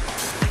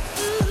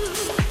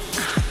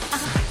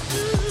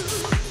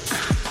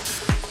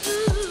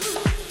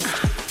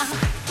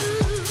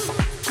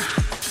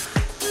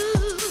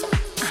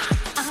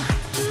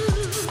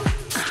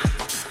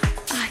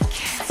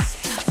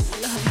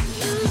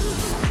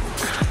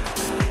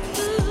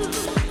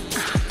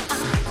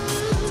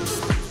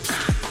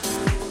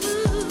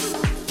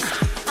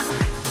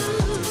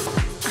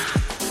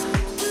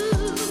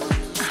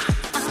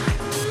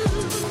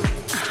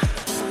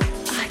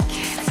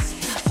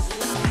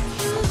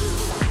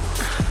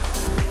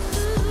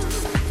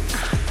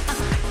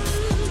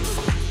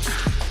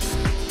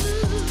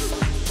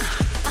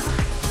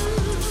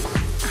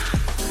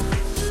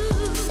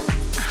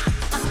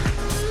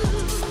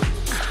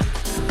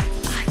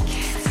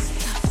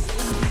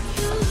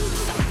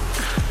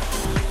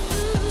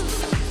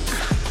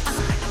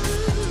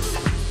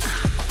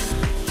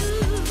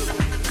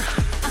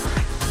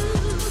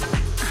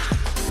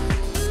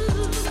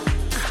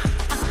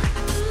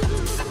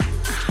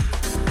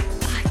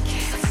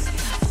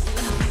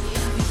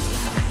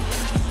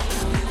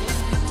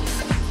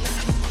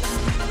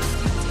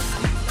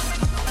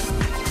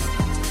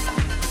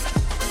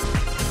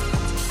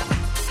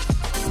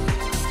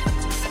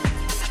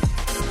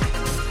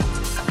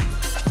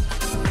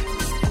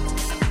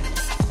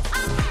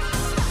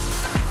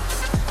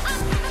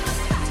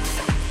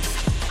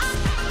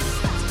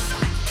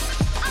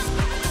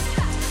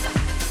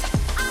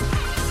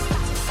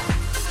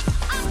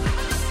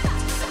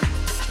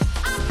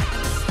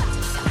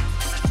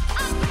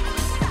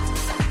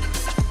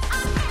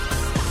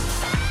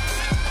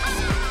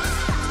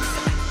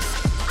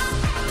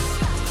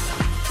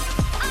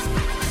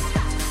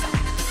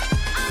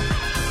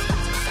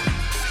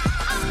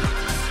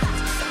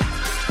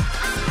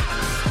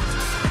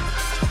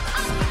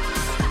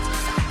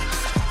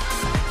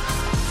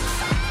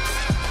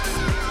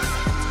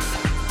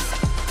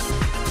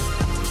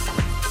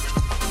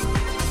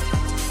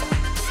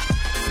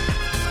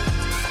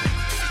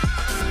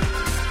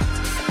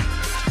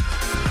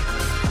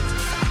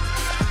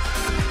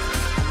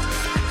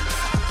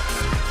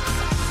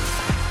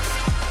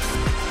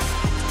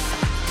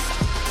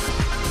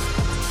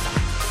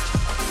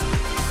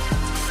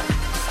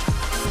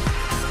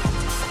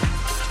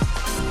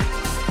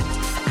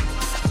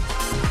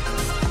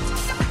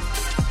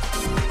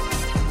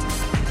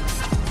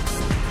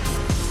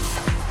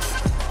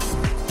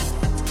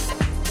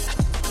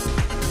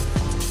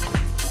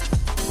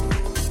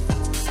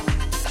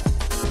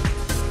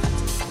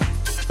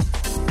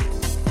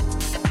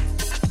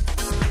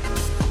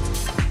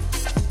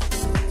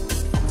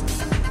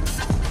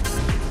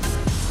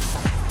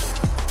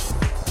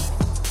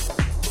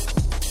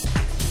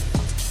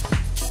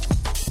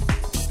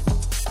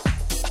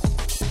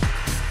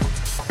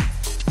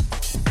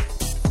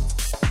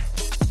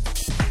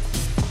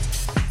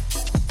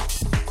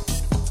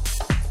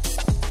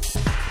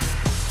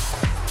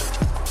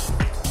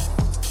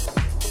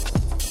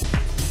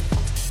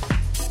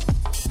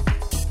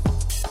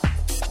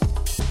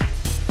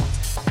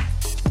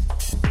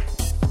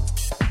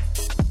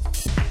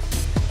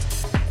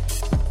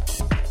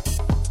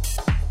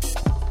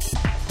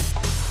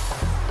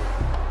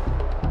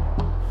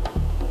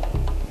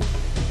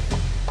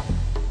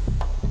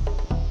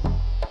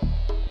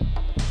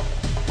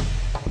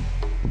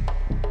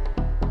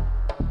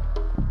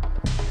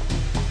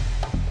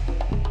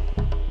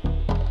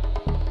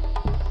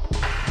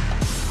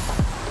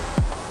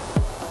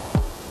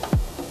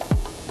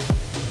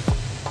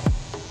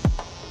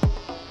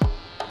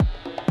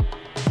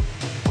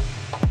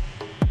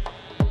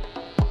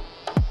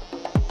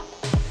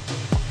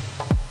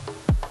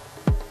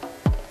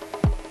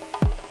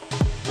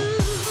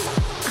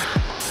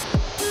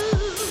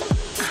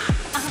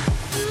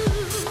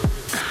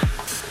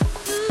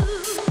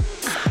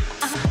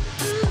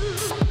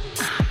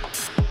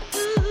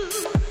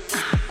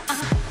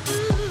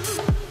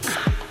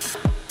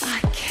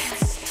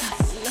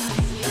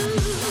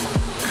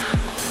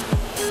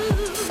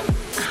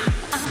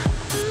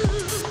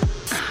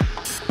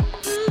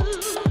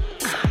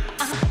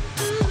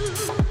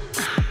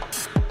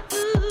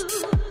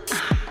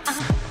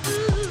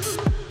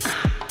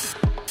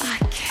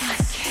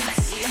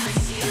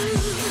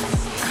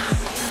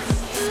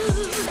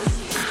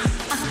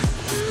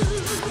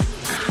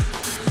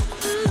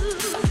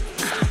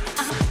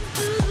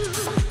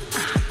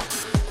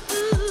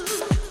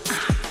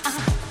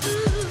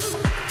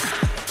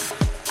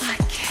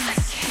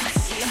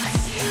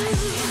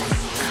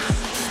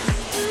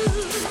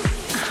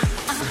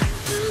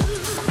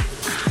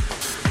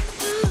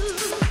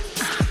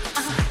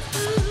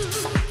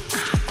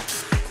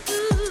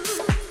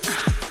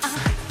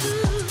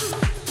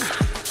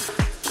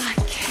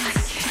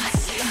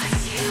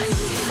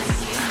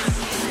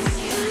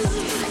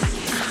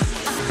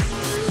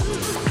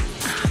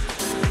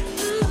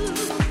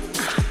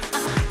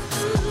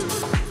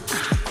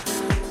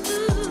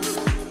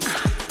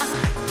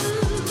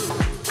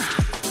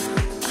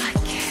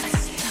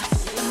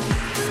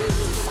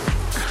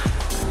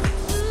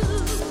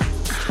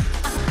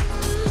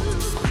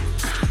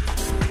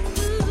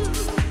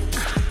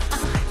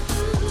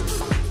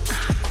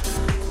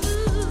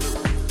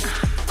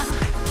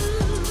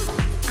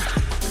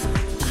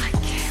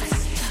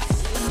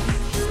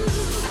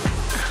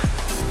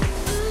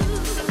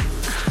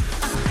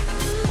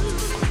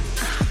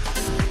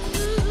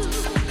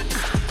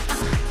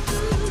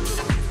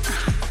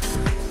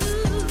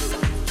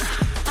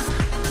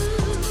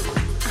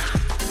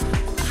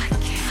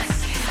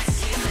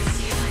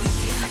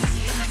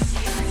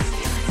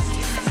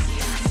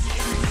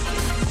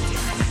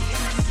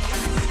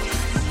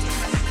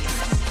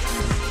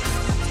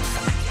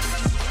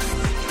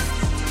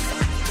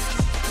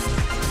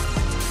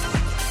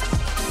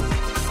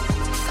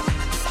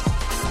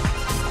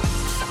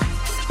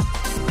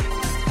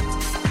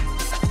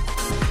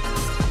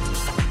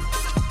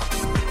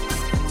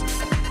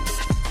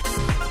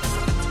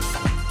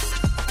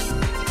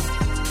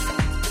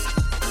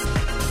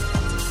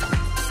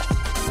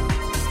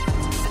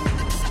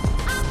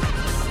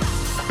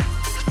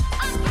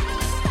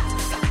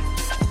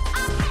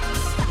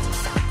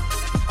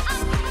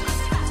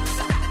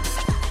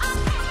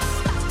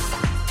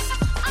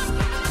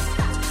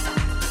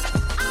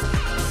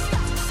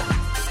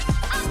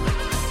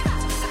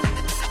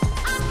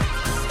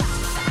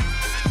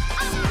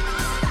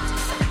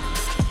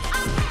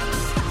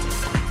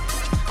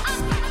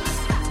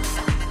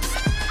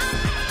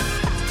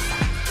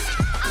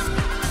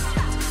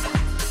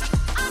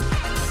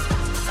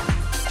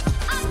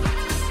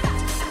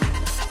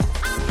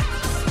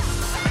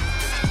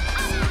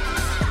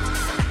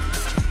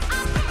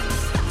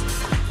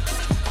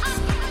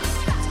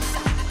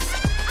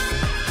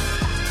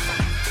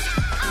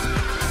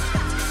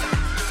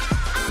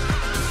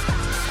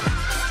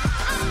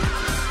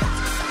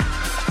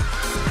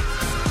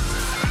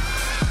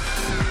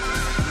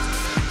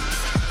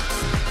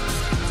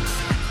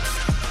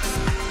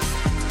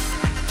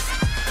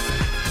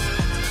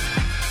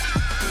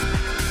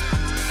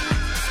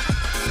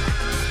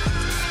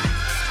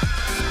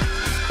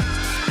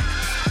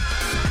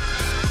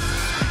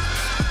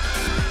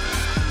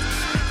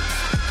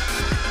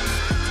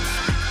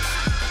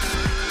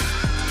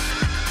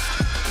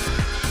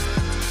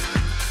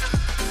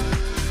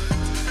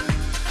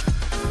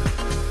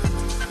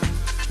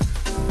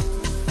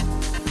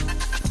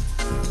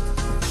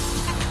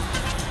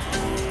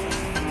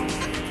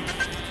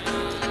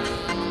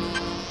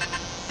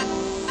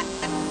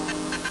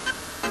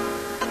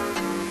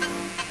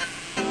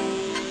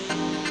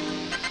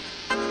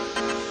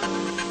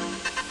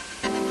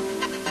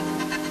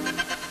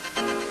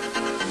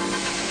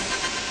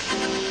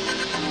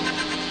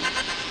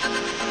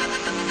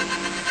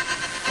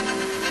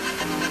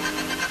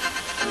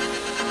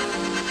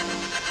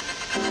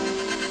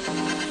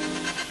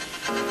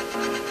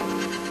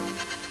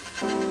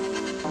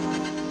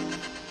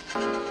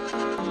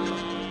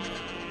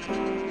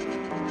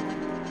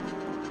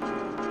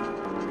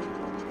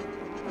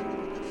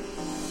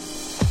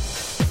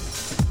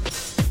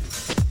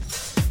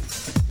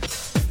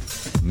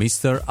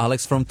 Mr.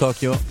 Alex from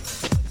Tokyo.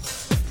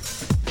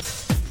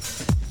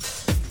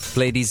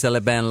 Played this at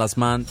a band last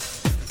month.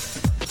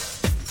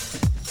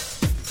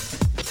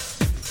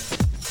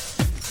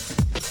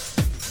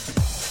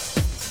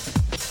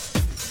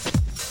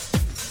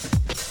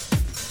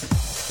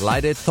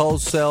 Lidell,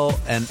 Townsell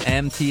and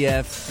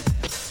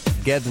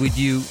M.T.F. Get With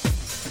You.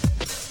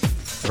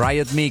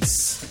 Riot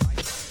Mix.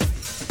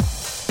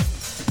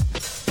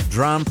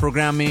 Drum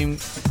programming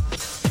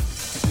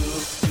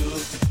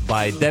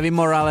by David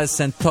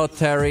Morales and Todd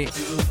Terry.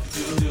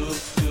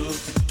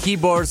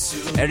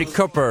 Keyboards, Eric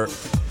Cooper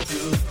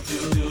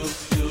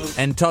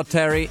and Todd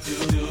Terry.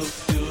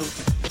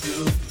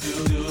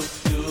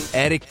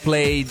 Eric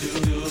played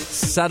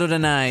Saturday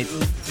night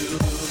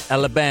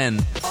at a band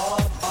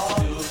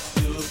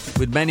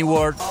with many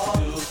words.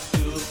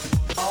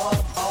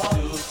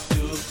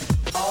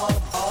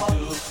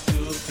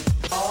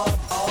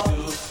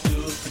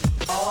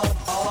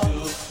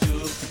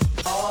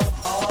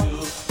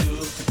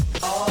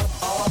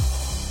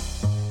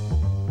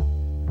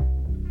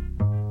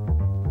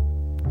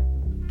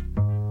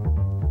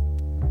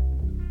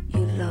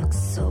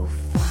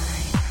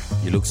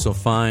 So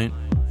fine,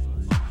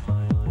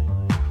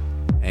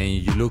 and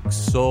you look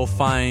so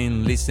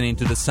fine listening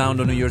to the sound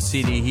of New York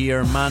City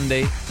here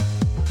Monday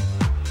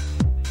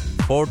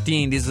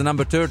 14. This is the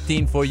number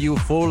 13 for you,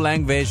 full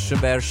language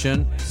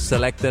version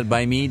selected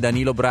by me,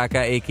 Danilo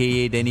Braca,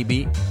 aka Danny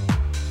B,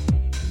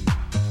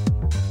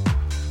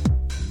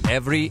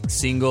 every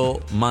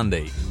single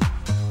Monday.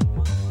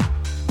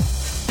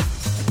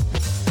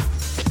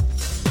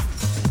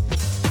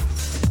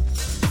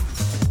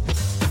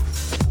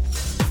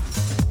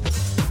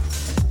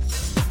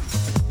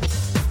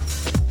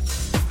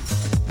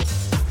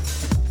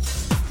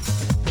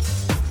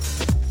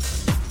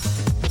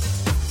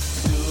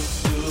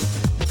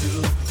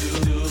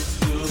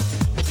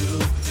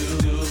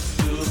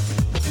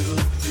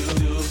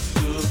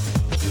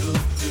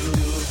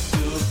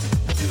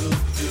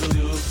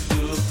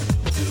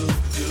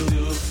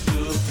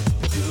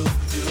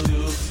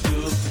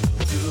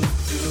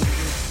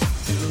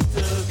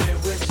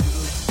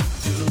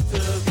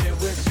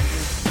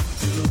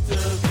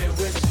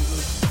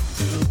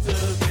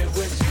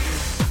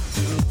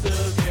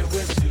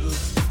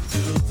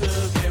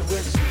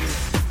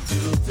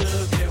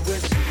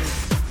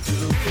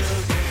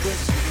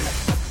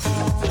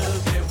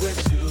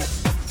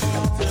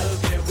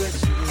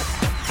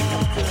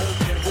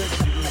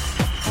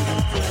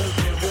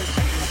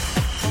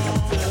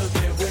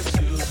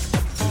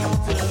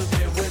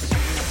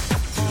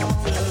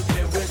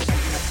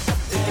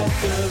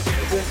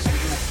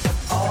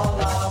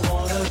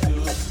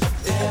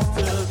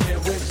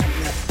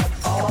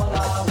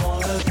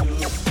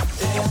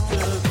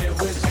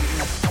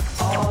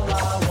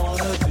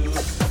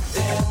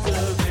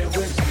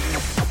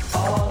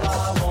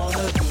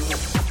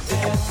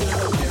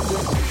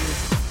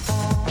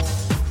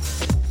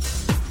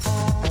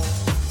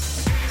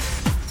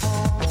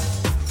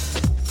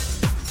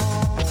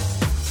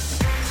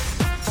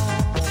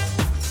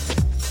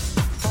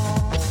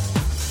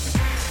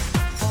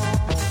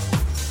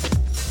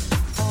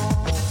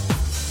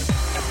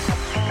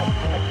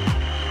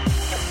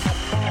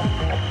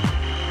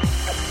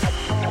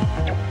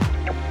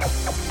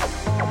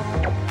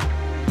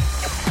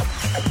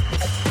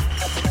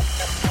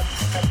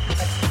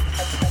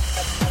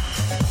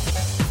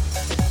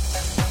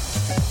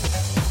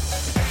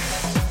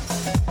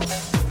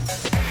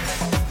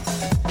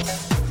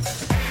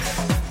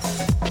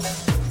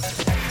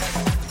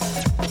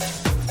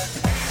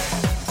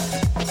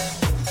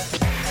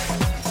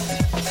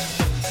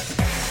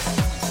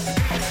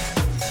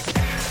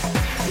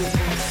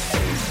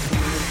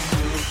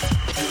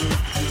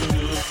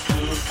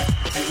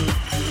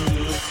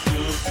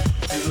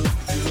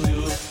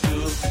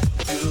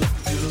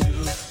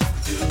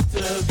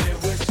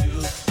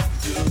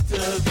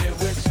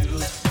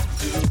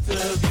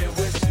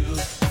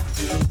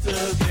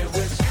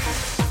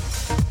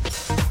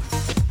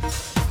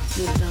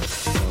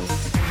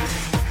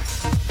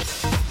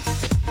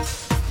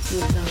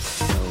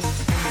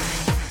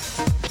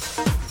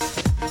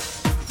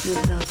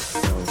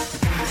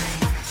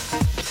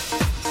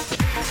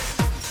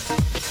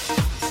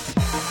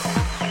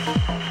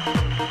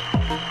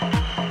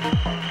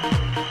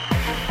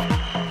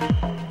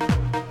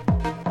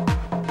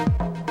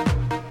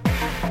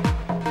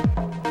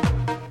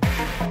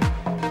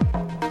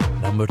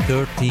 Number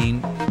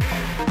 13.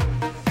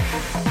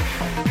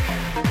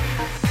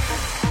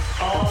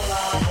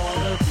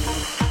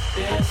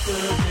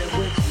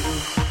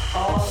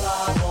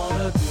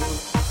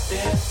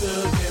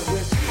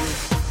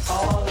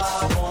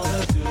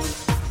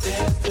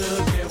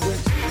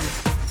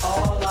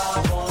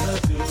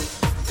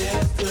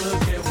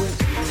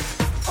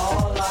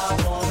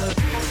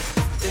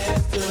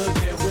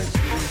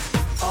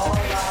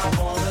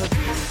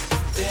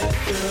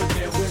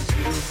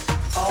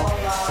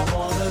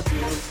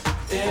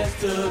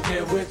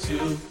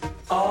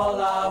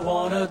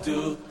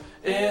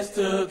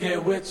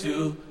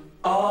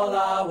 All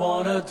I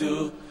wanna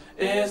do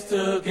is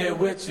to get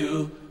with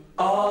you.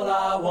 All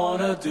I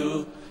wanna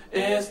do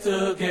is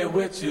to get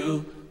with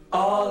you.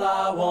 All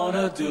I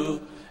wanna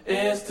do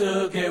is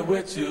to get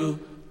with you.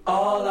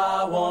 All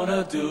I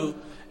wanna do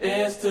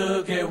is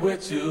to get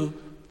with you.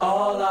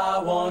 All I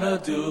wanna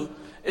do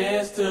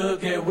is to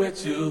get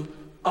with you.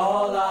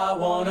 All I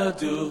wanna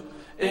do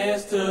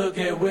is to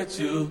get with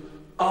you.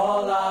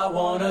 All I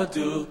wanna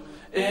do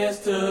is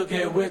to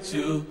get with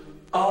you.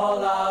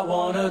 All I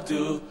wanna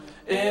do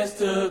is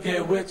to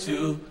get with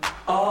you.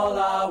 All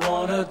I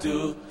wanna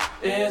do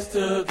is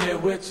to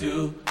get with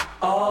you.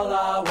 All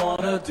I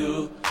wanna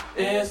do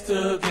is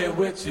to get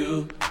with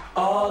you.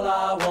 All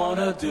I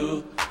wanna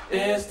do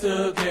is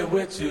to get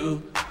with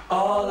you.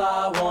 All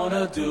I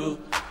wanna do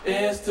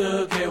is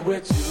to get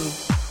with you.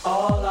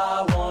 All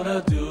I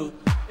wanna do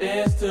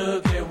is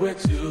to get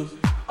with you.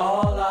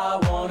 All I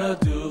wanna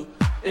do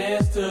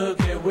is to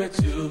get with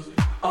you.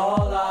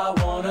 All I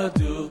wanna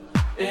do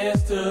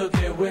is to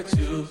get with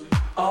you.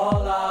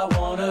 All I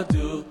wanna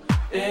do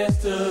is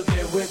to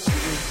get with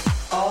you.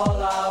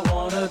 All I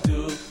wanna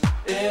do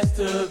is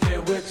to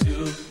get with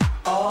you.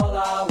 All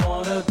I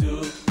wanna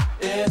do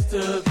is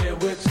to get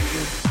with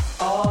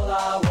you. All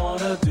I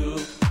wanna do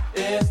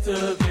is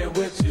to get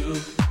with you.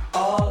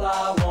 All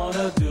I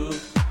wanna do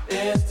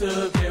is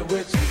to get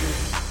with you.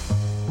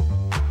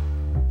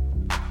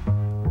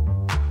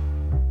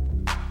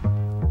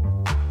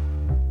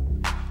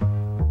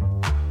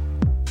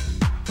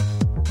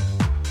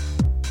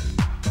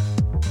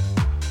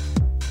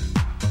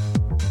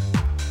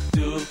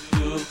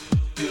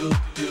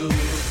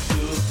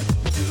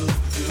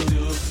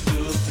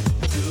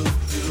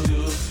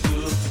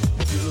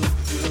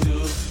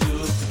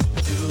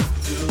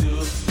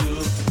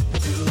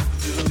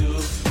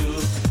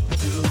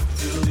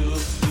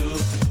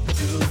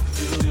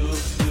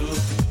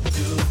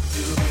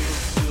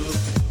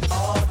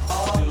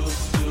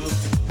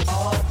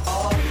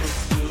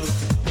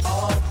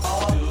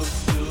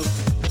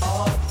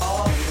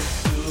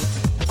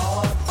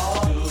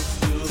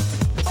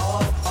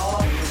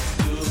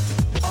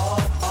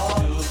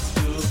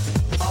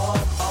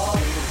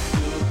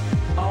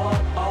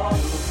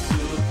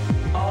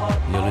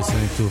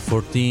 To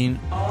 14.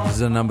 This is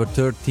the number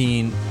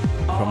 13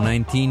 from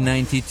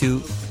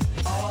 1992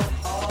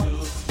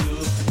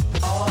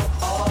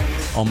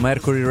 on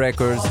Mercury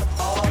Records.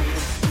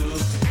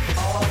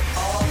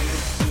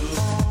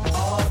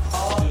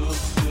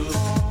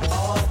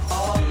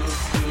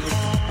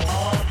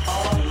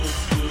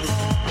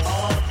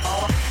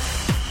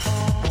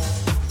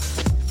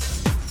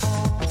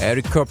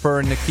 Eric Cooper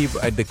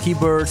at the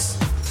keyboards.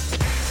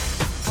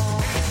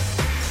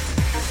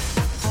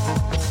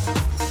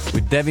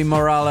 With Debbie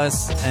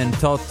Morales and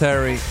Todd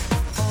Terry.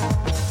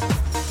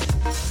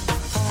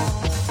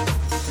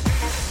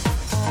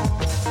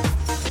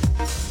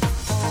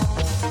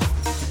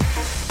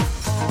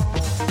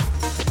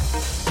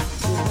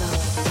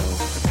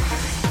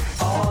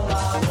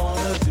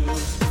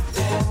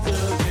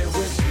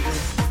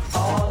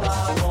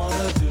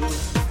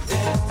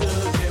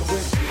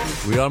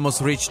 We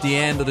almost reached the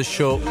end of the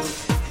show.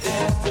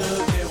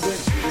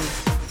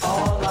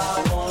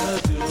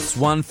 It's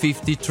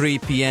 1:53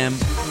 p.m.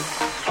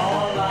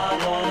 All I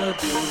wanna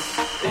do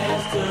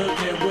is to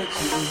get with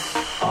you.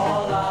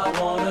 All I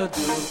wanna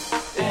do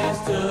is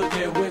to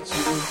get with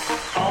you.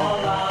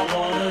 All I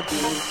wanna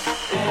do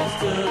is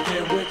to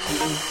get with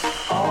you.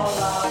 All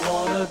I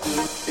wanna do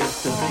is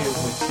to get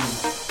with you.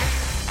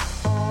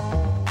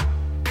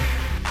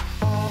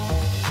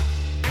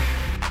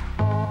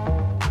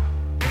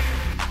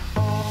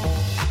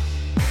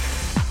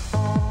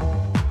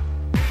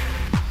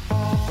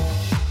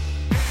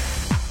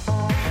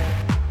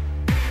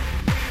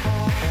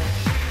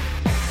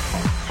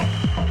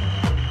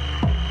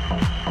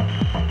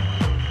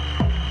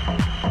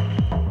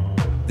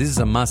 This is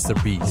a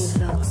masterpiece.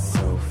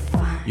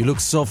 You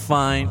look so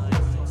fine.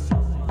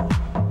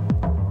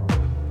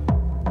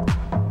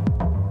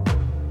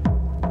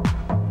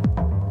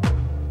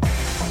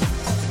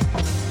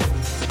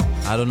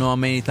 I don't know how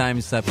many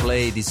times I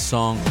played this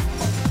song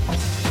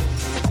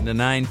in the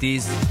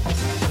 90s.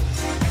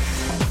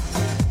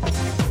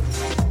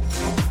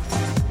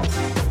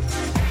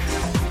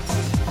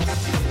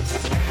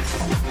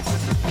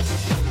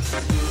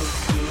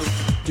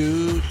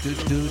 Do, do,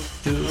 do,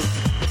 do.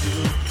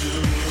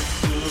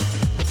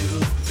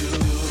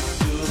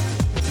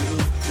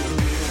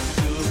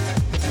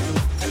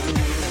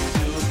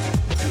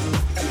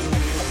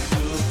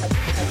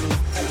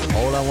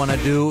 All I wanna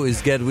do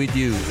is get with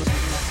you.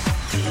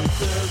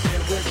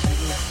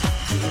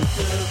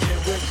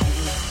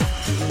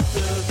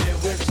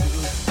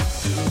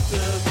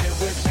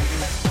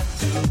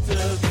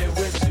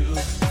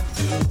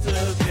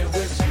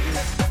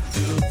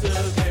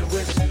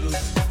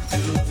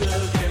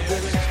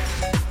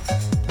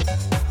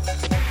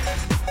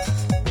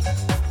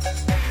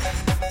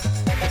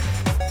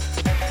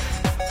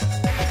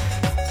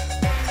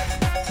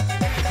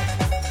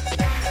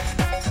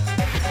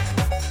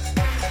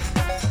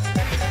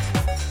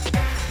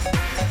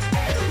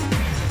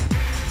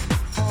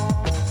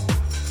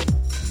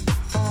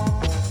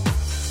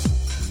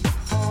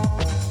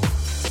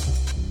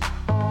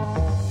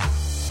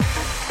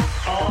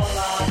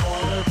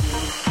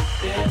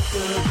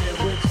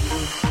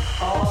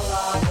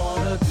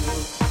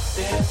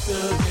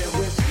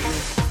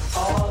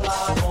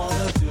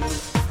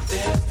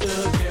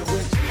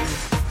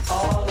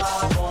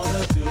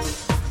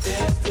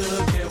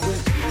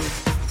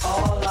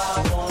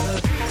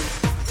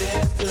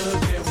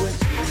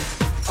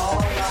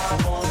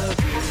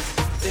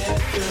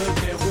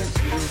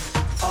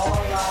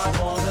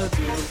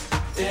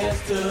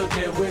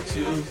 get with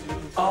you.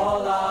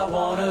 All I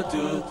wanna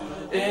do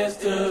is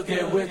to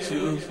get with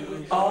you.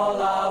 All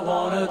I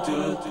wanna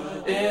do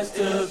is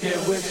to get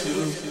with you.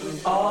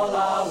 All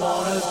I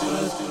wanna do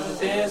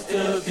is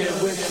to get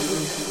with you.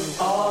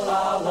 All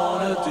I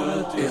wanna do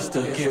is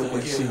to get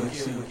with you.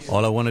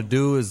 All I want to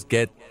do is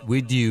get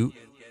with you.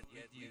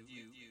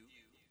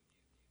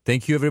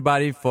 Thank you,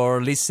 everybody,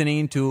 for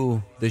listening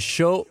to the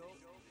show.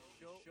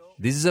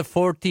 This is a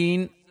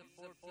 14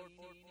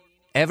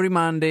 every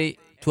Monday,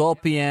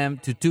 12 p.m.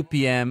 to 2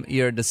 p.m.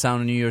 here at the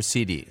Sound of New York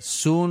City.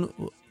 Soon,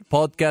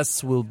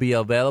 podcasts will be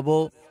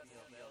available.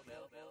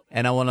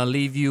 And I want to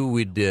leave you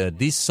with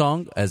this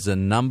song as a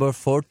number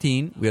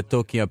 14. We are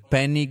talking of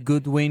Penny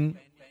Goodwin.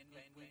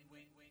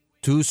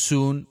 Too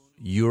Soon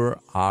You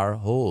Are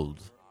Old.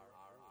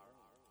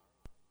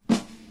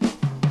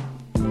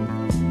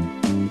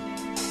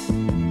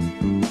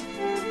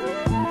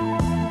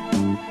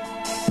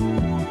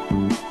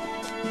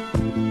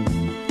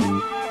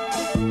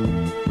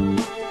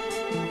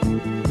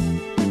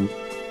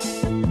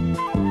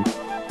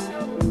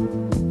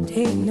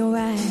 Take no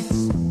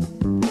rides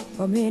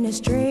from any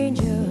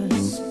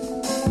strangers.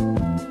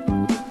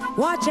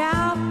 Watch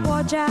out,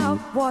 watch out,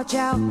 watch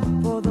out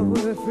for the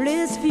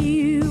worthless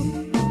few.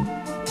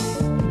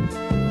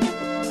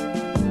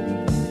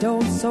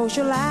 Don't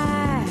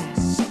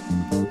socialize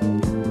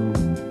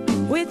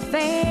with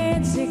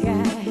fancy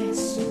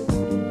guys.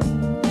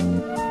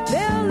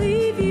 They'll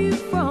leave you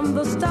from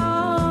the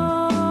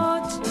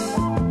start.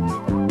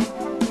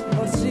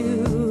 But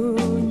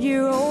soon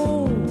you're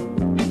old,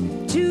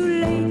 too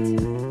late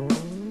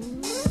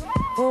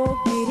for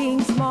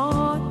getting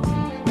smart.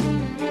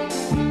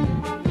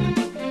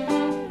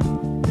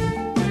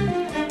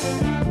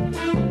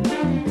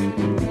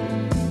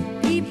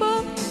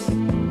 People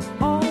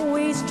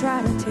always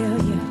try to tell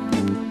you,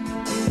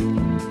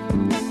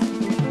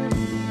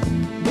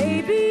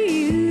 baby,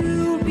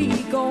 you'll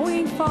be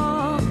going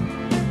far.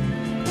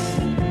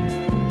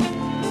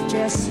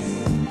 Just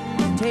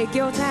take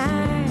your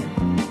time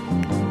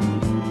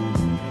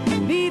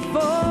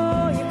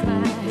before you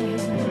climb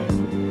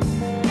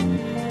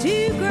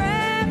to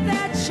grab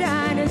that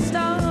shining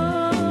star.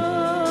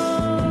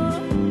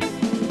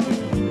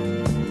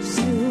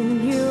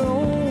 Soon you're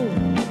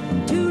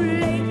old, too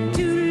late,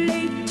 too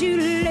late, too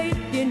late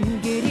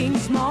in getting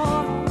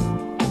smart.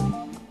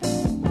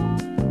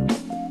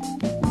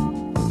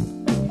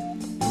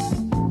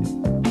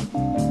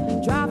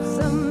 Drop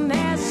some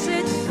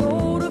acid,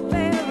 go to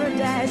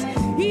paradise.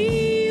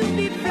 You'll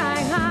be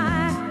flying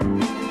high.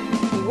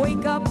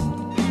 Wake up,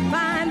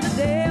 find the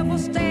devil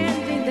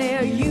standing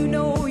there. You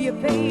know you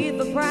paid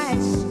the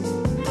price.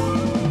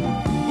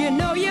 You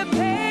know you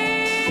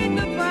paid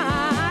the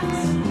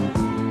price.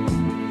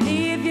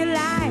 Live your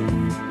life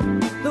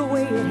the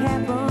way it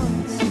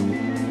happens.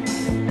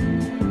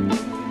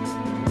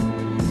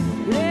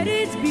 Let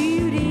its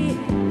beauty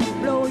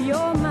blow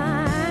your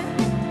mind.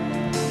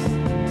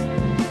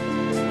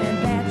 And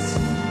that's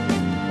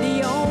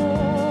the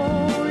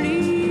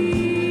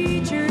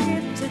only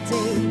trip to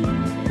take.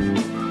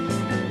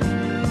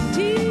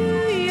 To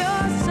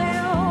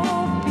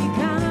yourself, be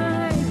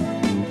kind.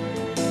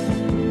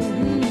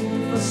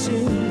 For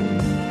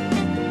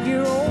soon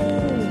you're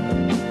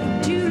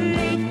old, too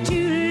late,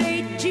 too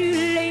late, too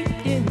late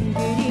in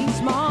getting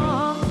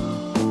smart.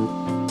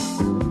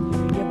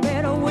 You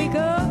better wake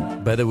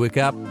up. Better wake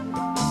up.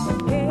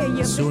 Yeah,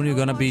 you Soon you're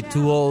gonna be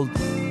too old.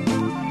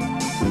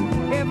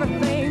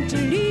 everything to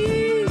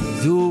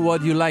lose. Do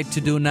what you like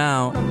to do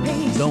now.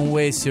 Don't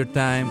waste your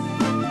time.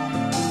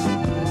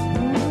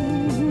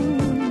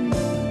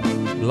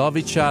 Love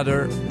each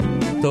other.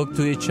 Talk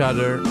to each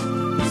other.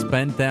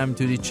 Spend time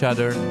to each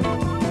other.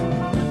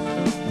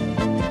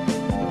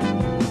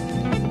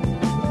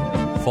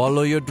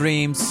 Follow your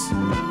dreams.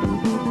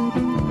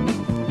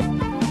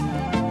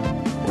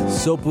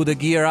 So put the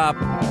gear up,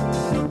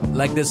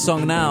 like this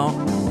song now.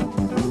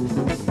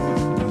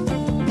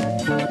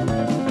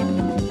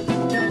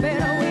 You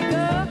better wake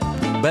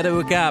up. Better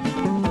wake up.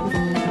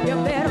 You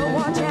better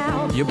watch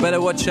out. You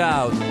better watch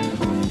out.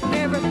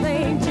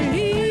 Everything to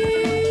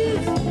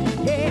lose.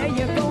 Yeah,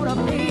 you're gonna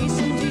pay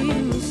some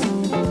dues.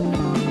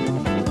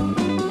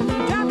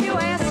 Drop your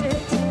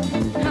assets.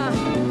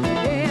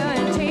 Yeah,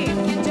 and take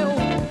your dough.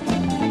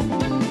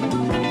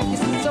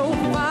 It's so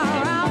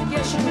far out,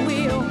 yes you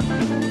will.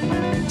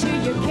 Till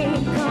you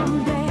can't come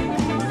back.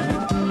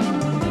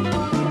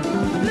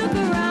 Look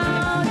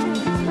around you.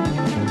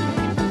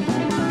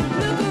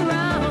 Look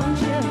around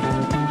you.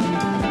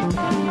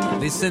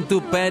 Listen to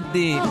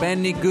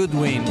Penny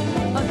Goodwin.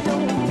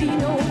 Don't be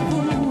no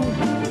fool.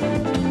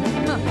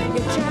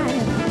 You're trying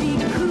to be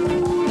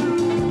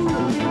cool.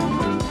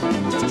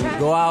 Just try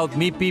Go out,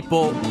 meet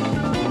people.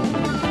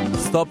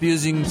 Stop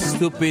using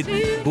stupid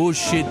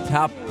bullshit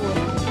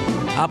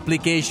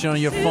application on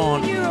your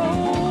phone. you're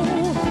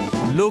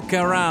old. Look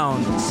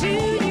around.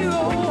 Soon you're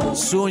old.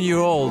 Soon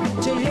you're old.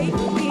 Too late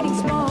for getting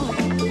small.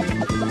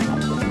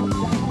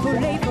 Too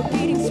late for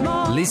getting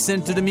small.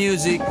 Listen to the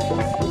music.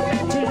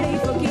 Too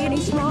late for getting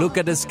small. Look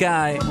at the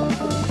sky.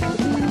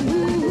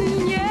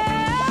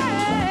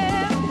 Yeah.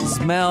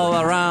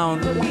 smell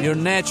around your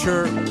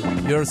nature,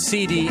 your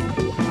city.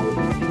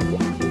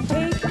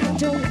 Take your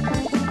dope.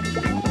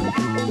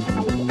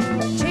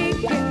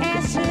 Take your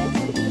acid.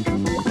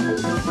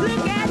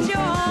 Look at your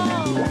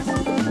arms.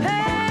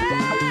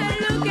 Hey,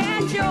 look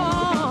at your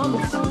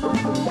arms.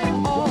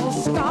 All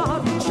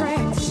scarred with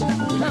tracks.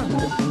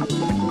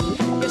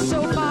 You're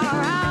so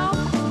far out.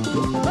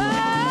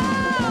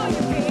 Oh,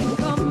 you can't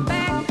come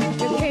back.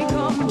 You can't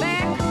come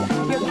back.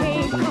 You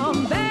can't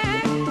come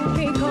back.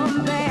 Can't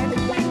come back.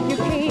 You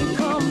can't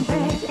come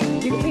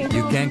back.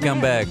 You can't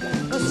come back.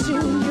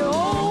 Soon you're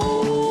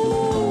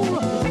old.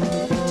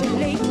 Too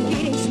late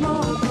getting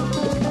smart.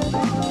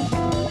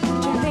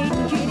 Too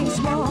late getting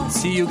smart.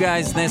 See you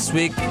guys next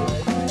week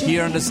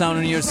here on the Sound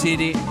in Your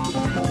City.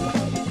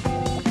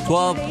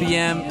 12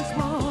 p.m.,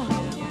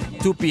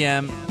 2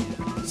 p.m.,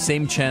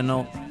 same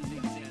channel.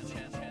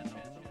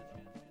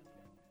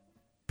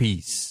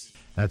 Peace.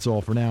 That's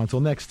all for now.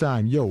 Until next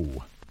time, yo,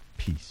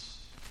 peace.